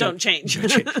 Don't change.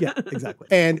 Yeah, exactly.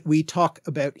 And we talk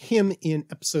about him in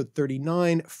episode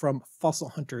 39, From Fossil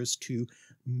Hunters to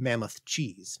Mammoth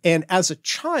Cheese. And as a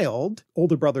child,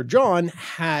 older brother John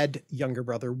had younger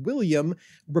brother William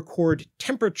record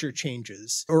temperature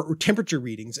changes or temperature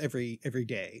readings every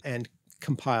day and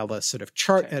compile a sort of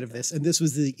chart out of this. And this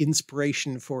was the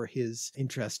inspiration for his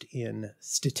interest in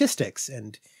statistics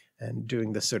and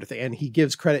doing this sort of thing. And he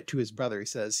gives credit to his brother. He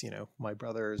says, my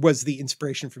brother was the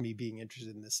inspiration for me being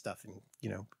interested in this stuff and,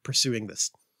 pursuing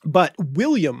this. But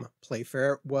William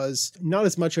Playfair was not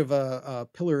as much of a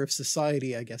pillar of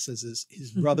society, I guess, as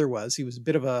his brother was. He was a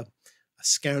bit of a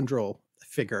scoundrel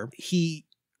figure. He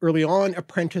early on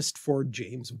apprenticed for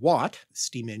James Watt,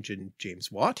 steam engine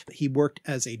James Watt. He worked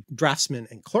as a draftsman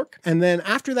and clerk. And then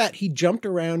after that, he jumped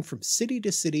around from city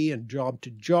to city and job to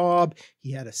job.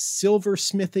 He had a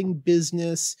silversmithing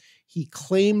business. He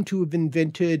claimed to have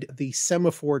invented the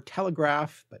semaphore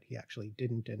telegraph, but he actually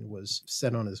didn't and was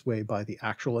sent on his way by the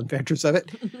actual inventors of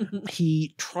it.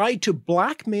 He tried to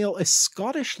blackmail a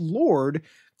Scottish lord,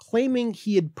 claiming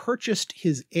he had purchased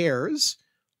his heirs.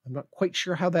 I'm not quite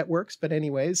sure how that works, but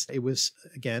anyways, it was,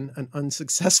 again, an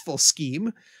unsuccessful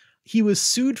scheme. He was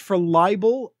sued for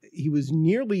libel. He was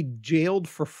nearly jailed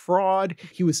for fraud.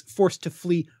 He was forced to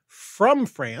flee from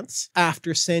France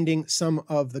after sending some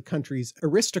of the country's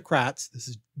aristocrats, this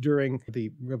is during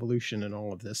the revolution and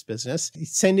all of this business,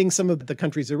 sending some of the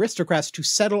country's aristocrats to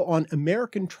settle on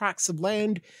American tracts of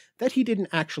land that he didn't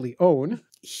actually own.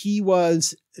 He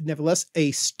was nevertheless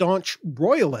a staunch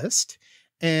royalist,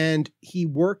 and he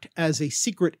worked as a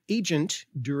secret agent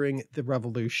during the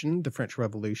revolution, the French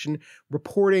Revolution,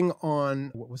 reporting on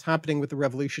what was happening with the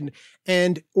revolution,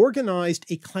 and organized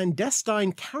a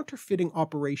clandestine counterfeiting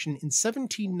operation in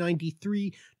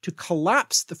 1793 to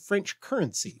collapse the French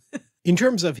currency. In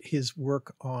terms of his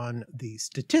work on the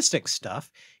statistics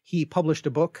stuff, he published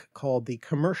a book called The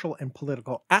Commercial and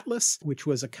Political Atlas, which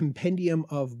was a compendium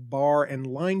of bar and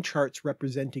line charts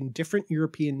representing different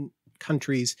European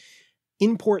countries'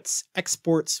 imports,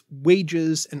 exports,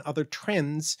 wages, and other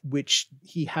trends, which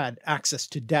he had access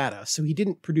to data. So he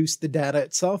didn't produce the data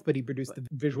itself, but he produced the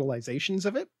visualizations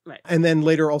of it. Right. And then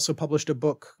later also published a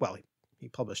book. Well, he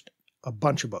published a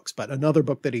bunch of books, but another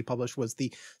book that he published was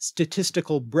the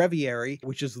Statistical Breviary,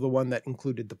 which is the one that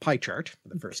included the pie chart for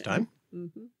the first time.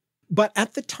 Mm-hmm. But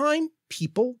at the time,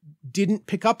 people didn't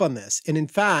pick up on this. And in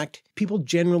fact, people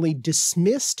generally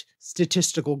dismissed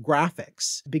statistical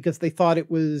graphics because they thought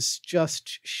it was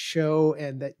just show,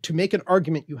 and that to make an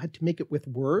argument, you had to make it with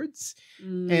words.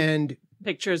 And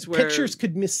pictures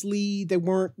could mislead. They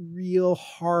weren't real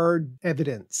hard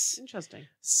evidence. Interesting.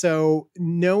 So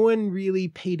no one really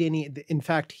paid any. In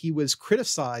fact, he was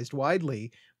criticized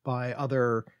widely by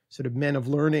other sort of men of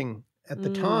learning at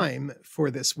the time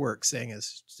for this work, saying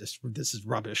this is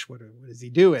rubbish. What is he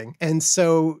doing? And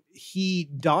so he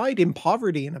died in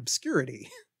poverty and obscurity.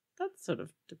 That's sort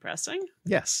of depressing.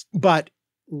 Yes. But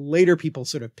later people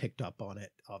sort of picked up on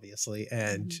it, obviously.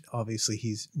 And obviously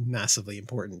he's massively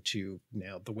important to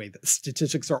now the way that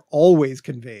statistics are always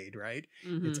conveyed, right?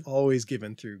 It's always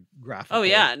given through graphical. Oh,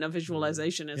 yeah. No,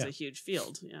 visualization is a huge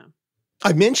field. Yeah.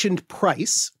 I mentioned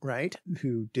Price, right,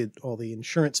 who did all the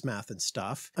insurance math and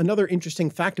stuff. Another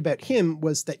interesting fact about him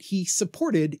was that he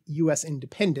supported U.S.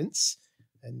 independence.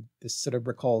 And this sort of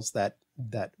recalls that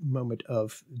moment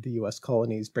of the U.S.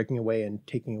 colonies breaking away and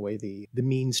taking away the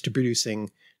means to producing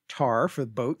tar for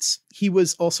boats. He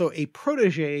was also a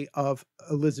protege of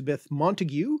Elizabeth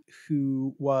Montagu,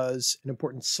 who was an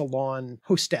important salon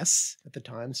hostess at the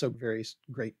time. So various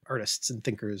great artists and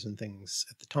thinkers and things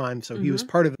at the time. So he was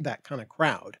part of that kind of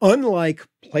crowd. Unlike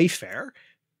Playfair,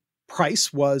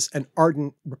 Price was an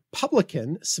ardent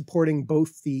Republican supporting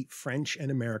both the French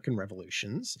and American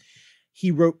revolutions. He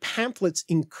wrote pamphlets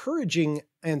encouraging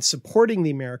and supporting the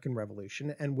American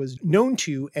Revolution and was known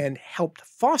to and helped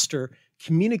foster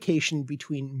communication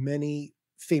between many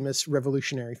famous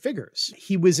revolutionary figures.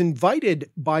 He was invited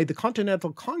by the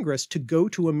Continental Congress to go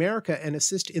to America and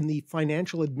assist in the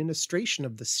financial administration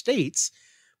of the states,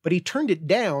 but he turned it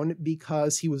down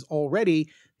because he was already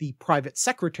the private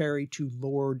secretary to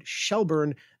Lord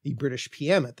Shelburne, the British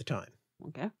PM at the time.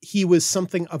 Okay. He was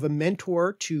something of a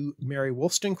mentor to Mary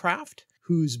Wollstonecraft,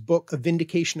 whose book, A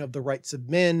Vindication of the Rights of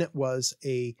Men, was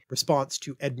a response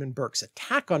to Edmund Burke's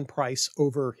attack on Price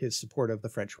over his support of the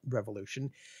French Revolution,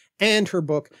 and her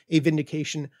book, A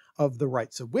Vindication of the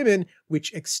Rights of Women,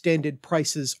 which extended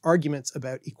Price's arguments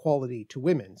about equality to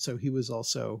women. So he was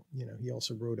also, he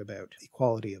also wrote about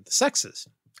equality of the sexes.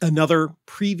 Another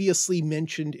previously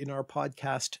mentioned in our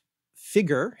podcast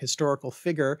historical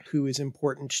figure, who is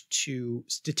important to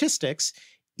statistics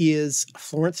is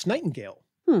Florence Nightingale.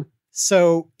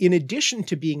 So in addition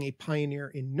to being a pioneer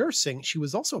in nursing, she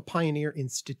was also a pioneer in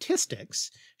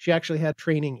statistics. She actually had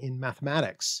training in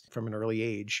mathematics from an early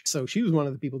age. So she was one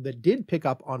of the people that did pick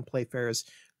up on Playfair's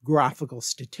graphical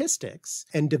statistics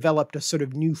and developed a sort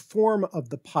of new form of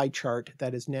the pie chart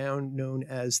that is now known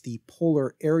as the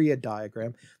polar area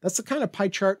diagram. That's the kind of pie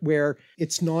chart where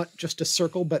it's not just a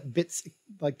circle, but bits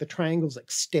like the triangles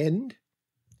extend.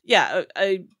 Yeah,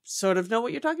 I sort of know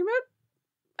what you're talking about,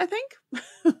 I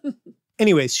think.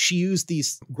 Anyways, she used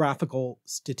these graphical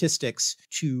statistics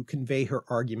to convey her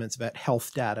arguments about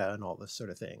health data and all this sort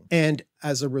of thing. And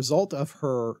as a result of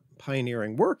her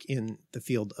pioneering work in the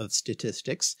field of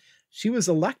statistics, she was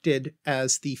elected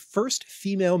as the first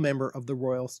female member of the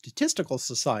Royal Statistical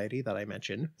Society that I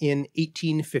mentioned in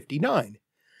 1859.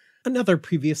 Another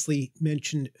previously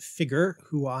mentioned figure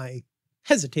who I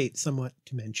hesitate somewhat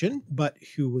to mention, but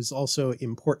who was also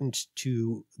important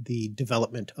to the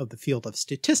development of the field of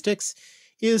statistics,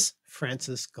 is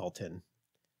Francis Galton.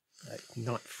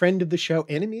 Not friend of the show,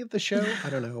 enemy of the show. I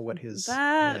don't know what his...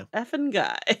 That effing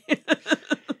guy.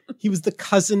 He was the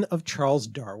cousin of Charles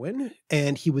Darwin,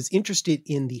 and he was interested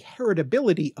in the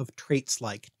heritability of traits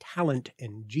like talent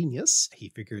and genius. He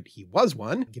figured he was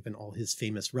one, given all his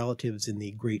famous relatives in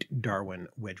the great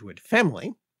Darwin-Wedgwood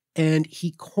family. And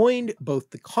he coined both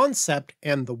the concept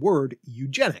and the word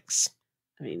eugenics.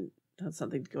 I mean, that's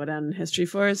something to go down in history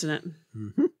for, isn't it?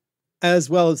 Mm-hmm. As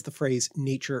well as the phrase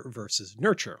nature versus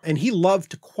nurture. And he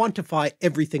loved to quantify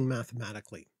everything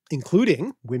mathematically,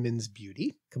 including women's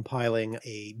beauty, compiling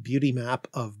a beauty map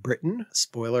of Britain,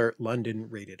 spoiler, London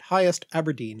rated highest,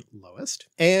 Aberdeen lowest,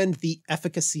 and the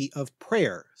efficacy of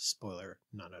prayer, spoiler,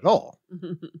 none at all.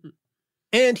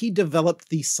 And he developed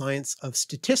the science of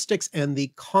statistics and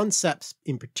the concepts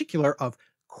in particular of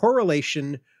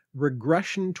correlation,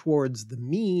 regression towards the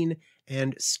mean,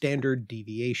 and standard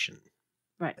deviation.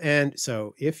 Right. And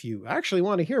so if you actually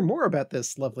want to hear more about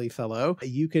this lovely fellow,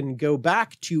 you can go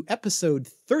back to episode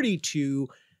 32,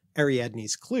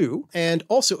 Ariadne's Clue, and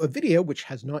also a video which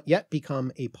has not yet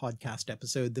become a podcast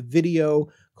episode, the video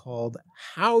called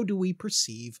How Do We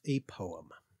Perceive a Poem?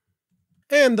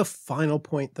 And the final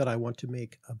point that I want to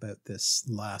make about this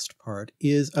last part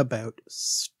is about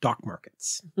stock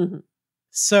markets.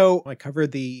 So I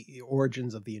covered the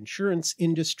origins of the insurance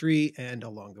industry, and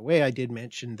along the way I did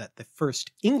mention that the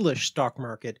first English stock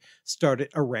market started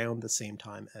around the same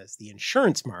time as the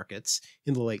insurance markets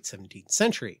in the late 17th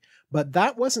century. But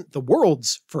that wasn't the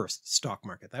world's first stock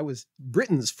market. That was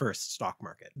Britain's first stock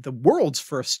market. The world's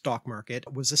first stock market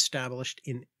was established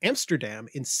in Amsterdam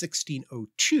in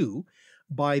 1602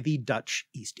 by the Dutch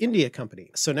East India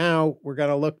Company. So now we're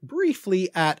going to look briefly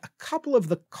at a couple of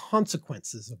the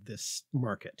consequences of this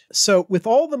market. So with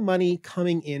all the money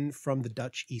coming in from the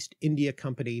Dutch East India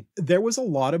Company, there was a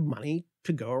lot of money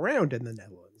to go around in the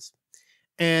Netherlands.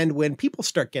 And when people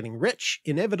start getting rich,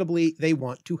 inevitably they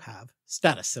want to have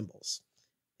status symbols.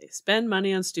 They spend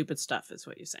money on stupid stuff, is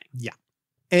what you're saying. Yeah.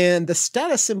 And the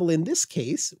status symbol in this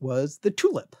case was the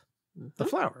tulip. The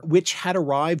flower, which had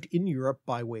arrived in Europe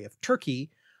by way of Turkey,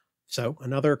 so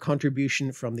another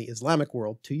contribution from the Islamic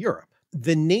world to Europe.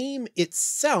 The name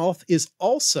itself is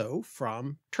also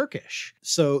from Turkish.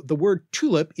 So the word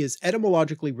tulip is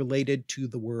etymologically related to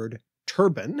the word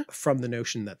turban, from the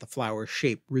notion that the flower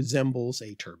shape resembles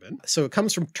a turban. So it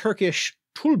comes from Turkish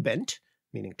tulbent,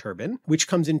 meaning turban, which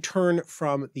comes in turn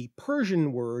from the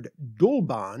Persian word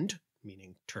dolband,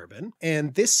 meaning turban.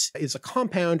 And this is a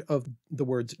compound of the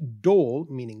words dol,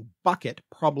 meaning bucket,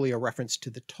 probably a reference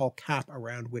to the tall cap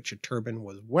around which a turban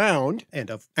was wound, and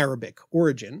of Arabic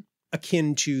origin,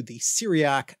 akin to the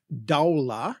Syriac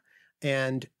daula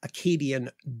and Akkadian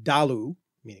dalu,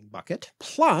 meaning bucket,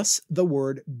 plus the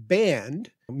word band,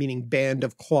 meaning band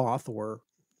of cloth or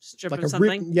strip like of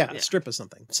something. Yeah, strip of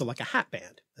something. So like a hat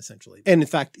band, essentially. And in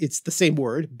fact, it's the same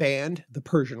word, band. The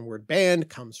Persian word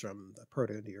band comes from the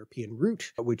Proto-Indo-European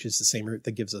root, which is the same root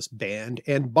that gives us band.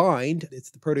 And bind, it's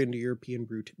the Proto-Indo-European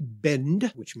root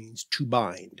bend, which means to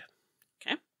bind.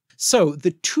 Okay. So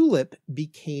the tulip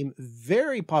became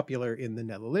very popular in the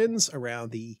Netherlands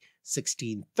around the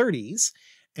 1630s.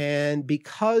 And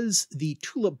because the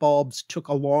tulip bulbs took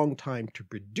a long time to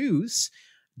produce,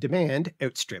 demand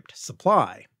outstripped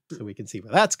supply. So we can see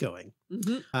where that's going.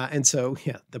 And so,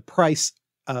 yeah, the price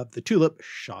of the tulip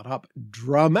shot up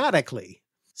dramatically.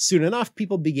 Soon enough,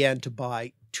 people began to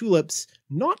buy tulips,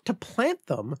 not to plant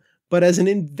them, but as an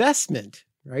investment,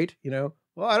 right? You know,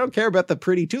 well, I don't care about the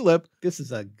pretty tulip. This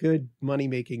is a good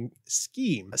money-making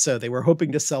scheme. So they were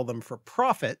hoping to sell them for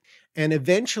profit. And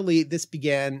eventually this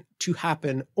began to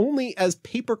happen only as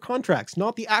paper contracts,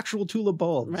 not the actual tulip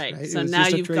bulbs. Right. So now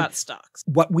you've got stocks.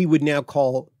 What we would now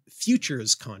call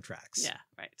futures contracts. Yeah,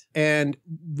 right. And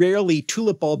rarely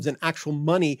tulip bulbs and actual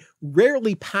money,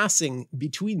 rarely passing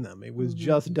between them. It was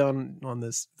just done on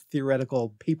this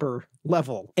theoretical paper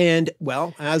level. And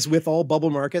well, as with all bubble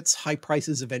markets, high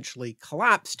prices eventually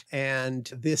collapsed.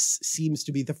 And this seems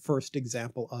to be the first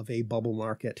example of a bubble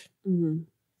market and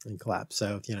collapse.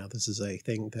 So, you know, this is a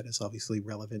thing that is obviously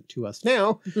relevant to us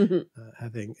now,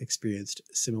 having experienced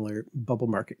similar bubble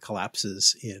market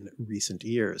collapses in recent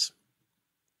years.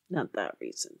 Not that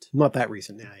recent. Not that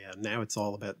recent. Yeah. Now it's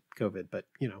all about COVID. But,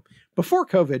 before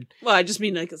COVID. Well, I just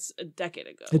mean like a decade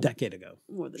ago. A decade ago.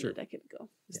 More than a decade ago.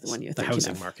 It's the one you're the thinking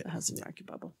housing of. market. The housing market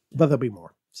bubble. But there'll be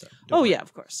more. So yeah,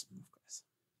 of course.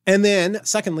 And then,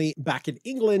 secondly, back in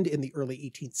England in the early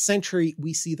 18th century,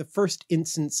 we see the first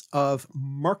instance of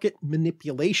market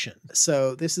manipulation.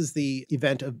 So this is the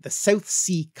event of the South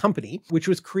Sea Company, which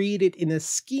was created in a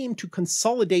scheme to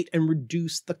consolidate and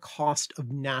reduce the cost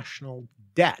of national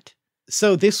debt.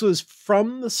 So this was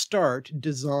from the start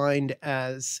designed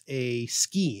as a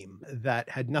scheme that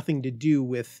had nothing to do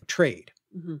with trade.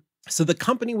 Mm-hmm. So the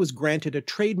company was granted a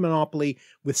trade monopoly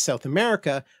with South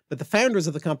America, but the founders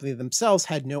of the company themselves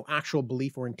had no actual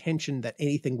belief or intention that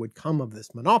anything would come of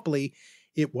this monopoly.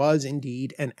 It was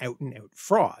indeed an out-and-out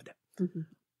fraud. Mm-hmm.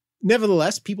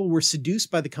 Nevertheless, people were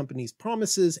seduced by the company's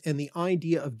promises and the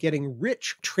idea of getting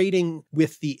rich trading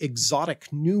with the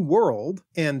exotic new world.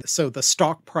 And so the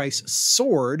stock price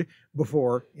soared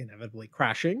before inevitably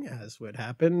crashing, as would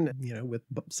happen, with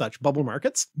such bubble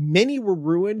markets. Many were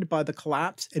ruined by the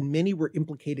collapse and many were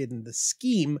implicated in the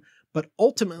scheme. But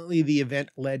ultimately, the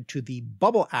event led to the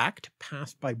Bubble Act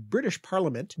passed by British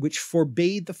Parliament, which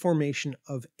forbade the formation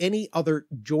of any other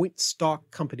joint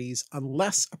stock companies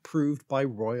unless approved by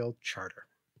royal charter.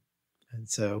 And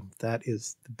so that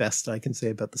is the best I can say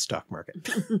about the stock market.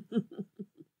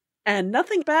 And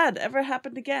nothing bad ever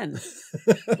happened again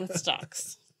with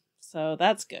stocks. So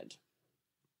that's good.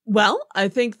 Well, I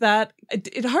think that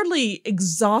it hardly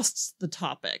exhausts the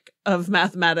topic of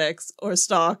mathematics or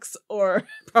stocks or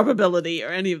probability or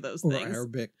any of those things.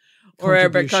 Or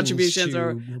Arabic contributions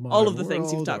or all of the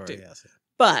things you've talked to. Yes.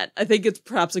 But I think it's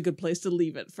perhaps a good place to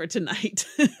leave it for tonight.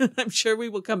 I'm sure we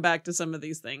will come back to some of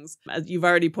these things. As you've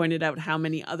already pointed out how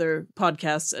many other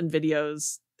podcasts and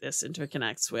videos this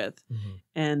interconnects with. Mm-hmm.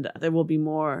 And there will be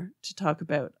more to talk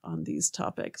about on these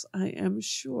topics, I am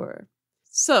sure.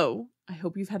 So I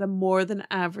hope you've had a more than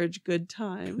average good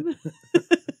time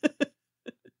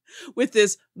with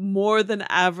this more than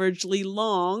averagely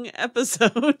long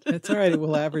episode. That's all right. It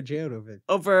will average out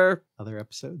over other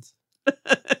episodes.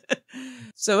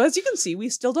 So as you can see, we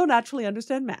still don't actually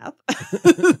understand math.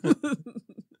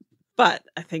 But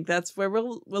I think that's where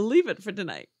we'll leave it for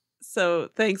tonight. So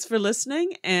thanks for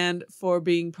listening and for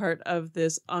being part of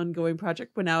this ongoing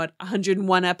project. We're now at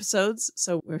 101 episodes.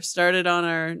 So we're started on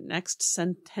our next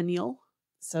centennial.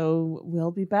 So we'll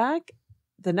be back.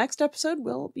 The next episode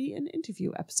will be an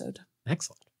interview episode.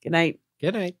 Excellent. Good night.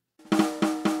 Good night.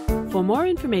 For more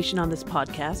information on this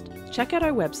podcast, check out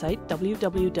our website,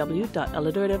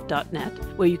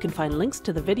 www.alliterative.net, where you can find links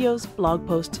to the videos, blog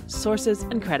posts, sources,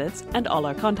 and credits, and all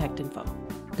our contact info.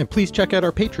 And please check out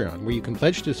our Patreon, where you can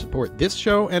pledge to support this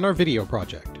show and our video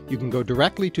project. You can go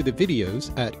directly to the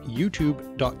videos at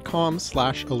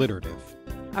youtube.com/alliterative.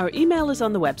 Our email is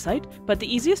on the website, but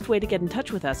the easiest way to get in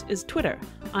touch with us is Twitter.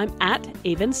 I'm at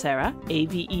Avensarah,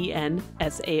 AVENSARAH.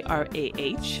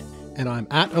 And I'm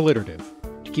at Alliterative.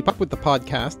 To keep up with the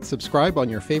podcast, subscribe on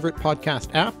your favorite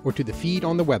podcast app or to the feed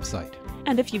on the website.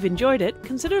 And if you've enjoyed it,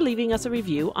 consider leaving us a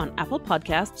review on Apple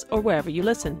Podcasts or wherever you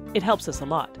listen. It helps us a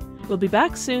lot. We'll be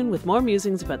back soon with more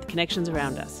musings about the connections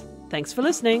around us. Thanks for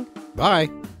listening. Bye.